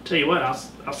 or tell you what,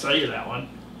 I'll sell you that one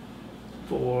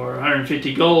for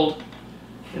 150 gold,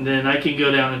 and then I can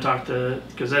go down and talk to,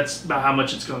 because that's about how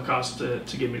much it's going to cost to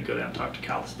get me to go down and talk to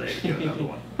Caliste to get another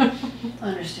one.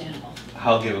 Understandable.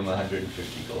 I'll give him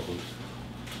 150 gold.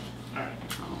 All right.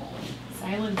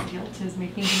 Silence guilt is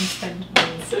making him spend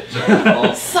money.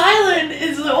 Sylan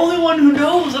is the only one who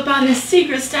knows about his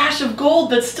secret stash of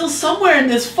gold that's still somewhere in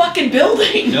this fucking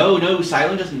building. No,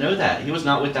 Sylan doesn't know that. He was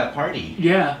not with that party.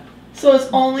 Yeah. So it's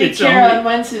only It's Kara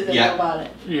only- and Wensu that Yeah. know about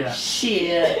it. Yeah.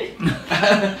 Shit.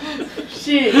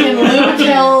 Shit. Can Lou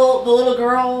tell the little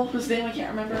girl whose name I can't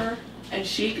remember? And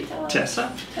she can tell us?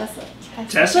 Tessa? Tessa.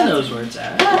 Tessa knows where it's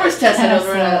at. Of course Tessa knows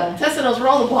where Tessa. it is. Tessa knows where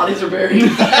all the bodies are buried.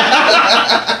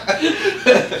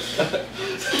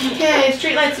 Okay,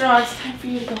 streetlights are on. It's time for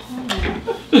you to go home now.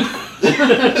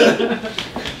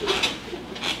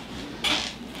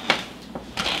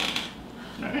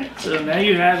 Alright, so now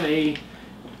you have a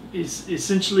is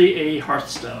essentially a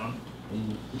hearthstone.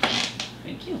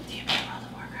 Thank you. Do you play World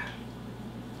of Warcraft?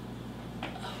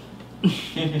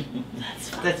 That's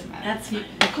fine. That's fine. That's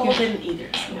Nicole didn't either,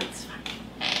 so it's fine.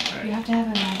 You have to have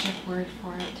a magic word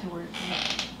for it to work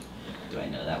with. Do I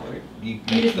know that word? You You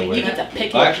make just the make word. You get to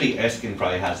pick Oh, one. actually, Eskin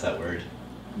probably has that word.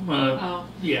 Oh.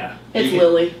 Yeah, It's You-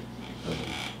 Lily.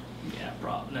 yeah,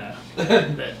 no,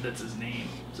 that's his name.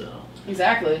 So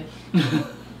Exactly.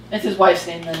 That's his wife's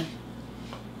name then.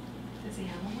 Does he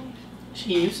have a wife?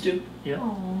 She used to. yeah,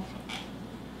 Oh.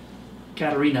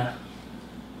 Katarina.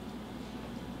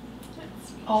 That's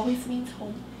sweet. Always means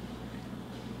home.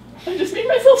 I just made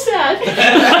myself sad.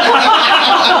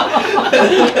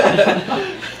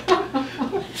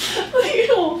 Like,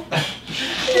 oh. I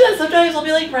do that sometimes. I'll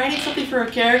be like writing something for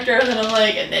a character, and then I'm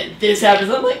like, and then this happens.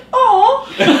 I'm like, oh.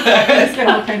 It's got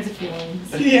all kinds of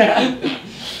feelings. Yeah.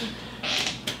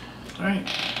 All right.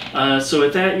 So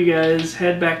with that, you guys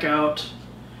head back out,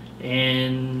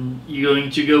 and you're going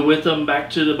to go with them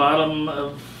back to the bottom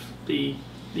of the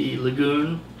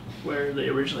lagoon where they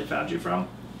originally found you from.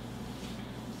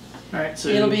 All right. So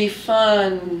It'll be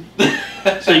fun.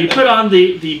 So you put on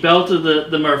the belt of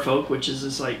the merfolk, which is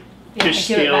this like Yeah,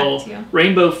 fish I give it back scale, to you.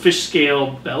 rainbow fish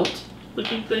scale belt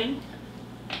looking thing.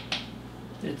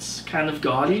 It's kind of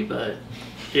gaudy, but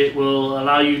it will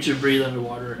allow you to breathe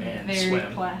underwater and Very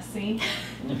swim. classy.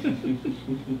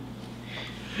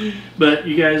 But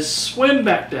you guys swim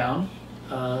back down,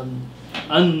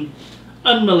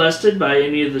 unmolested by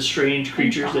any of the strange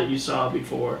creatures that you saw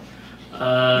before.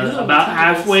 About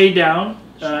halfway down,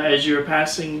 as you're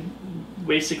passing,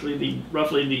 basically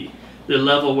roughly the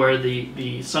level where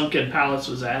the sunken palace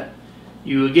was at,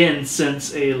 you again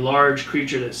sense a large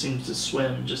creature that seems to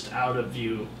swim just out of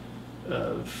view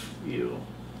of you.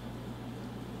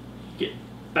 Get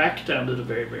back down to the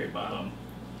very, very bottom.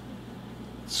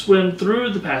 Swim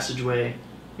through the passageway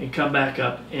and come back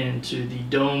up into the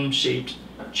dome-shaped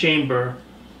chamber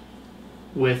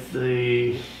with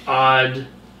the odd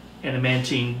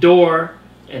adamantine door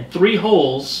and 3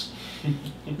 holes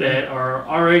that are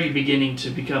already beginning to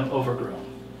become overgrown.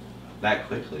 That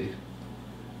quickly.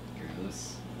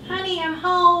 Gross. Honey, I'm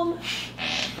home.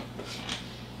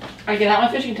 I get out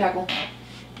my fishing tackle.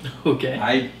 Okay.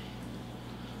 I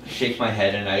shake my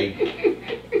head and I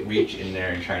reach in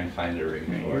there and try and find a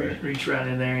ring for it. Reach around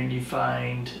in there and you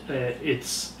find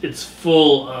it's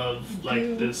full of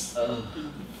like this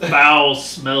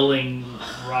foul-smelling,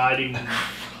 rotting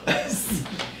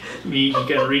meat. You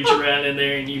kind of reach around in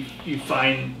there and you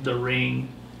find the ring.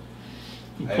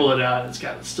 You pull it out. It's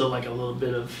got still like a little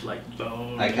bit of like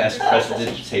bone. I cast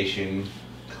prestidigitation,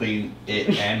 clean it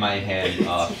and my hand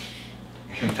off,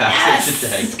 and pass it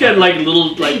to Dagmar. It's got like little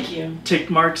like Thank you. tick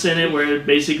marks in it where it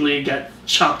basically got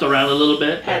chopped around a little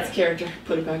bit. Adds character.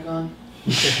 Put it back on.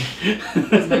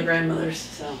 It's my grandmother's,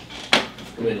 so.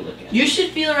 Good way to look at it. You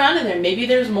should feel around in there. Maybe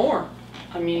there's more.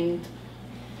 I mean,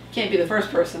 can't be the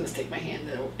first person to stick my hand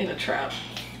in a trap.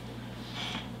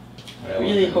 I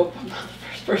really hope I'm not the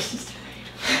first person to stick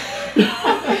my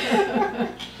hand.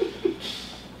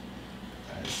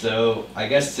 So I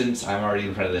guess since I'm already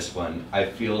in front of this one, I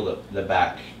feel the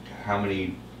back. How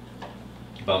many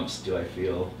bumps do I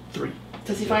feel? 3.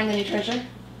 Does he find any treasure?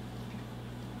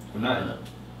 I'm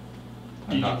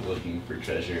not looking for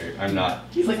treasure. I'm not.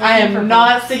 He's like, I am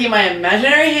not sticking my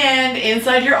imaginary hand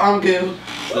inside your angu.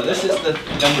 So this is the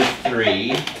number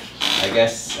 3. I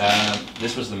guess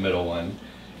this was the middle one.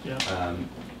 Yeah.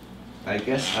 I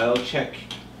guess I'll check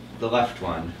the left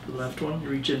one. The left one, you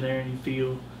reach in there and you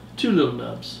feel 2 little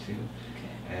nubs. 2.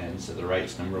 And so the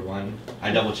right's number 1.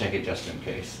 I double check it just in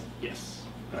case. Yes.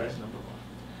 Alright. That's number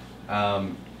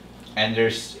 1. And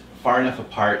there's far enough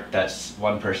apart that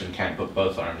one person can't put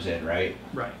both arms in, right?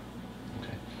 Right.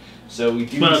 Okay. So we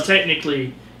do. Well,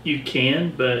 technically you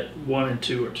can, but 1 and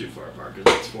 2 are too far apart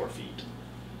because it's 4 feet.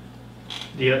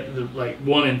 The like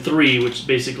 1 and 3, which is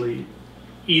basically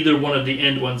either one of the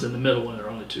end ones and the middle one are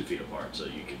only 2 feet apart, so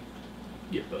you can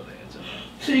get both hands in there.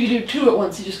 So you can do 2 at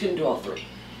once, you just couldn't do all 3.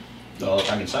 Well,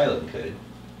 I mean, Sylan could.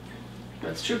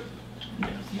 That's true.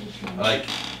 Like,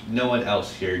 no one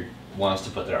else here wants to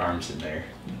put their arms in there,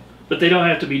 But they don't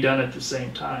have to be done at the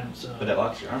same time, so. but it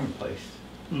locks your arm in place.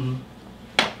 Mhm.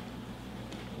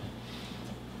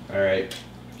 All right.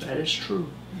 That is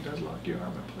true. It does lock your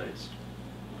arm in place.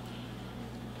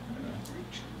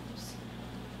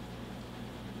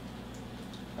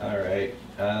 All right.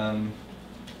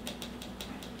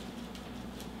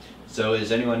 So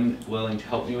is anyone willing to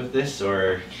help me with this,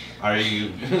 or are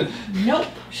you? Nope.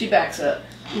 She backs up.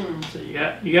 So you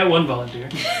got 1 volunteer.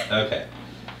 Okay.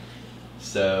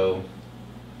 So,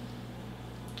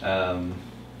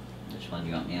 Which one do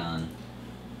you want me on?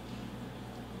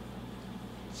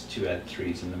 It's 2 add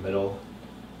 3s in the middle.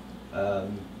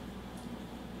 Do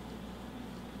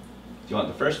you want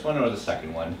the first one or the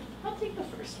second one? I'll take the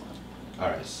first one.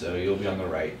 Alright, so you'll be on the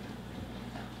right.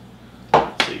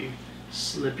 So you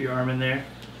slip your arm in there,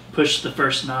 push the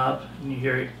first knob, and you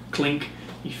hear it clink.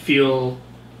 You feel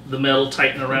the metal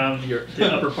tighten around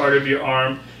the upper part of your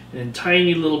arm, and then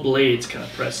tiny little blades kind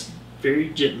of press very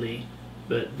gently,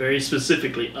 but very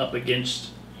specifically up against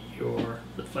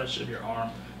the flesh of your arm,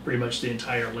 pretty much the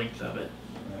entire length of it.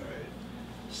 Alright.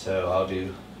 So I'll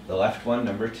do the left one,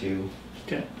 number 2,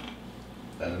 Okay.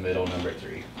 then the middle, number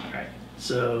 3. Alright.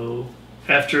 So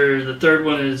after the third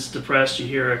one is depressed, you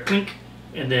hear a clink,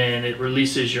 and then it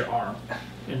releases your arm.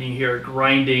 And you hear a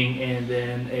grinding and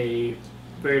then a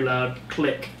very loud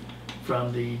click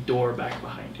from the door back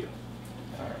behind you.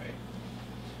 Alright.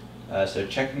 So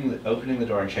opening the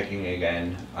door and checking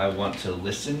again, I want to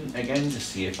listen again to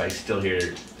see if I still hear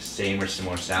the same or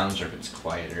similar sounds or if it's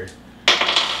quieter.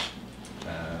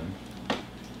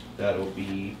 That'll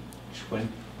be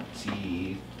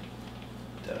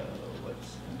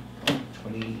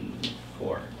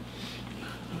 24.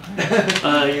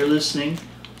 You're listening.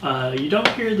 You don't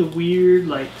hear the weird,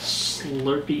 like,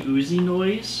 slurpy, oozy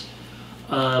noise,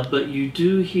 but you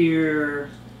do hear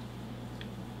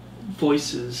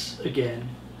voices again.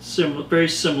 Very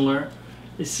similar.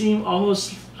 They seem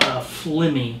almost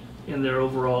phlegmy in their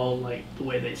overall, like, the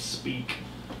way they speak.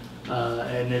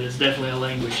 And it is definitely a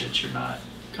language that you're not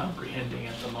comprehending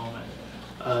at the moment.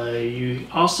 You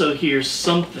also hear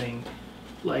something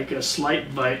like a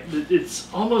slight bite. It's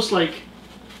almost like,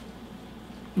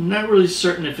 I'm not really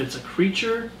certain if it's a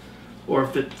creature or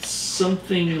if it's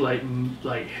something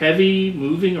like heavy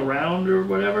moving around or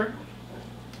whatever,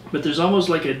 but there's almost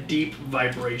like a deep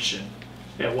vibration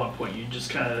at one point. You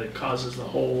just kind of causes the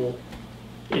whole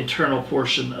internal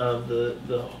portion of the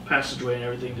passageway and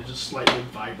everything to just slightly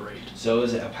vibrate. So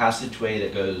is it a passageway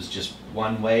that goes just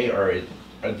one way, or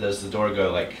does the door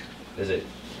go like, is it?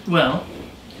 Well,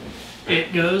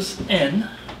 it goes in,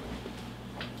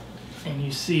 and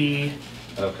you see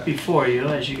before you,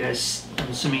 as you guys, I'm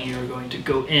assuming you're going to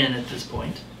go in at this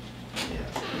point,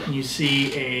 Yeah. and you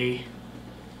see a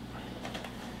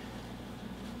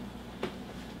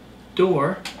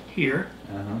door here.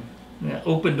 Uh-huh. An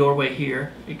open doorway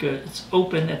here. It's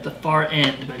open at the far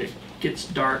end, but it gets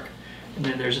dark. And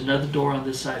then there's another door on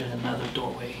this side and another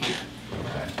doorway here.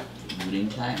 Okay. Looting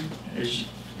time?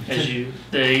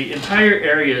 The entire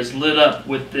area is lit up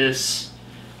with this,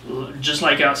 just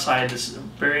like outside, this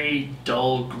very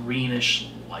dull greenish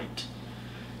light.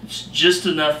 It's just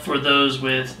enough for those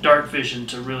with dark vision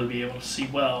to really be able to see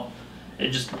well,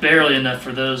 and just barely enough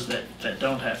for those that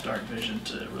don't have dark vision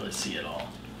to really see at all.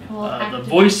 The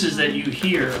voices that you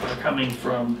hear are coming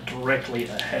from directly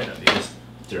ahead of you. Just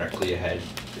directly ahead.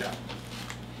 Yeah.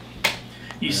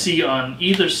 You see on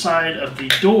either side of the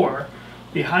door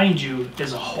behind you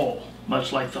is a hole,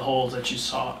 much like the holes that you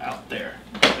saw out there.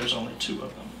 There's only 2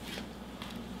 of them.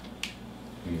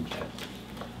 Okay.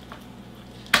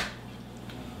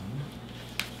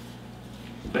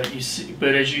 But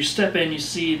as you step in, you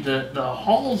see the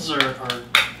halls are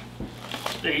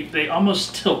they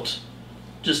almost tilt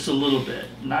just a little bit,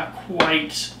 not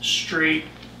quite straight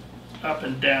up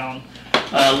and down.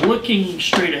 Looking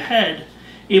straight ahead,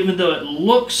 even though it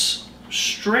looks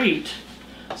straight,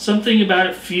 something about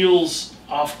it feels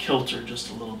off kilter just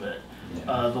a little bit.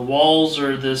 Yeah. The walls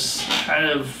are this kind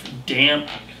of damp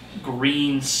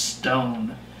green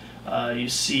stone. You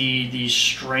see these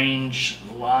strange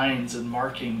lines and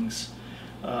markings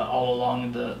all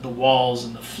along the walls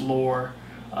and the floor.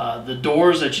 The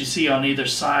doors that you see on either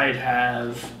side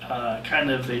have kind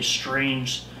of a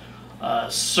strange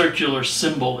circular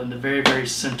symbol in the very, very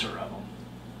center of them.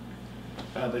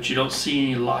 But you don't see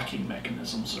any locking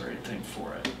mechanisms or anything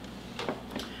for it.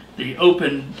 The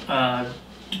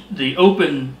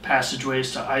open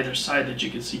passageways to either side that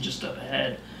you can see just up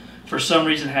ahead, for some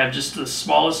reason, have just the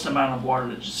smallest amount of water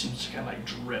that just seems to kind of like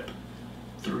drip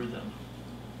through them.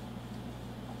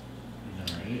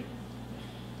 Alright.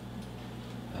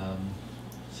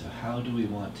 So how do we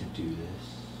want to do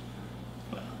this?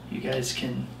 Well, you guys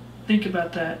can think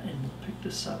about that and pick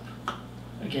this up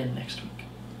again next week.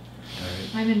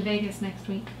 Alright. I'm in Vegas next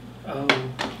week. Oh.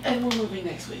 And we're moving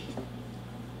next week.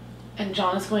 And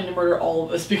John is going to murder all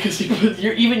of us because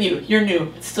you're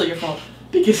new. It's still your fault.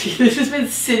 Because this has been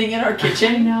sitting in our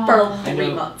kitchen for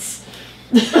 3 months.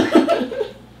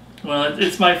 Well,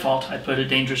 it's my fault. I put a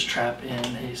dangerous trap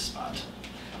in a spot.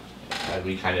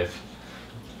 We kind of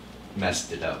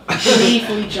messed it up.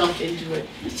 Gleefully jumped into it.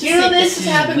 You know this has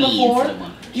happened before?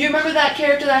 Do you remember that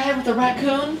character that I had with the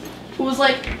raccoon? Who was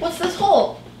like, what's this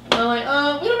hole? And I'm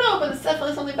like, we don't know, but it's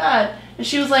definitely something bad. And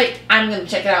she was like, I'm gonna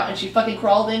check it out. And she fucking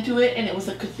crawled into it, and it was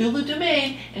a Cthulhu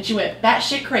domain, and she went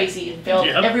batshit crazy and failed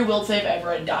every will save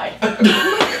ever and died.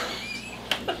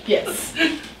 Yes.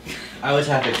 I was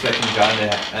half expecting John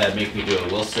to make me do a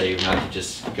will save, not to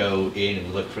just go in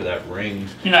and look for that ring.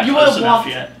 You're not close enough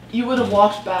yet. You would have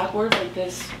walked backwards like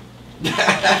this.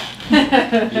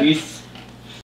 You